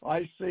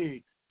 I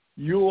see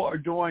you are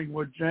doing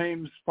what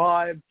James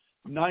 5,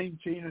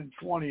 19 and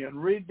 20.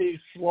 And read these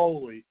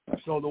slowly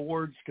so the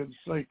words can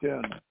sink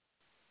in.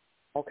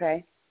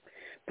 Okay.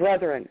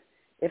 Brethren,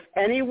 if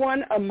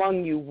anyone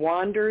among you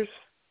wanders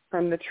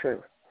from the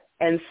truth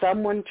and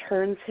someone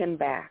turns him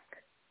back,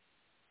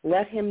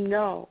 let him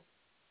know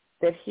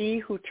that he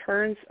who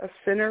turns a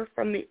sinner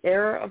from the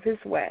error of his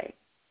way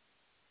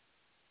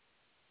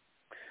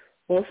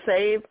will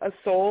save a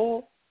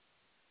soul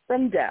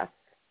from death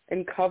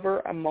and cover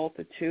a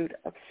multitude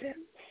of sins.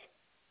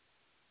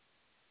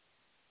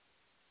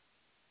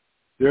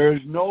 There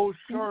is no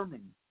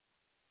sermon,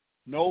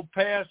 no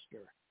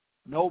pastor,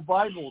 no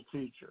Bible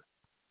teacher,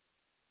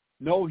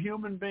 no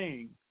human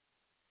being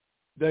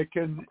that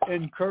can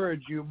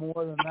encourage you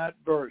more than that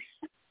verse.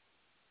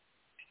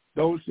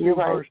 Those two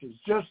verses.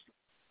 Just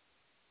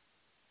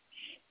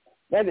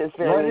that is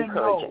very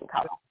encouraging.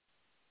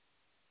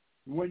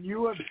 When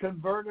you have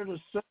converted a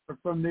sinner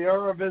from the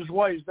error of his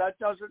ways, that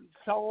doesn't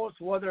tell us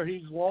whether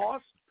he's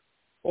lost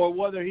or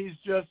whether he's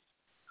just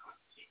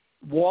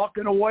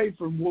walking away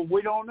from what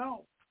we don't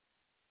know.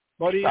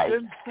 But he's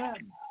in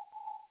sin.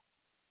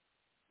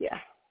 Yeah.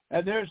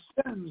 And there's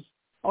sins.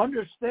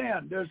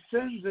 Understand, there's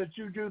sins that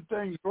you do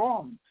things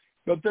wrong.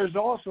 But there's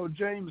also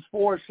James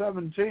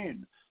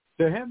 4:17.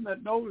 To him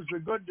that knows the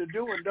good to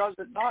do and does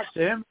it not, to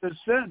him is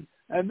sin.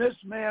 And this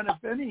man,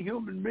 if any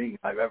human being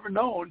I've ever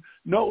known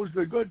knows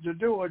the good to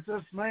do, it's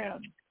this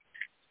man.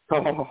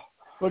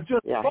 But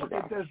just look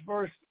at this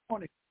verse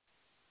 20.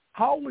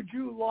 How would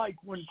you like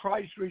when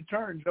Christ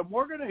returns? And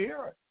we're going to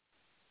hear it.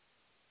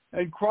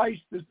 And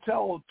Christ to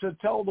tell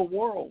the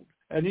world.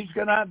 And he's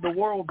going to have the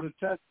world to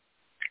test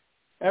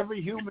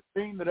every human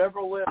being that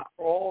ever lived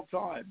for all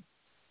time.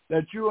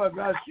 that you have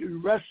actually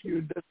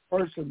rescued this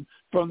person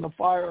from the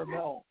fire of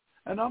hell.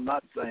 And I'm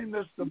not saying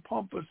this to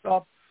pump us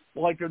up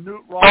like a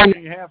Newt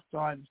Romney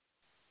halftime.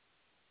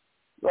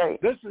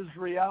 Right. This is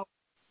reality.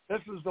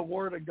 This is the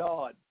Word of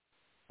God.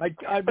 But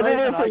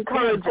it is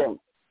encouraging.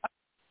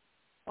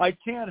 I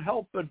can't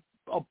help but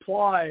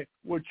apply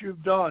what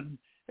you've done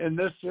in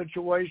this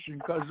situation,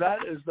 because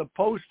that is the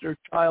poster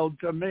child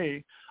to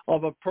me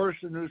of a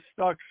person who's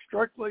stuck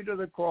strictly to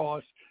the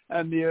cross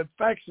and the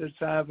effects it's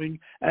having,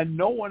 and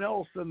no one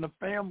else in the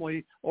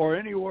family or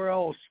anywhere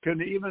else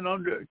can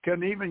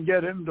even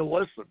get him to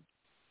listen.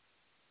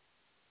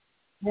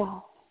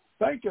 Yeah.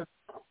 Thank you.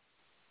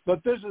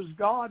 But this is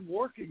God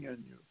working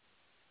in you.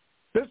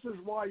 This is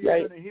why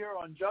you're going to hear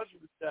on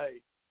Judgment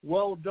Day,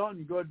 "Well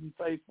done, good and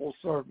faithful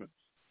servants."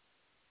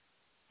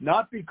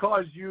 Not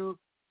because you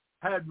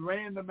had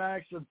random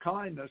acts of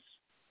kindness.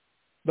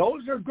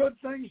 Those are good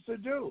things to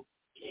do,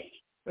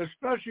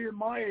 especially at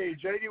my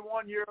age,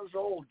 81 years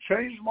old.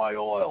 Change my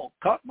oil,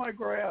 cut my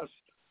grass,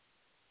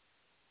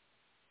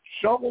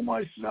 shovel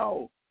my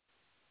snow.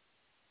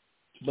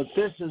 But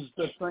this is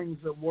the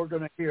things that we're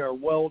going to hear.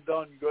 "Well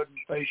done, good and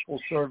faithful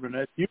servant."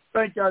 If you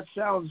think that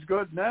sounds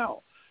good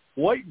now,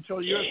 wait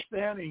until you're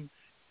standing in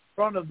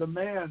front of the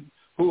man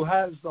who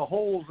has the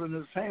holes in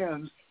his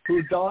hands,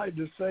 who died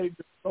to save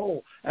your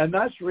soul. And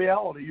that's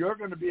reality. You're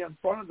going to be in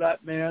front of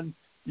that man.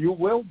 You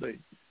will be.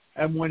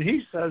 And when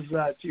he says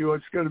that to you,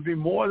 it's going to be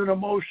more than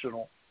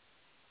emotional.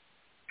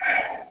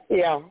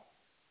 Yeah.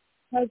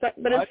 But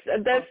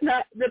that's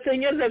not, the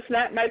thing is, that's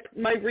not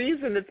my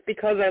reason. It's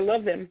because I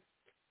love him.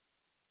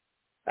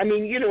 I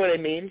mean, you know what I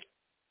mean.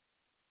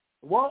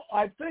 Well,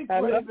 I think,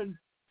 Raven,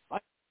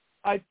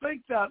 I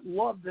think that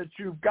love that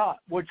you've got,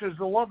 which is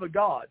the love of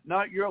God,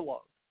 not your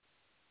love.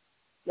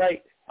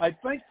 Right. I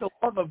think the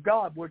love of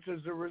God, which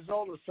is a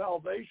result of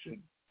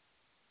salvation,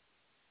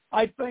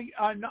 I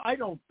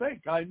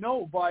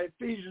know by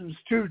Ephesians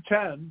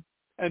 2:10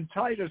 and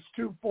Titus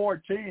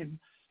 2:14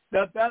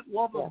 that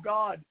love of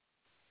God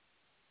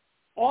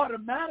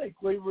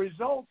automatically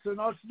results in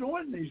us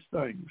doing these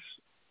things.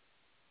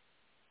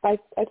 I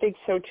think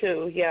so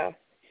too, yeah.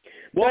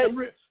 Well,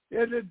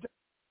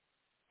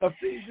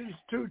 Ephesians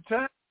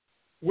 2:10,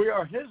 we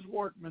are his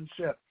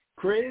workmanship,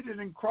 created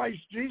in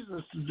Christ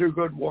Jesus to do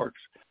good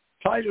works.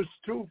 Titus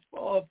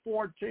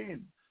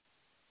 2:14.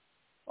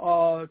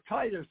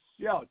 Titus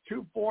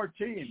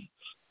 2:14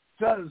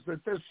 says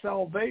that this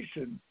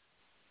salvation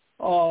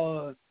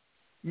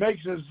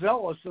makes us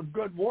zealous of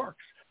good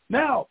works.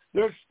 Now,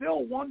 there's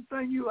still one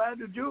thing you had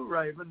to do,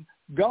 Raven.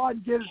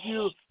 God gives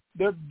you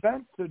the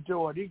bent to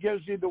do it. He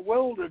gives you the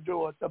will to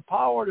do it, the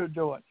power to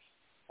do it.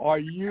 Are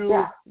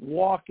you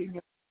walking in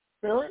the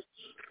Spirit,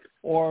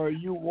 or are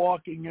you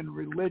walking in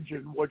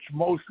religion, which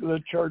most of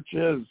the church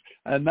is?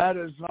 And that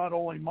is not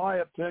only my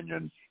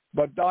opinion,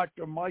 but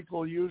Dr.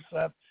 Michael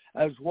Youssef,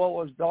 as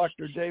well as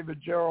Dr.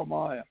 David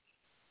Jeremiah.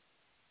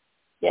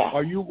 Yeah.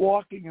 Are you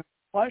walking in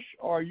the flesh,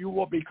 or are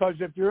you, because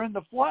if you're in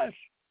the flesh,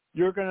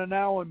 you're going to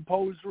now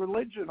impose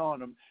religion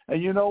on him.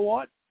 And you know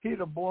what? He'd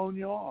have blown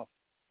you off.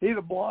 He'd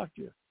have blocked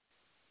you.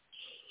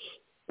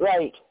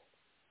 Right.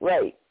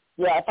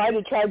 Yeah, if I'd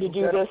have tried to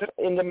do this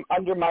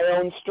under my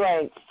own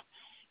strength,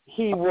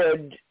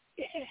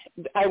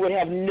 I would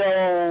have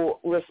no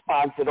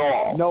response at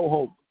all. No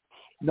hope.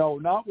 No,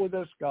 not with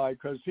this guy,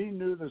 because he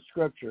knew the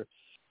scripture.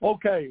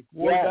 Okay,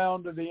 we're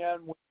down to the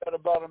end. We've got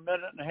about a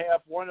minute and a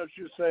half. Why don't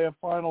you say a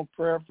final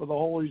prayer for the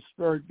Holy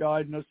Spirit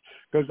guiding us?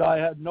 Because I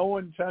had no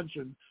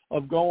intention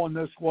of going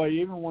this way,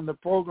 even when the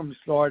program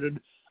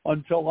started,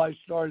 until I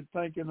started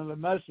thinking of the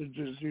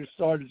messages you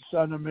started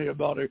sending me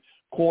about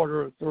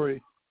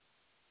 2:45.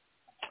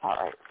 All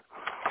right.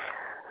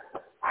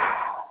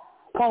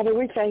 Father,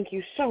 we thank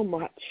you so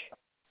much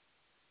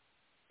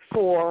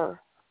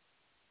for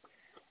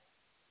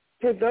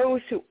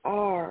those who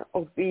are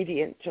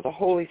obedient to the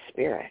Holy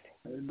Spirit.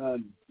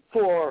 Amen.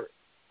 For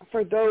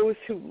those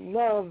who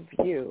love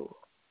you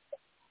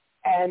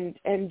and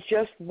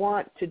just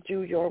want to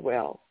do your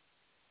will.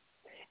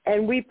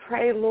 And we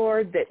pray,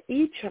 Lord, that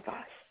each of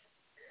us,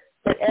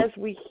 that as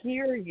we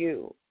hear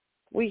you,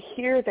 we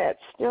hear that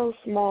still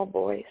small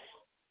voice,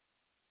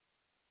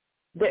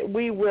 that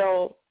we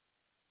will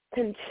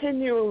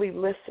continually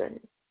listen,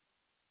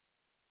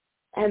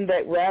 and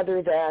that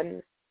rather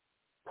than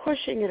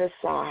pushing it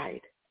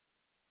aside,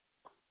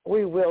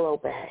 we will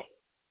obey.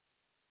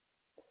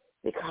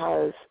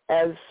 Because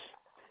as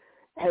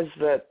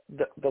the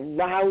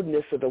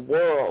loudness of the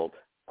world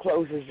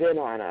closes in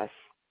on us,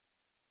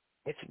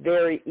 it's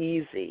very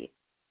easy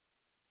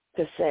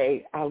to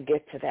say, I'll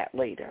get to that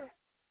later.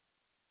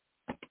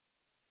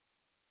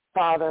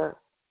 Father,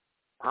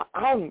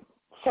 I'm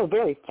so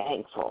very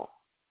thankful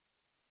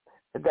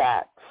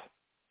that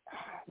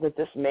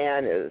this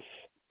man is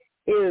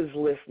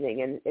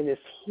listening and is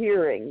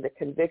hearing the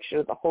conviction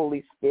of the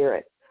Holy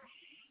Spirit,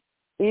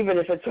 even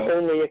if it's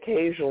only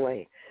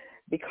occasionally,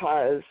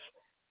 because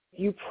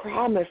you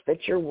promise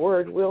that your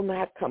word will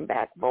not come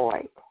back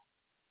void.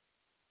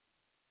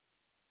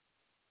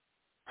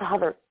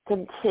 Father,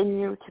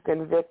 continue to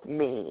convict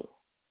me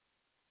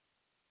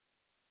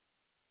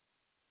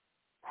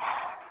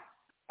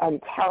and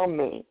tell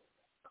me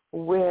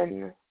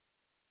when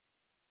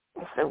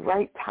is the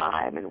right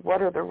time and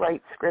what are the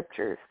right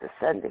scriptures to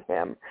send to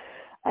him.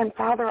 And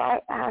Father, I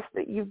ask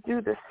that you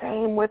do the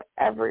same with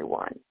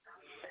everyone,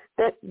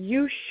 that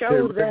you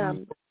show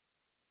them.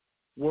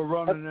 We're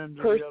running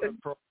into the other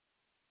problem.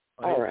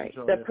 All right,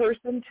 a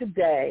person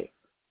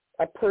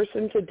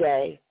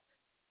today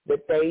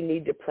that they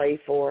need to pray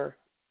for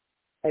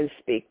and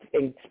speak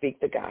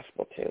the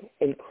gospel to.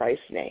 In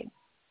Christ's name,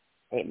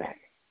 amen.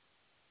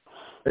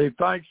 Hey,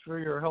 thanks for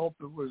your help.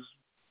 It was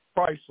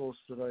priceless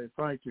today.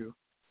 Thank you.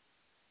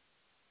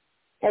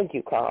 Thank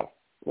you, Carl.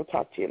 We'll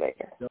talk to you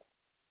later. Yep.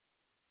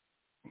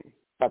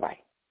 Bye-bye.